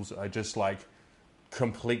pupils are just, like,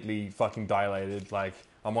 completely fucking dilated. Like,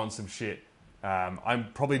 I'm on some shit. I'm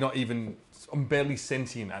probably not even... I'm barely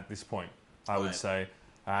sentient at this point, I would say.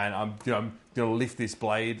 And I'm going to lift this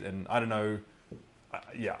blade, and I don't know...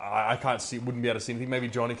 I can't see... Wouldn't be able to see anything. Maybe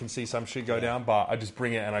Johnny can see some shit go down, but I just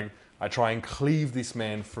bring it, and I try and cleave this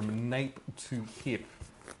man from nape to hip.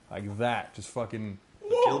 Like that. Just fucking...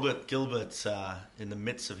 Gilbert, in the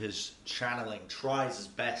midst of his channeling, tries his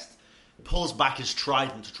best, pulls back his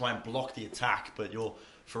trident to try and block the attack, but your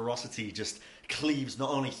ferocity just cleaves not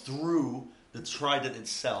only through the trident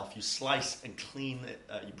itself, you slice and clean it,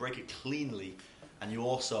 you break it cleanly, and you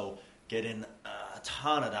also get in a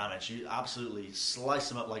ton of damage. You absolutely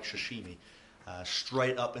slice him up like sashimi,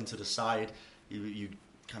 straight up into the side. You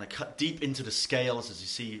kind of cut deep into the scales as you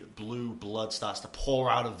see blue blood starts to pour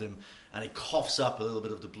out of them, and he coughs up a little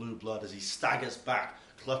bit of the blue blood as he staggers back,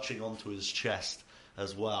 clutching onto his chest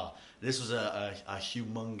as well. This was a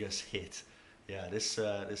humongous hit. Yeah, this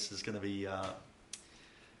is going to be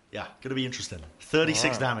going to be interesting.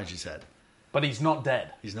 36 damage, he said. But he's not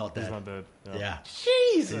dead. He's not dead. He's not dead. Yeah.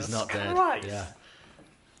 Jesus He's not dead. Christ. Yeah.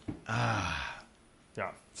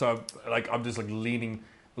 Yeah. So, like, I'm just, like, leaning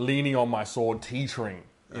on my sword, teetering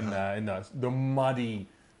in the muddy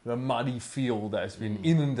field that has been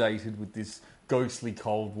inundated with this ghostly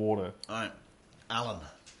cold water. All right. Alan.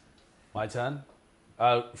 My turn.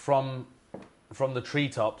 From the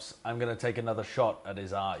treetops, I'm going to take another shot at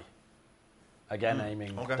his eye. Again,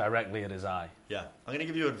 aiming directly at his eye. Yeah. I'm going to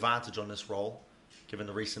give you advantage on this roll, given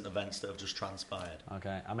the recent events that have just transpired.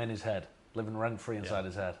 Okay, I'm in his head, living rent-free inside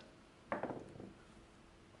his head.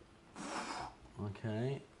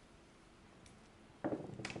 Okay.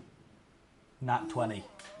 Nat 20.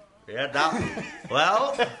 Yeah, that'll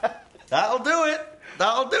do it.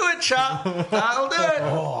 That'll do it, chap. That'll do it.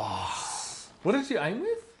 What did you aim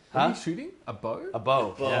with? What are you shooting? A bow? A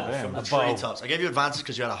bow. From the treetops. I gave you advantage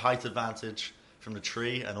because you had a height advantage from the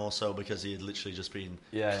tree, and also because he had literally just been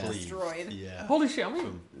cleaved. Destroyed. Yeah. Holy shit, I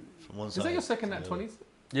mean, From one is side. that your second to nat the 20s?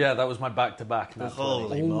 Yeah, that was my back-to-back.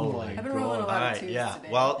 Holy moly. I've been rolling a lot of twos Yeah. today.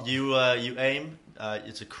 Well, you aim.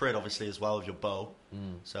 It's a crit, obviously, as well with your bow.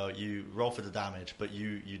 So you roll for the damage, but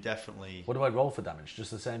you definitely. What do I roll for damage? Just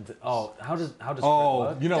the same thing? Oh, how does crit Oh,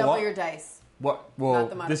 work? you know Double what? your dice. What? Well, Not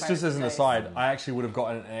the this just modifiers, as an the aside, I actually would have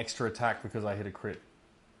gotten an extra attack because I hit a crit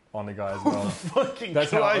on the guy as well. Fucking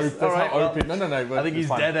That's how Christ. open. All right, well, No. But I think he's it's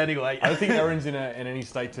fine. dead anyway. I don't think Aaron's in any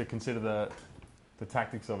state to consider the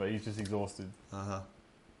tactics of it. He's just exhausted.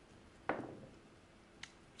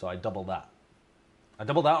 So I double that. I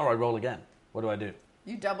double that or I roll again? What do I do?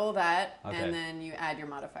 You double that, Okay. and then you add your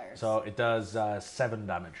modifiers. So it does 7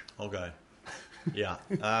 damage. Okay. Yeah.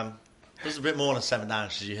 There's a bit more than 7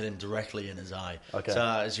 damage because you hit him directly in his eye. Okay. So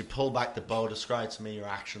as you pull back the bow, describe to me your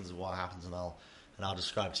actions and what happens, and I'll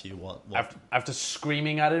describe to you what. After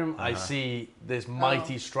screaming at him, I see this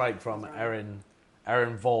mighty strike from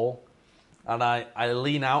Aaron Vol. And I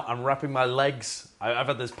lean out, I'm wrapping my legs. I've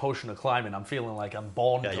had this potion of climbing. I'm feeling like I'm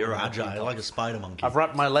born. Yeah, to you're run the agile, treetops. you're like a spider monkey. I've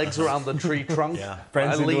wrapped my legs around the tree trunk. Yeah.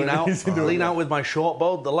 Brent's I into lean it. out, He's into it. with my short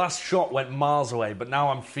bow. The last shot went miles away, but now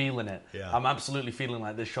I'm feeling it. Yeah. I'm absolutely feeling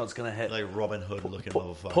like this shot's going to hit. Like Robin Hood looking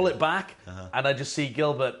motherfucker. Pull it back, and I just see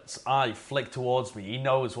Gilbert's eye flick towards me. He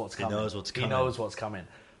knows what's coming. knows what's He coming. knows what's coming.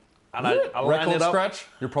 And I line Record it up. scratch?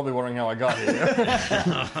 You're probably wondering how I got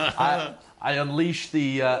here. I unleash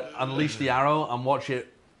the arrow and watch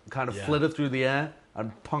it kind of flitter through the air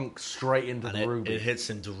and punk straight into the ruby. It hits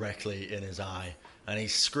him directly in his eye, and he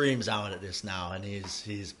screams out at this now, and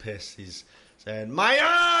he's pissed. He's saying, "My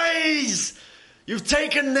eyes! You've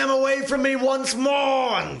taken them away from me once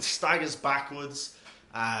more!" And staggers backwards.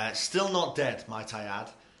 Still not dead, might I add.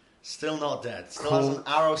 Still not dead. Still has an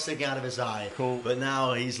arrow sticking out of his eye. Cool. But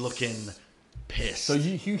now he's looking pissed. So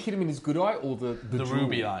you hit him in his good eye or the jewel?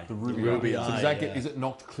 ruby eye. The ruby, ruby eye. So eye, does that get, yeah. is it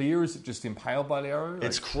knocked clear? Is it just impaled by the arrow?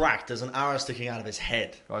 It's cracked. There's an arrow sticking out of his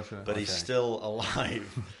head. Gotcha. But he's still alive.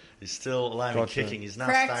 He's still alive Gotcha. and kicking. He's now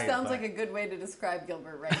Cracked staggered sounds back. like a good way to describe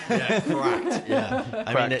Gilbert right now. Yeah, cracked. Yeah,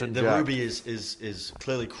 I Cracked mean and the jacked. ruby is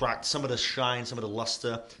clearly cracked. Some of the shine, some of the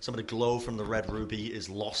luster, some of the glow from the red ruby is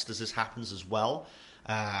lost as this happens as well.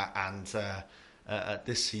 At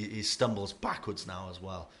this, he stumbles backwards now as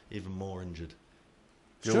well, even more injured.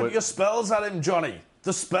 Shoot your spells at him, Johnny.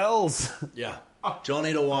 The spells. Yeah,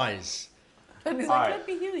 Johnny the Wise. And he's Alright. like, let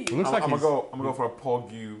me heal you. It looks I'm like gonna he's... go. I'm gonna go for a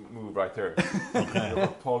pog you move right there. I'm gonna go for a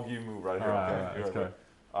pog you move right here. Alright, Okay. alright, You're let's okay. go.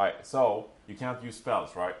 All right. So you can't use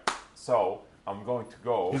spells, right? So I'm going to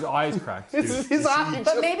go. His eye is cracked. His eye.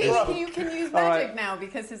 But maybe you can use magic now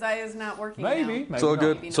because his eye is not working Maybe. now. It's all not.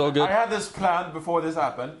 good. Maybe It's all not. good. I had this planned before this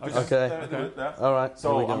happened. Just Okay. do it, yeah. All right. Here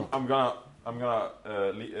So we go. I'm gonna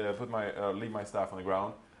put my leave my staff on the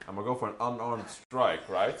ground. I'm gonna go for an unarmed strike,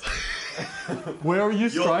 right? Where are you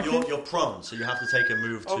striking? You're prone, so you have to take a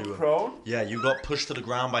move to. I'm prone. Yeah, you got pushed to the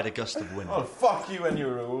ground by the gust of wind. Oh, fuck you and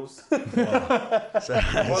your rules. So, What so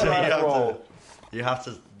do I roll? you have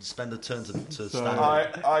to spend a turn to stand.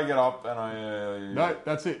 I get up and I. No,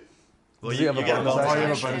 that's it. Well, Does you he have a get a bonus bonus Oh, you have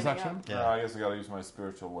a action. bonus Standing action? up. Yeah. I guess I gotta use my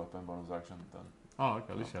spiritual weapon bonus action then. Oh,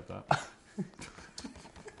 okay, at least you have that.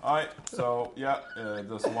 Alright, so yeah,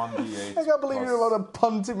 there's 1d8. I can't believe plus you're about to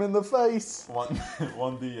punt him in the face.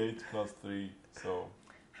 1d8 plus 3, so.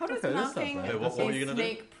 How does Okay, that's not knocking bad. What were you a gonna do?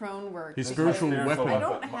 snake prone work? His Because spiritual weapon. I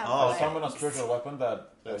don't have Oh, legs. summon a spiritual weapon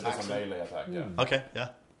that does Attacks a him. melee attack, yeah. Okay, yeah,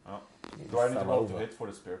 Do I need to Fell roll to over. hit for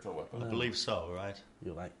the spiritual weapon? I believe so. Right?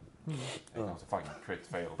 You're like, It comes a fucking crit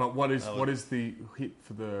fail. But what is That what is the hit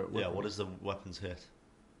for the weapon? Yeah. What is the weapon's hit?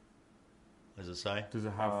 What does it say? Does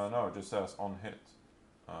it have... No, it just says on hit.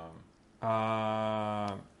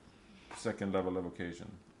 Uh, Second level evocation.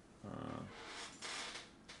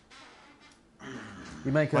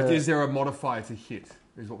 you make like, a. is there a modifier to hit?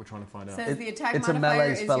 Is what we're trying to find out. Says the attack it's a modifier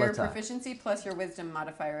melee is spell your attack. proficiency plus your wisdom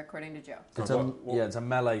modifier, according to Joe. It's So a, what- yeah, it's a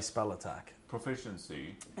melee spell attack.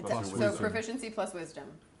 Proficiency. It's Plus so your wisdom. proficiency plus wisdom.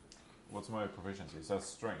 What's my proficiency? It says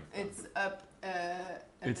strength. It's up. At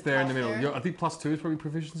It's the there in the top middle. there. Your- I think +2 is probably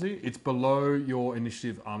proficiency. It's below your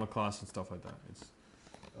initiative, armor class, and stuff like that. It's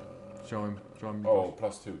show him. Oh,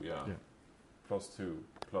 plus 2, yeah. Yeah. Plus 2,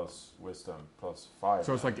 plus wisdom, plus 5.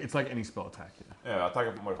 So it's like any spell attack. Yeah. Yeah,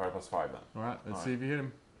 attack modifier plus 5 then. All right. Let's All see if you hit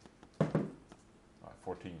him.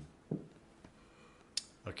 14.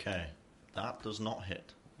 Okay, that does not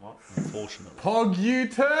hit. What? Unfortunately. Pog, you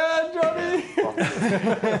turn, Johnny. Fuck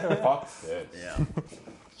this. Fuck this. Yeah.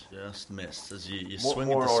 Just missed as you More, swing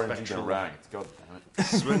more with the orange than spectral ranked. God damn it.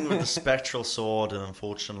 swing with the spectral sword, and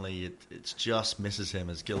unfortunately, it just misses him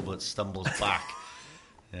as Gilbert stumbles back.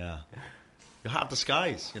 Yeah, you have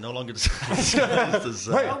disguise. You're no longer disguised.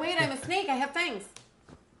 Oh wait, I'm a snake. I have fangs.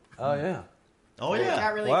 Oh yeah. Oh I yeah.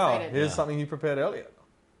 got really Wow, excited. here's Yeah. something you prepared earlier.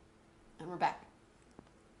 And we're back.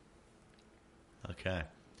 Okay.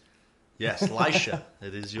 Yes, Lisha,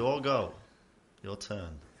 it is your go. Your turn.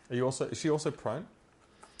 Are you also? Is she also prone?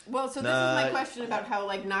 Well, so this Nah, is my question about how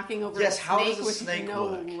like knocking over Yes, a how snake does a with snake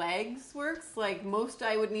no work? legs works. Like most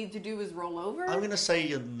I would need to do is roll over. I'm going to say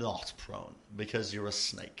you're not prone because you're a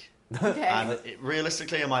snake. Okay. And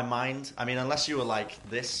realistically, in my mind, I mean, unless you were like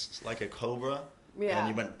this, like a cobra, Yeah. and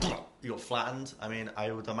you went, you got flattened. I mean,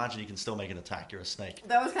 I would imagine you can still make an attack. You're a snake.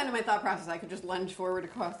 That was kind of my thought process. I could just lunge forward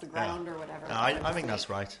across the ground or whatever. No, I think that's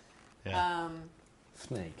right. Yeah.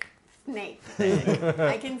 Snake. Snake.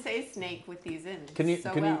 I can say snake with these in. Can you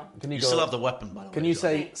so can well. you can you You go? still have the weapon, by the way. Can you John.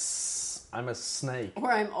 say Snake. I'm a snake?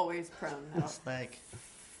 Or I'm always prone. That'll- snake?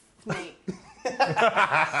 Snake.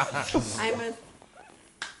 I'm a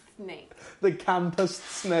snake. The campest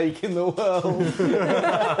snake in the world.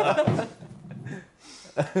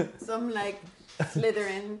 So I'm like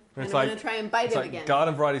slithering, and I'm It's gonna like- try and bite It's him like again.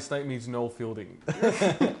 Garden Variety Snake means Noel Fielding.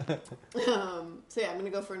 So yeah, I'm gonna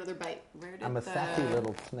go for another bite. Where did I'm a the... fatty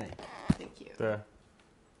little snake. Thank you. There.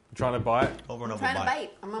 Trying to bite. Over and I'm over trying to bite.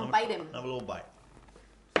 bite. I'm gonna bite him. Have a little bite.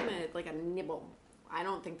 I'm gonna, like a nibble. I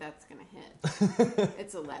don't think that's gonna hit.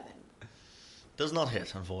 It's 11. Does not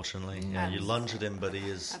hit, unfortunately. Yeah, you lunge at him, but he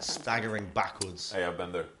is That's staggering backwards. Hey, I've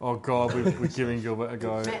been there. Oh God, we're giving Gilbert a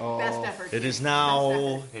go. Best Oh. effort. It is Best now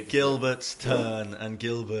effort. Gilbert's turn, and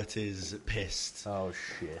Gilbert is pissed. Oh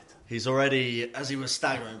shit. He's already, as he was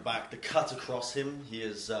staggering back, the cut across him,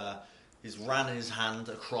 he's ran his hand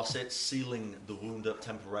across it, sealing the wound up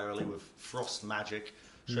temporarily with frost magic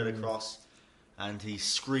straight across, and he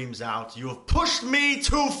screams out, "You have pushed me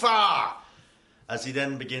too far!" As he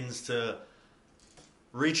then begins to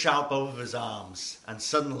reach out both of his arms, and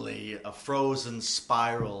suddenly a frozen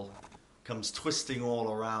spiral comes twisting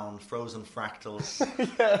all around, frozen fractals.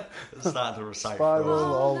 Starting to recite Spiral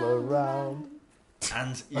Frozen. all around.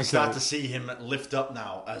 And you start to see him lift up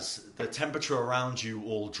now as the temperature around you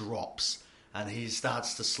all drops. And he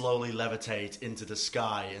starts to slowly levitate into the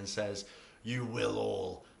sky and says, "You will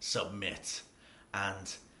all submit."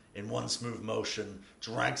 And in one smooth motion,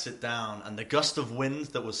 drags it down. And the gust of wind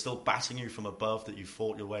that was still batting you from above that you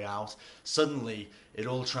fought your way out, suddenly it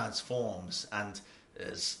all transforms. And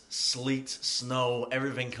There's sleet, snow,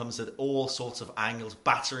 everything comes at all sorts of angles,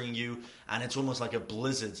 battering you, and it's almost like a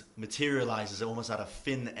blizzard materializes almost out of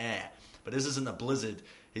thin air. But this isn't a blizzard.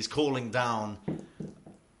 He's calling down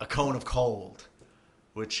a cone of cold,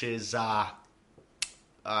 which is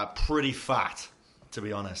pretty fat, to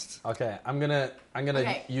be honest. Okay, I'm gonna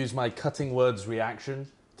Okay. use my cutting words reaction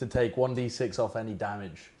to take 1d6 off any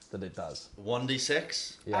damage that it does.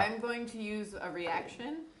 1d6. Yeah, I'm going to use a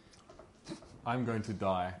reaction. I'm going to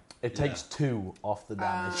die. it takes 2 off the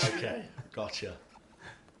damage. Okay, gotcha.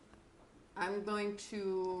 I'm going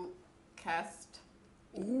to cast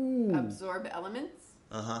Absorb Elements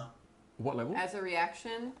Uh-huh. What level? as a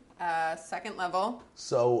reaction. Second level.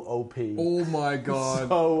 So OP. Oh my god.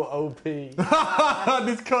 So OP.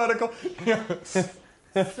 This cone of cold. So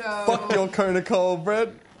Fuck your cone of cold, Brett.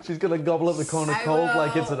 She's gonna gobble up the cone of I cold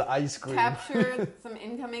like it's will an ice cream. capture some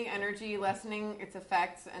incoming energy, lessening its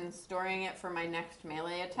effects, and storing it for my next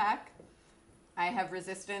melee attack. I have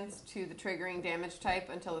resistance to the triggering damage type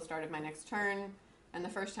until the start of my next turn, and the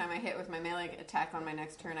first time I hit with my melee attack on my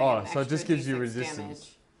next turn, I Oh, get an so it extra just gives you D6 resistance.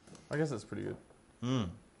 damage. I guess that's pretty good.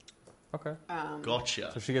 Okay.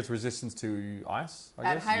 Gotcha. So she gets resistance to ice, I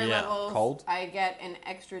At guess? higher Yeah. levels, Cold. I get an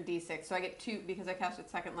extra D6, so I get 2 because I cast at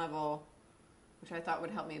second level, which I thought would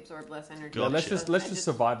help me absorb less energy. Gotcha. Let's just I let's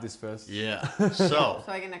survive this first. Yeah. So, So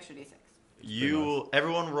I get an extra D6.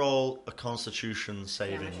 everyone roll a Constitution Damn,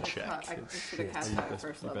 saving I check. should have cast You that at best,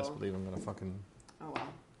 first you best level. believe I'm gonna fucking. Oh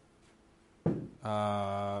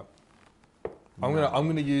well. I'm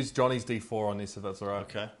gonna use Johnny's D4 on this if that's alright.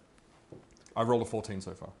 Okay. I rolled a 14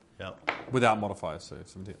 so far Yep. without modifiers, so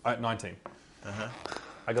 17. 19.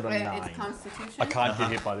 I got a Wait, 9. it's Constitution. I can't get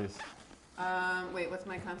hit by this. Wait, what's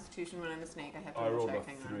my Constitution when I'm a snake? I have to I double rolled check. a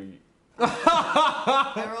Hang 3. on.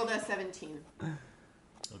 I rolled a 17.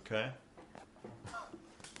 Okay.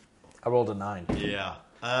 I rolled a 9. Yeah.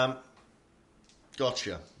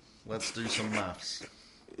 Gotcha. Let's do some maths.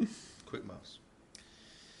 Quick maths.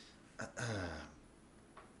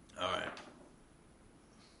 All right.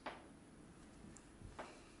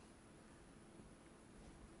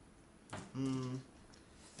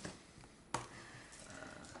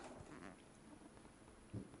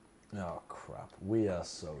 Oh crap, we are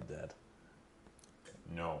so dead.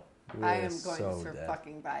 No. We I are am going so to dead.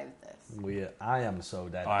 fucking vibe this. I am so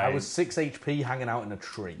dead. I- I was 6 HP hanging out in a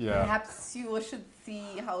tree. Yeah. Perhaps you should see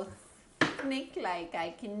how snake-like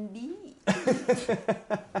I can be.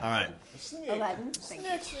 All right. Aladdin, thank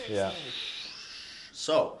you. Yeah.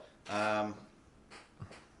 So,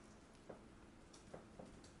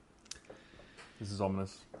 This is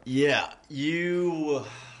ominous. yeah, you,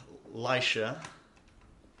 Lisha,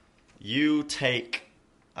 you take.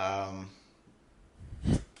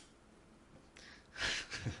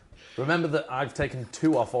 Remember that I've taken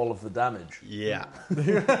 2 off all of the damage. Yeah.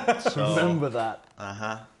 Remember that.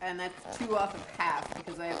 And that's 2 off of half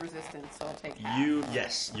because I have resistance, so I'll take half.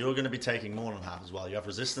 You're going to be taking more than half as well. You have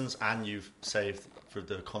resistance and you've saved for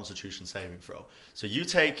the Constitution saving throw. So you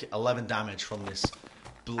take 11 damage from this.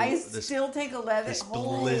 I this still take 11. this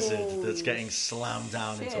blizzard that's getting slammed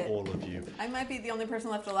down into shit. all of you. I might be the only person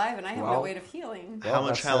left alive, and I have no Well- weight of healing. How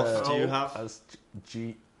much health do you have? That's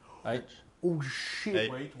G. 8. Oh shit! Hey.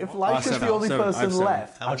 Wait, If what? Lyca's the 7. only 7. I have person 7.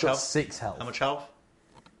 left, How I've much got health? 6 health. How much health?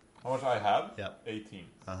 How much I have? Yeah. 18.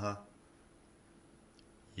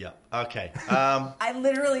 Yeah. Okay. I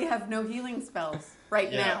literally have no healing spells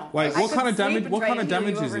right Yeah. now. Wait, I what could kind of sleep damage? and What try kind to of heal you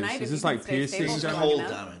damage is overnight this? if Is you this can like stay piercing stable It's for long damage? cold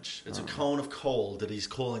enough. damage. It's a cone of cold that he's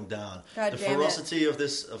calling down. God The damn it. ferocity of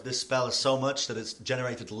this spell is so much that it's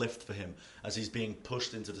generated lift for him as he's being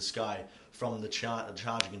pushed into the sky from the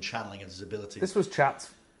charging and channeling of his ability. This was chat.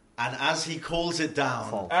 And as he calls it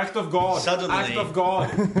down, Act of God. Suddenly- Act of God.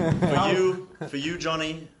 for you,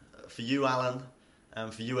 Johnny, for you, Alan,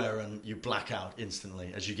 and for you, Aaron, you black out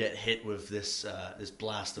instantly as you get hit with this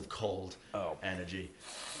blast of cold energy.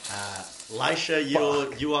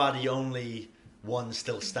 Lisha, you are the only one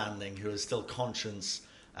still standing who is still conscious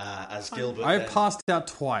as Gilbert. I have then- passed out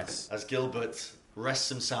twice. as Gilbert rests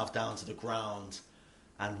himself down to the ground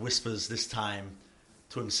and whispers this time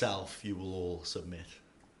to himself, "You will all submit."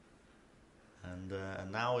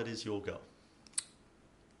 And now it is your go.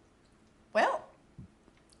 Well,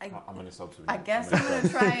 How many subs do we I have? guess How I'm many going to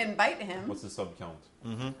subs? try and bite him. What's the sub count?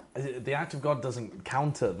 The act of God doesn't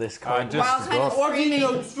counter this kind just- While kind of What do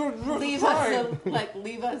you screaming, know?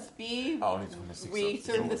 leave us be. Oh, only 26 We subs.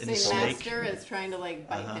 serve the In same snake. master as trying to like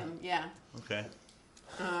bite him. Yeah. Okay.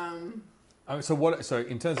 So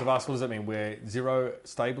in terms of us, what does that mean? We're 0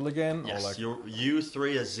 stable again? Yes, Or like, you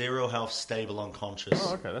three are 0 health, stable, unconscious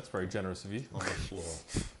oh, okay, that's very generous of you. on the floor.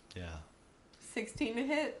 Yeah. 16 to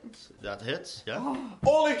hit. That hits, yeah.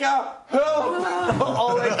 Olika,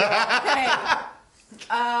 help! Okay.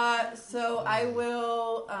 So I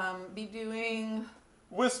will be doing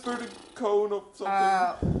Whisper the cone of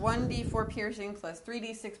something. 1d4 piercing plus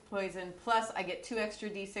 3d6 poison, plus I get 2 extra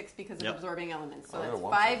d6 because of Yep. absorbing elements. So Oh, yeah, that's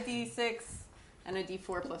wow. 5d6 and a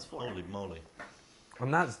d4 plus 4. Holy moly.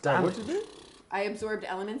 And that's damage. What'd you do? I absorbed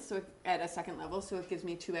elements at a second level, so it gives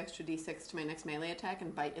me 2 extra d6 to my next melee attack,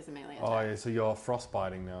 and bite is a melee attack. Oh, yeah, so you're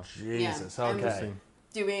frostbiting now. Jesus, Yeah, I'm okay. Interesting.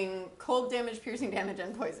 Doing cold damage, piercing damage,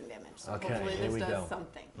 and poison damage. So Okay, hopefully here this we does go.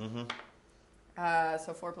 something. Mm-hmm.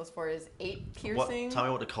 So 4 plus 4 is 8 What, piercing. tell me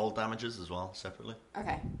what the cold damage is as well, separately.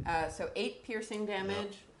 Okay, so 8 piercing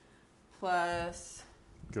damage plus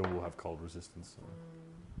Gil will have cold resistance. So.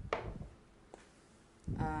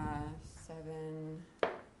 7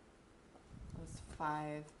 plus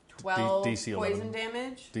 5, 12 DC 11. poison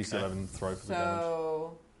damage. DC 11 throw for the damage.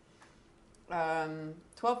 So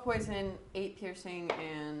 12 poison, 8 piercing,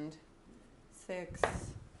 and 6,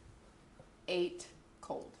 8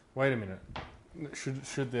 cold. Wait a minute.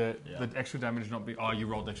 Should the Yeah. extra damage not be... Oh, you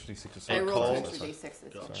rolled extra d6 to I save. rolled cold. extra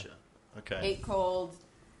d6s. Gotcha. Okay. 8 cold,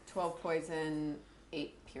 12 poison,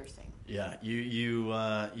 8 piercing. Yeah,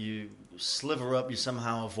 you sliver up. You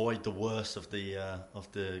somehow avoid the worst of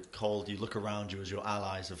the cold. You look around you as your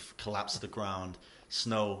allies have collapsed to the ground,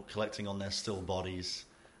 snow collecting on their still bodies,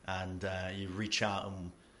 and you reach out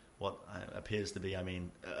and what appears to be,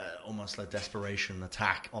 almost like desperation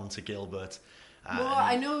attack onto Gilbert. Well,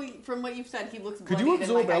 I know from what you've said, he looks Could bloodied you and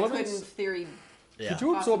absorb like elements? I couldn't theory. Yeah. Could you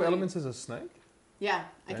absorb Possibly. elements as a snake? Yeah,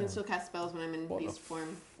 I can Damn. still cast spells when I'm in What the beast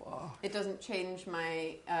form. Fuck. It doesn't change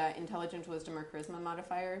my intelligence, wisdom, or charisma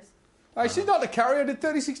modifiers. Hey, she's not the carrier. I did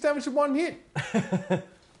 36 damage in one hit.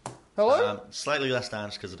 Hello? Slightly less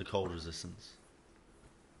damage because of the cold resistance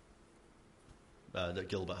that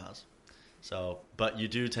Gilbert has. So, but you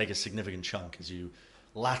do take a significant chunk as you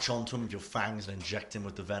latch onto him with your fangs and inject him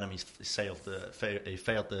with the venom. He failed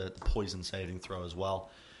the poison saving throw as well.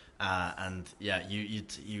 And yeah,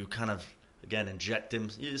 you kind of again inject him.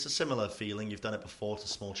 It's a similar feeling. You've done it before to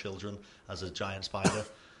small children as a giant spider.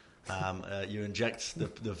 You inject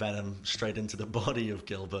the venom straight into the body of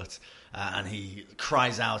Gilbert, and he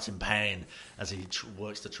cries out in pain as he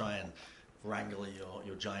works to try and wrangle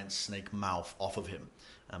your giant snake mouth off of him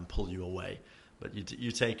and pull you away. But you deal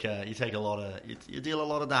a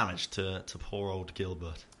lot of damage to poor old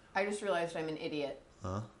Gilbert. I just realized I'm an idiot.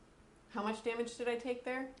 Huh? How much damage did I take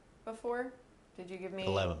there before? Did you give me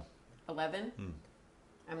 11. 11? Hmm.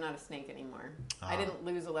 I'm not a snake anymore. I didn't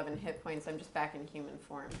lose 11 hit points. I'm just back in human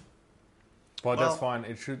form. Well, Well- that's fine.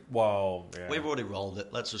 It should... Well, yeah. We've already rolled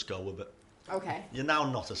it. Let's just go with it. Okay. You're now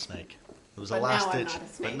not a snake. It was a But last now I'm ditch, not a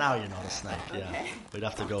snake. but now you're not a snake. Yeah, Okay. we'd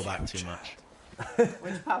have to go back too much.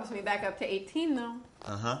 Which pops me back up to 18, though.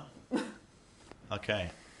 Okay,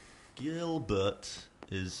 Gilbert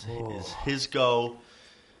is his go,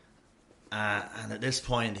 and at this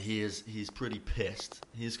point he's pretty pissed.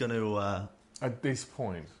 He's going to. At this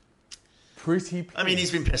point. Pretty pissed. I mean, he's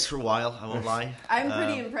been pissed for a while. I won't lie. I'm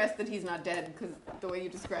pretty impressed that he's not dead, because the way you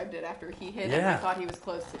described it after he hit him, I Yeah. thought he was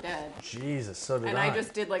close to dead. Jesus, so did And I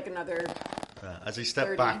just did like another... As he stepped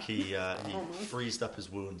 30. back, he Almost. freezed up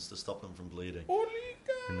his wounds to stop them from bleeding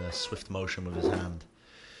in a swift motion with his hand.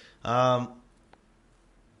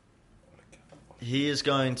 He is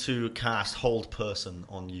going to cast Hold Person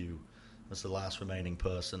on you as the last remaining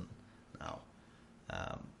person now.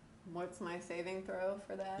 What's my saving throw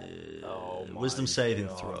for that? Wisdom saving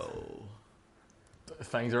throw.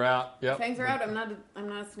 Fangs are out. Yep. Fangs are out. I'm not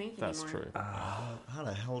a snake That's anymore. true. How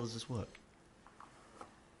the hell does this work?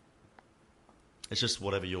 It's just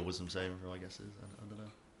whatever your wisdom saving throw, I guess, is. I don't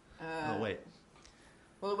know. Oh, wait.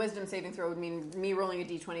 Well, a wisdom saving throw would mean me rolling a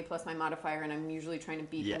d20 plus my modifier, and I'm usually trying to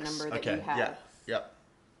beat Yes. the number that Okay. you have. Yeah. Yep.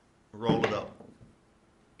 Roll it up.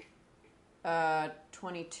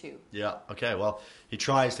 22. Yeah. Okay. Well, he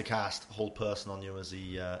tries to cast Hold Person on you as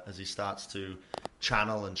he starts to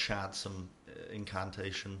channel and chant some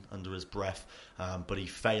incantation under his breath, but he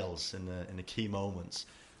fails in the key moments.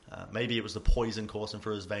 Maybe it was the poison coursing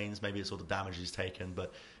through his veins. Maybe it's all the damage he's taken,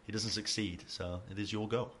 but he doesn't succeed. So it is your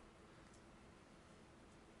go.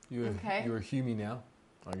 Okay. You're a Hume now,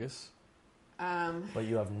 I guess. But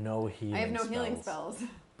you have no healing I have no spells. healing spells.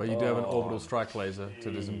 But you do have an orbital strike laser to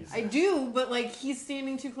disem. I do, but like he's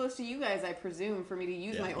standing too close to you guys, I presume, for me to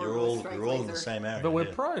use my you're orbital all strike you're all in laser. the same area. But we're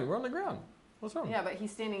here. prone. We're on the ground. What's wrong? Yeah, but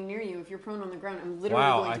he's standing near you. If you're prone on the ground, I'm literally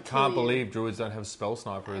Wow, going to I kill can't you. believe druids don't have spell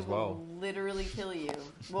sniper I as will well. literally kill you.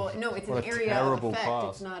 Well, no, it's What an a area of terrible effect.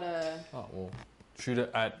 class. It's not a... Oh well, shoot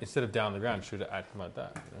it at, instead of down the ground, shoot it at him like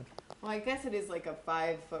that. You know? Well, I guess it is like a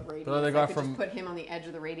 5-foot radius. But the I guy could from- just put him on the edge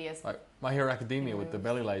of the radius. Like My Hero Academia with the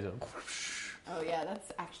belly laser. Oh yeah,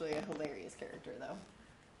 that's actually a hilarious character though.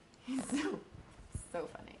 He's so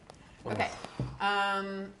funny. Okay,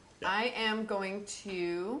 I am going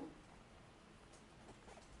to.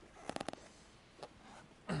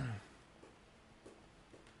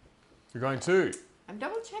 You're going to. I'm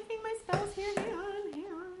double checking my spells here. Hang on.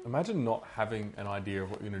 Imagine not having an idea of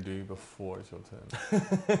what you're going to do before it's your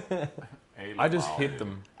turn. I just hit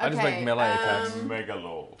them. I just Okay, make melee attacks.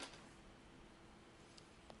 Megalo.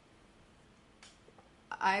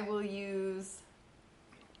 I will use.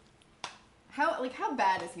 How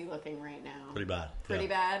bad is he looking right now? Pretty bad. Pretty yeah.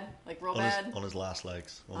 bad. Like real On bad. his, on his last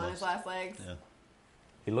legs. On his almost. last legs. Yeah.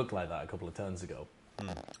 He looked like that a couple of turns ago.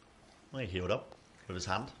 Well, he healed up with his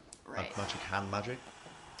hand. Right. Magic hand magic.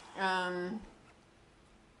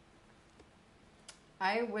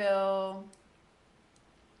 I will.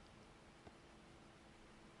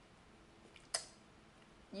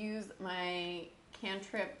 Use my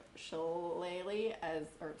cantrip shillelagh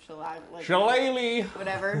Shillelagh!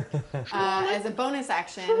 whatever, as a bonus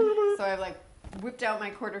action. So I've like whipped out my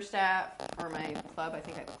quarterstaff or my club. I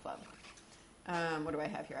think I have a club. What do I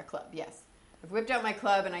have here? A club. Yes. I've whipped out my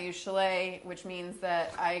club and I use shillelagh, which means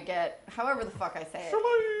that I get however the fuck I say it.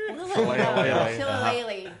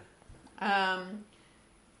 Shillelagh.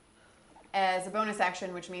 As a bonus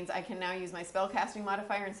action, which means I can now use my spellcasting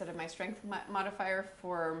modifier instead of my strength modifier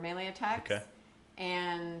for melee attacks. Okay.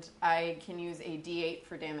 And I can use a D8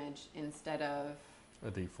 for damage instead of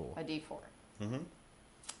A D4. a D4. Mm-hmm.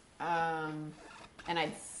 And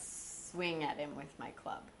I'd swing at him with my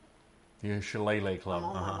club. Your Shillelagh club.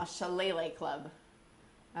 A shillelagh club.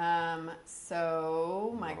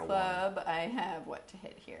 So my Not a club, I have what to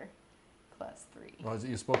hit here? +3. Oh, is it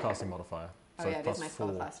your spellcasting modifier? Oh So yeah, it plus is my 4.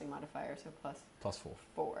 spellcasting modifier, so Plus 4.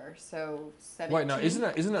 +4. So 17. Wait, no, isn't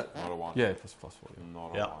it? Not a 1. Yeah, plus 4. Yeah.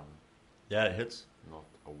 Not a Yeah. 1. Yeah, it hits. Not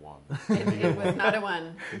a 1. It was not a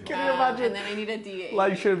 1. Can you imagine? And then I need a D8.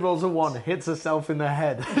 Lisha rolls a 1, hits herself in the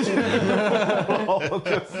head. All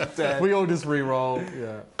just dead. We all just re-roll.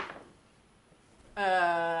 Yeah.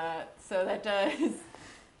 So that does.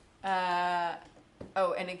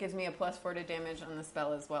 And it gives me a +4 to damage on the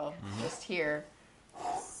spell as well, just here.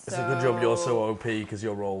 It's a good job you're so OP because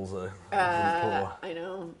your rolls are poor. I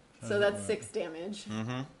know. So that's 6 damage.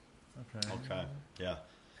 Okay. Yeah.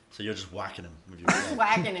 So you're just whacking him with your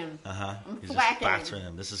Whacking him. He's just whacking him. battering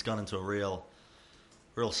him. This has gone into a real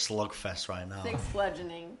slugfest right now. 6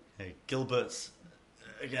 bludgeoning. Hey, Gilbert's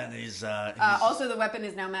again. He's Also, the weapon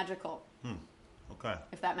is now magical, okay.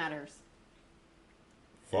 if that matters.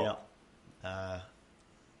 Yeah.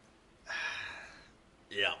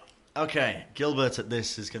 Yeah. Okay. Gilbert at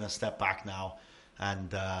this is going to step back now,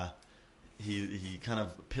 and he kind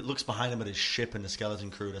of looks behind him at his ship and the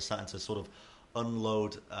skeleton crew. They're starting to sort of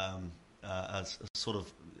unload a sort of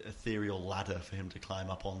ethereal ladder for him to climb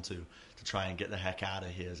up onto to try and get the heck out of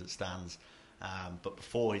here as it stands. But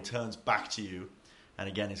before he turns back to you, and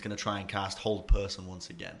again he's going to try and cast Hold Person once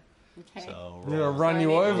again. Okay. So I'm gonna roll run So I you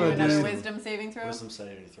need to over, do another dude. wisdom saving throw. wisdom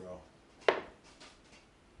saving throw.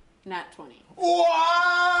 Nat 20.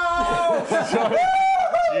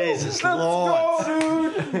 Jesus Lord.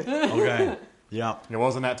 Okay. Yeah. It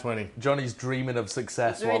wasn't at 20. Johnny's dreaming of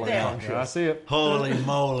success It's right while there. unconscious. Yeah, I see it. Holy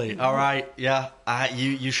moly! All right, yeah.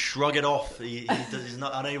 You shrug it off. He's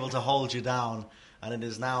not unable to hold you down, and it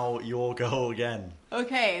is now your go again.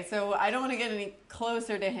 Okay, so I don't want to get any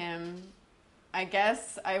closer to him. I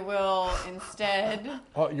guess I will instead.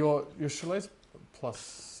 Oh, your Shillelagh's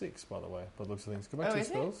 +6, by the way, by the looks of things. Go back Oh, to your is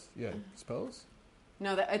it? spells. Yeah, spells.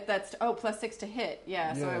 No, that's +6 to hit.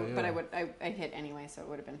 Yeah, so Yeah, but yeah. I hit anyway, so it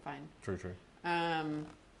would have been fine. True.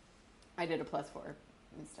 I did a +4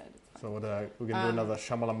 instead. It's fine. So we're going to do another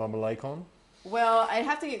Shamala-Mama-Lake-on. Well, I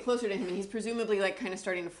have to get closer to him, and he's presumably like kind of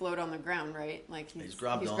starting to float on the ground, right? Like He's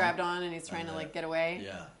grabbed on. and he's trying to like get away.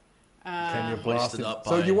 Yeah. Can you blast hoisted him? up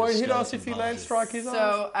So by you won't the hit us if skeleton you land barges. strike his arms?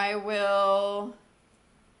 So I will.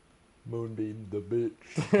 Moonbeam the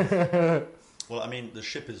bitch. Well, I mean, the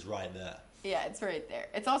ship is right there. Yeah, it's right there.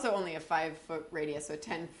 It's also only a 5-foot radius, so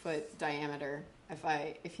 10-foot diameter.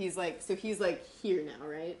 If he's like here now,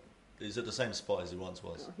 right? He's at the same spot as he once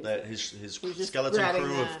was. he's- His he's just skeleton grabbing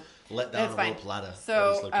crew the- have let down That's a fine. rope ladder. at his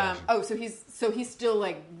So, location. so he's still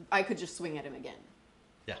like I could just swing at him again.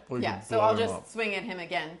 Or you Yeah, can so blow I'll him just up. swing at him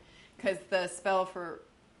again because the spell for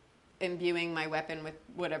imbuing my weapon with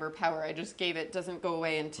whatever power I just gave it doesn't go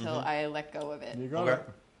away until I let go of it. You got Okay. it.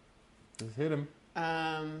 Just hit him.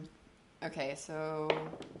 Okay, so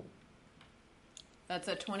That's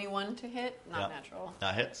a 21 to hit, not Yeah. natural.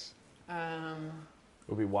 That hits. It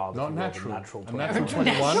would be wild. Not if you rolled natural. A natural A 20.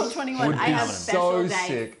 natural 21 Natural 21. would I be have special so dice.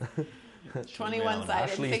 sick. 21 sided.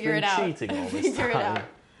 Ashley's Figure been it out. cheating all this Figure it time.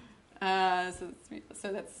 out.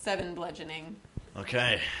 So that's 7 bludgeoning.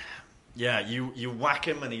 Okay. Yeah, you whack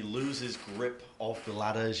him and he loses grip of the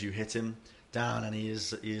ladder as you hit him down, and he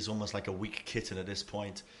is almost like a weak kitten at this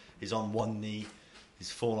point. He's on one knee.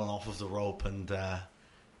 He's fallen off of the rope, and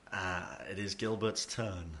it is Gilbert's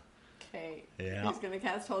turn. Okay. Yeah. He's going to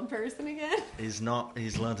cast Hold Person again. He's not.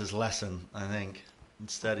 He's learned his lesson, I think.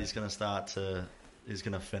 Instead, he's going to He's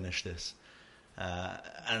going to finish this,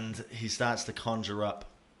 and he starts to conjure up.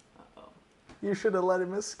 You should have let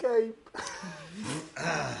him escape.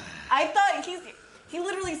 I thought he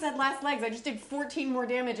literally said last legs. I just did 14 more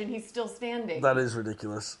damage and he's still standing. That is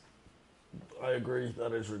ridiculous. I agree.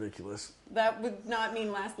 That is ridiculous. That would not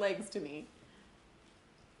mean last legs to me.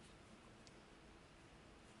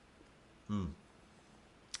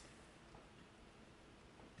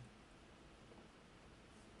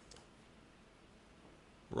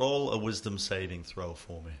 Roll a wisdom saving throw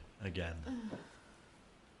for me again.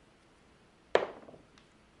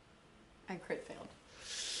 I crit failed.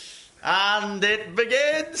 And it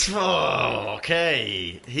begins. Oh,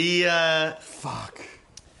 okay. He Fuck.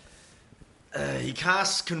 he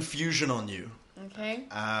casts confusion on you, Okay.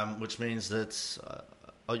 which means that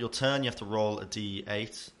on your turn you have to roll a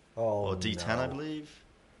d8 or d10, I believe.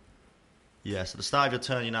 Yes, at the start of your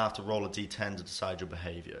turn you now have to roll a d10 to decide your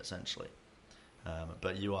behaviour, essentially.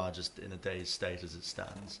 But you are just in a dazed state as it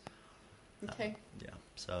stands. Okay. Yeah.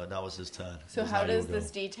 So that was his turn. So It's how now your does go. this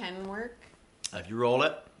D10 work? If you roll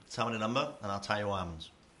it, tell me the number, and I'll tell you what happens.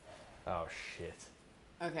 Oh, shit.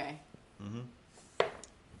 Okay. Mm-hmm.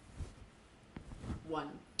 1.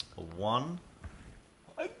 A 1.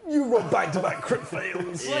 You roll back-to-back crit fails.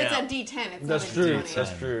 Well, it's Yeah. a D10. It's That's not a true. D20.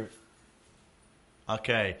 That's true.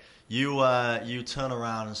 Okay, you turn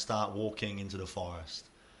around and start walking into the forest.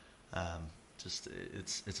 It's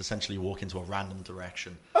essentially walk into a random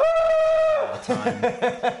direction. At a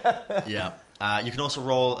time. Yeah. You can also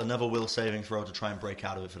roll another will saving throw to try and break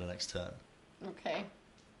out of it for the next turn. Okay.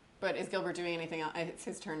 But is Gilbert doing anything else? It's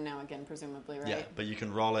his turn now again, presumably, right? Yeah, but you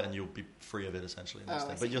can roll it and you'll be free of it essentially. Oh, I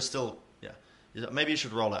But see. you're still, maybe you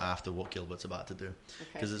should roll it after what Gilbert's about to do, Okay.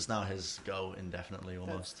 because it's now his go indefinitely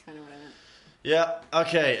almost. That's kind of what I meant. Yeah,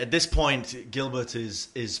 okay. At this point, Gilbert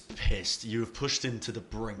is pissed. You have pushed him to the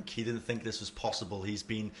brink. He didn't think this was possible. He's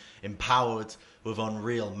been empowered with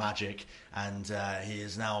unreal magic, and he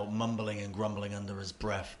is now mumbling and grumbling under his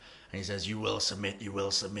breath. And he says, "You will submit, you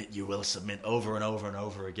will submit, you will submit," over and over and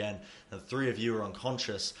over again. The 3 of you are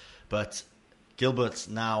unconscious, but Gilbert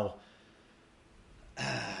now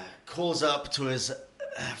calls up to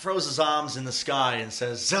throws his arms in the sky and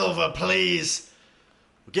says, "Silver, please!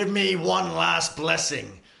 Give me one last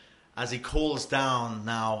blessing," as he calls down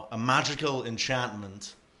now a magical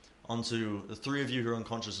enchantment onto the 3 of you who are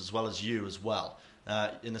unconscious as well as you as well.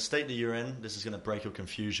 In the state that you're in, this is going to break your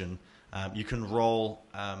confusion. You can roll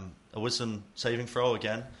a wisdom saving throw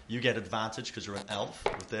again. You get advantage because you're an elf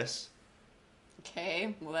with this.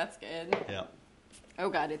 Okay, well that's good. Yeah. Oh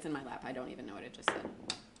god, it's in my lap. I don't even know what it just said.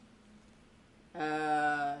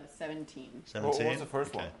 17. 17. What was the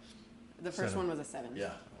first one? The first one was a 7.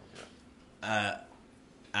 Yeah.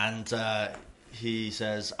 And he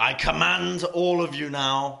says, "I command all of you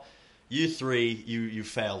now. You 3, you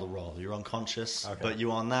fail the roll. You're unconscious, but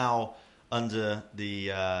you are now under the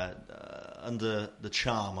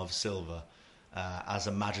charm of Silver as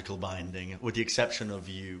a magical binding, with the exception of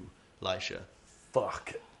you, Lisha.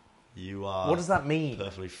 Fuck. You are. What does that mean?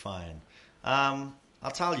 Perfectly fine.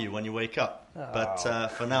 I'll tell you when you wake up. But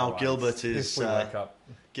for now, Gilbert is. If we wake up.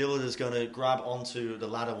 Gilbert is going to grab onto the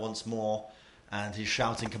ladder once more, and he's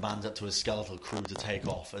shouting commands up to his skeletal crew to take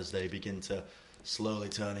off as they begin to slowly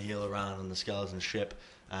turn a heel around on the skeleton ship,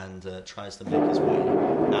 and tries to make his way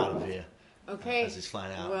out of here Okay. as he's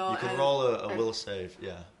flying out. Well, you can and roll a will save,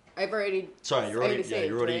 yeah. I've already. Sorry, you're already saved,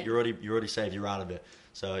 right? you're already saved. You're out of it.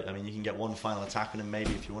 So I mean, you can get one final attack on him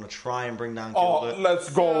maybe if you want to try and bring down Oh, Gilbert. let's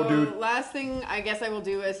go, So, dude. Last thing I guess I will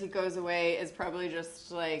do as he goes away is probably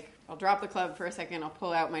just like I'll drop the club for a second. I'll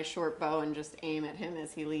pull out my short bow and just aim at him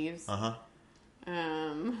as he leaves.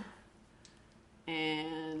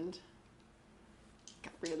 And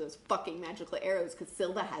got rid of those fucking magical arrows because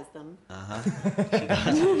Silva has them.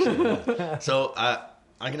 So I'm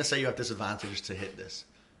going to say you have disadvantage to hit this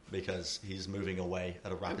because he's moving away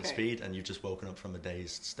at a rapid Okay. speed, and you've just woken up from a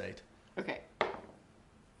dazed state. Okay.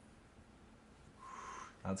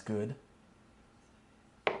 That's good.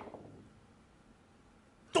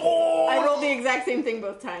 I rolled the exact same thing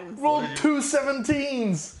both times. Rolled 2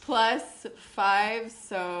 17s. Plus 5,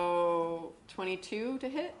 so 22 to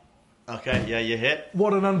hit. Okay, yeah, you hit.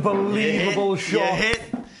 What an unbelievable shot.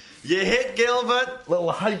 You hit, Gilbert.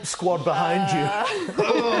 Little hype squad behind you.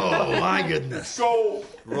 Oh, my goodness. Go!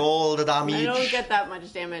 Roll the damage. I don't get that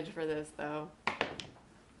much damage for this, though.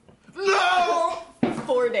 No!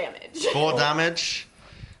 4 damage. 4 damage.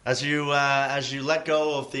 As you let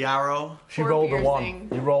go of the arrow. She 4 rolled a piercing.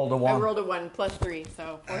 1. You rolled a 1. I rolled a 1 plus 3,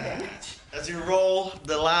 so 4 damage. As you roll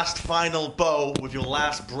the last final bow with your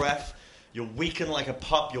last breath, you're weakened like a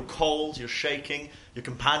pup, you're cold, you're shaking, your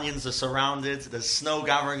companions are surrounded, there's snow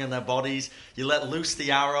gathering in their bodies. You let loose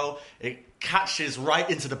the arrow, it catches right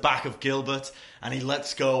into the back of Gilbert, and he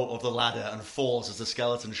lets go of the ladder and falls as the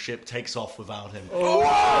skeleton ship takes off without him.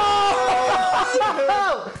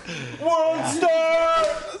 World star!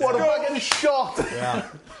 What a fucking shot! Yeah.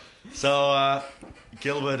 So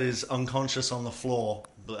Gilbert is unconscious on the floor,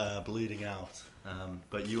 bleeding out.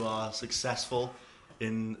 But you are successful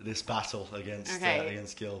in this battle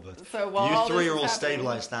against Gilbert. So while you all 3 this are all is happening,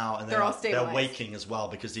 stabilized now, and they're all they're stabilized. waking as well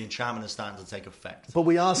because the enchantment is starting to take effect. But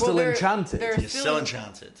we are still they're- enchanted. they're You're still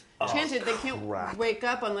enchanted. Enchanted, they can't crap. wake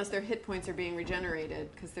up unless their hit points are being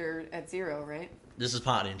regenerated, because they're at 0, right? This is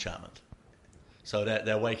part of the enchantment. So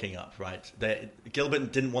they're waking up, right?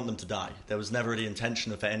 Gilbert didn't want them to die. There was never the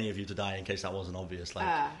intention for any of you to die, in case that wasn't obvious,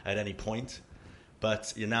 at any point.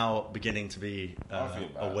 But you're now beginning to be I feel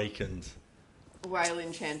bad. awakened. While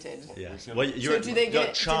enchanted. Yes. So Well, So do they you're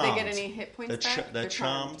get charmed. any hit points They're, back? they're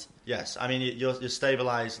charmed. Yes. I mean, you're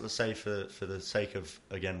stabilized. Let's say for the sake of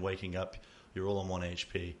again waking up, you're all on 1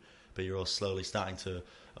 HP, but you're all slowly starting to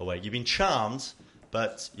awake. You've been charmed,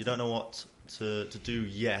 but you don't know what to do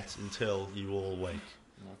yet until you all wake.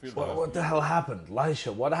 I feel bad. What the hell happened?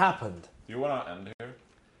 Lisha, what happened? Do you want to end here?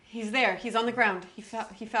 He's there. He's on the ground. He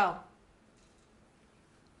fell.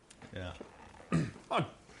 Yeah. Oh,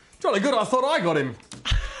 jolly good. I thought I got him.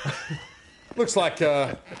 Looks like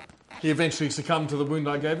he eventually succumbed to the wound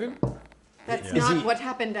I gave him. That's Yeah. not what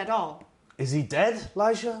happened at all. Is he dead,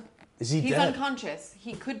 Lisha? Is he He's dead? unconscious.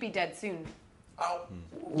 He could be dead soon. Ow.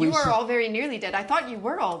 We You are should- all very nearly dead. I thought you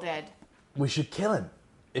were all dead. We should kill him.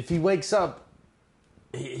 If he wakes up,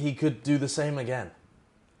 he could do the same again.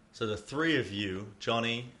 So the 3 of you,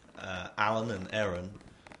 Johnny, Alan, and Aaron,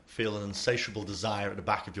 feel an insatiable desire at the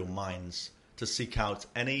back of your minds to seek out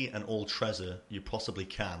any and all treasure you possibly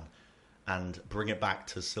can and bring it back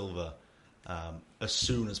to Silver as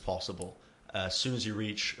soon as possible. As soon as you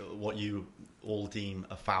reach what you all deem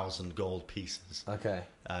 1,000 gold pieces. Okay.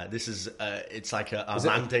 This is, it's like a Is it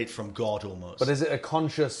a- mandate from God almost. But is it a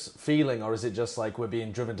conscious feeling, or is it just like we're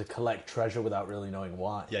being driven to collect treasure without really knowing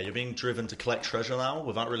why? Yeah, you're being driven to collect treasure now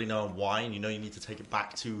without really knowing why, and you know you need to take it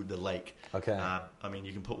back to the lake. Okay. I mean,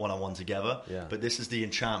 you can put one on one together, Yeah. but this is the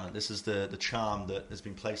enchantment. This is the charm that has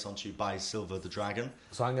been placed onto you by Silver the Dragon.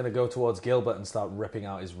 So I'm going to go towards Gilbert and start ripping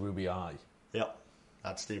out his ruby eye. Yep,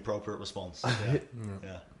 that's the appropriate response. Yeah.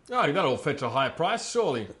 Yeah. Oh, that'll fetch a high price,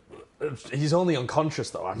 surely. He's only unconscious,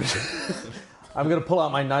 though. I'm going to pull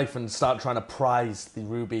out my knife and start trying to prise the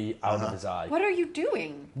ruby out of his eye. What are you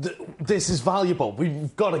doing? This is valuable.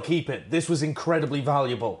 We've got to keep it. This was incredibly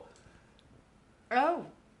valuable. Oh.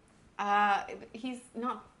 He's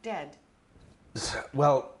not dead.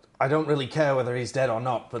 Well, I don't really care whether he's dead or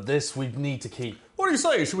not, but this we need to keep. What do you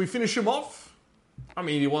say? Should we finish him off? I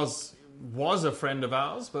mean, he was a friend of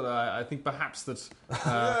ours, but I think perhaps that.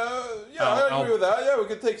 I agree with that. Yeah, we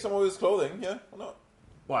could take some of his clothing. Yeah, why not?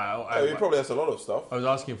 Wow. Yeah, he probably has a lot of stuff. I was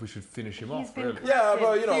asking if we should finish him He's off. been Really. corrupted Yeah,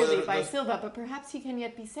 but, you know, clearly there- by there's- Silva, but perhaps he can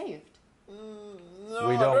yet be saved. No,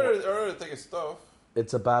 We don't- I'd rather take his stuff.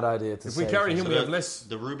 It's a bad idea to If we save carry him. him, So we the, have less.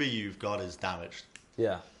 the ruby you've got is damaged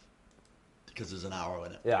Yeah. because there's an arrow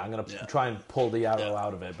in it. Yeah, I'm going to Yeah. try and pull the arrow Yeah.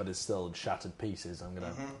 out of it, but it's still in shattered pieces. I'm going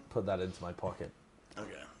to put that into my pocket. Okay,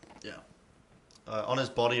 yeah. On his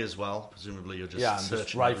body as well, presumably you're just Yeah, I'm just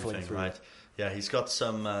searching rifling everything, through right? Yeah, he's got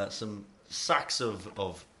some sacks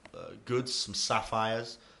of goods, some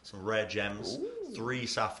sapphires, some rare gems, 3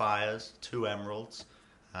 sapphires, 2 emeralds,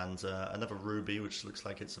 and another ruby, which looks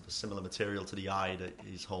like it's of a similar material to the eye that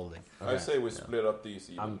he's holding. I say we split up these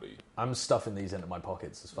evenly. I'm stuffing these into my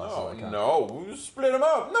pockets as fast Oh, as I can. no, we split them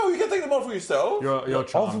up. No, you can take them all for yourself. You're All charmed.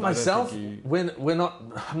 for I don't myself? think you- We're not.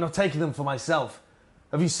 I'm not taking them for myself.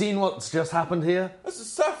 Have you seen what's just happened here? That's the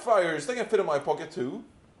sapphires. They can fit in my pocket too.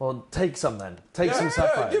 Well, take some then. Take Yeah, some yeah,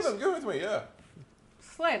 sapphires. give them to me. Yeah.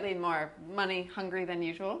 Slightly more money hungry than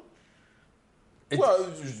usual.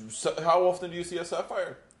 Well, how often do you see a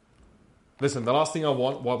sapphire? Listen, the last thing I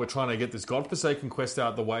want while we're trying to get this godforsaken quest out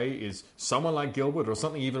of the way is someone like Gilbert or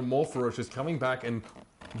something even more ferocious coming back and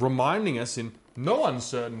reminding us in no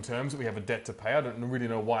uncertain terms that we have a debt to pay. I don't really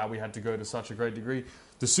know why we had to go to such a great degree.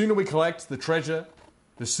 The sooner we collect the treasure,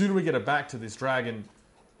 the sooner we get it back to this dragon,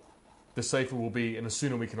 the safer we'll be, and the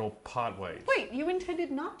sooner we can all part ways. Wait, you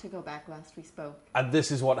intended not to go back last we spoke. And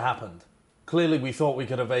this is what happened. Clearly, we thought we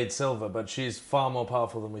could evade Silver, but she's far more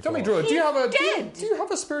powerful than we Tell thought. me, Drew, do you have a dead. Do you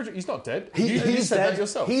have a spiritual? He's not dead. He's you said dead. that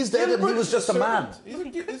yourself. He's dead, and he was just a man. He's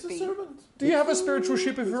a servant. Do you have a spiritual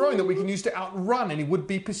ship of your own that we can use to outrun any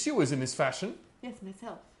would-be pursuers in this fashion? Yes,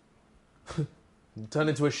 myself. Turn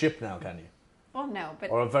into a ship now, can you? Well, no, but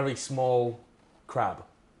Or a very small crab.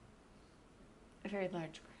 a very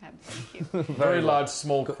large crab. Thank you. Very large,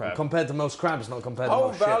 small crab. Compared to most crabs, not compared to How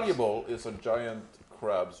most ships. valuable is a giant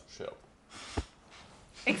crab's shell?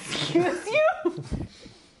 Excuse you?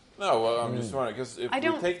 No, well, I'm just wondering, because if I you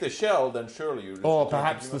don't- take the shell, then surely you... Or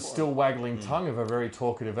perhaps the still waggling tongue of a very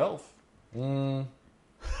talkative elf.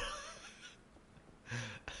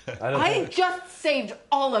 I don't I think- just saved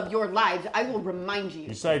all of your lives. I will remind you.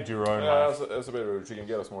 You saved your own Yeah, life. that's a bit rude. She can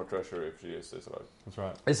get us more treasure if she is alive. That's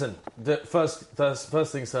right. Listen,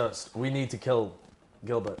 first things first. We need to kill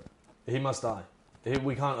Gilbert. He must die.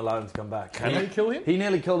 We can't allow him to come back. Can we kill him? He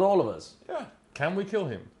nearly killed all of us. Yeah. Can we kill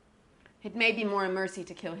him? It may be more a mercy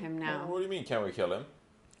to kill him now. What do you mean, can we kill him?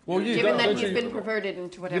 Well, you Given don't, that don't he's you, been perverted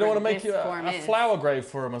into whatever you don't want to make this you form a is. flower grave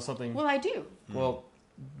for him or something. Well, I do. Well,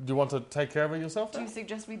 do you want to take care of it yourself? Do Then? you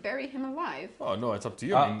suggest we bury him alive? Oh no, it's up to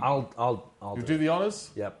you. I mean, I'll you do do it. the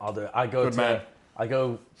honors. Yep, I'll do it. I go Good man. I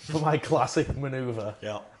go for my classic maneuver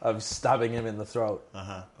Yeah. of stabbing him in the throat.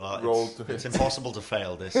 Well, Roll it's, to it's hit. impossible to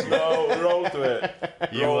fail this. No, roll to it.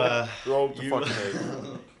 You, roll to you- fucking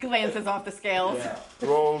hit. Glances off the scales.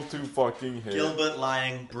 Roll to fucking hit. Gilbert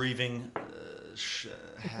lying, breathing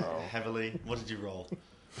heavily. What did you roll?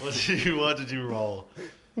 What did you roll?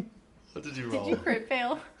 What did you roll? Did you crit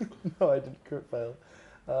fail? No, I didn't crit fail.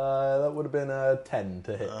 That would have been a 10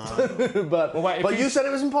 to hit. but Well, wait, if but you he's- said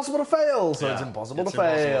it was impossible to fail, so Yeah, it's impossible it's to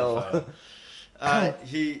fail. impossible to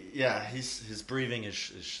fail. His breathing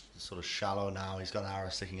is sort of shallow now. He's got an arrow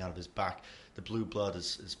sticking out of his back. The blue blood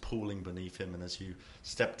is pooling beneath him, and as you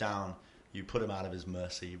step down, you put him out of his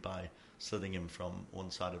mercy by slitting him from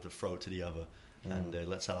one side of the throat to the other, and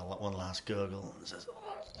lets out one last gurgle and says,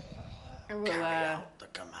 I will "Carry out the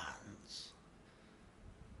commands."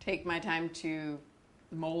 take my time to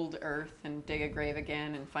mold earth and dig a grave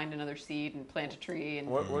again and find another seed and plant a tree and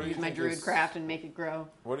What do you use my think druid is- craft and make it grow.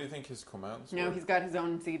 What do you think his commands No, were? he's got his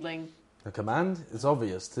own seedling. The command is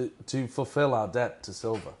obvious to fulfill our debt to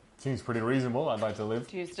Silver. Seems pretty reasonable. I'd like to live.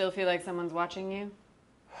 Do you still feel like someone's watching you?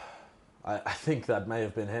 I think that may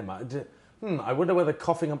have been him. I wonder whether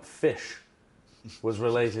coughing up fish was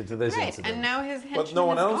related to this Right, incident. and now his henchman But no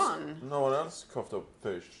one is else. gone. No one else coughed up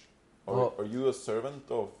fish. Well- Are you a servant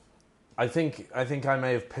of? I think I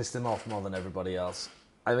may have pissed him off more than everybody else.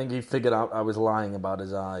 I think he figured out I was lying about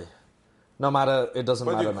his eye. No matter, it doesn't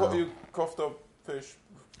But matter now. you coughed up fish.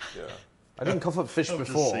 Yeah. I didn't cough up fish I've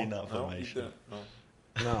just before. seen that No, you formation. didn't.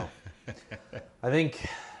 No. No. I think,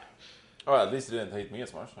 Oh, at least he didn't hate me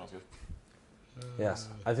as much. Sounds good. yes,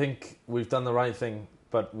 I think we've done the right thing,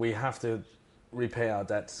 but we have to repay our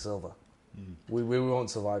debt to Silver. We won't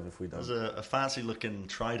survive if we don't. There's a fancy-looking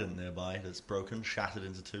trident nearby that's broken, shattered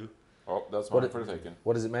into two. Oh, that's What mine it- for the taking.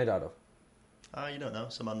 What is it made out of? You don't know,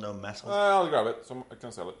 some unknown metal. I'll grab it. I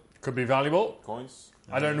can sell it. Could be valuable. Coins.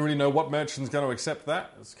 I don't really know what merchant's going to accept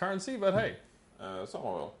that as currency, but hey.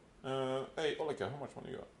 Someone will. Hey, Olika, how much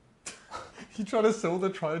money you got? You trying to sell the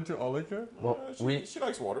trident to Olika? Well, She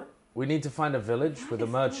likes water. we need to find a village with a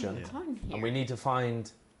merchant, What's on here? and we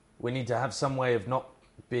need to have some way of not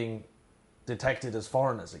being detected as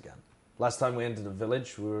foreigners again. Last time we entered a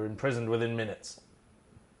village, we were imprisoned within minutes.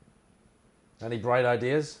 Any bright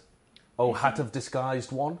ideas? Oh, hat of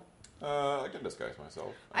disguised one? I can disguise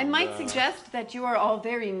myself. I And, might suggest that you are all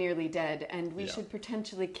very nearly dead, and we Yeah. should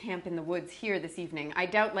potentially camp in the woods here this evening. I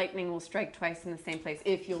doubt lightning will strike twice in the same place,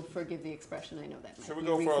 if you'll forgive the expression. I know that. might Should we be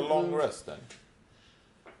go for a recent long wound. rest then?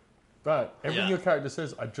 But everything Yeah. your character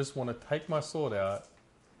says, I just want to take my sword out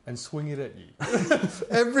and swing it at you.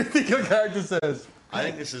 Everything your character says. I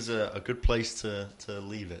think this is a good place to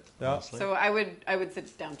leave it, Yeah. honestly. So I would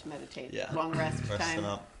sit down to meditate. Yeah. Long rest Resting time.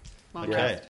 up. Long Okay. rest.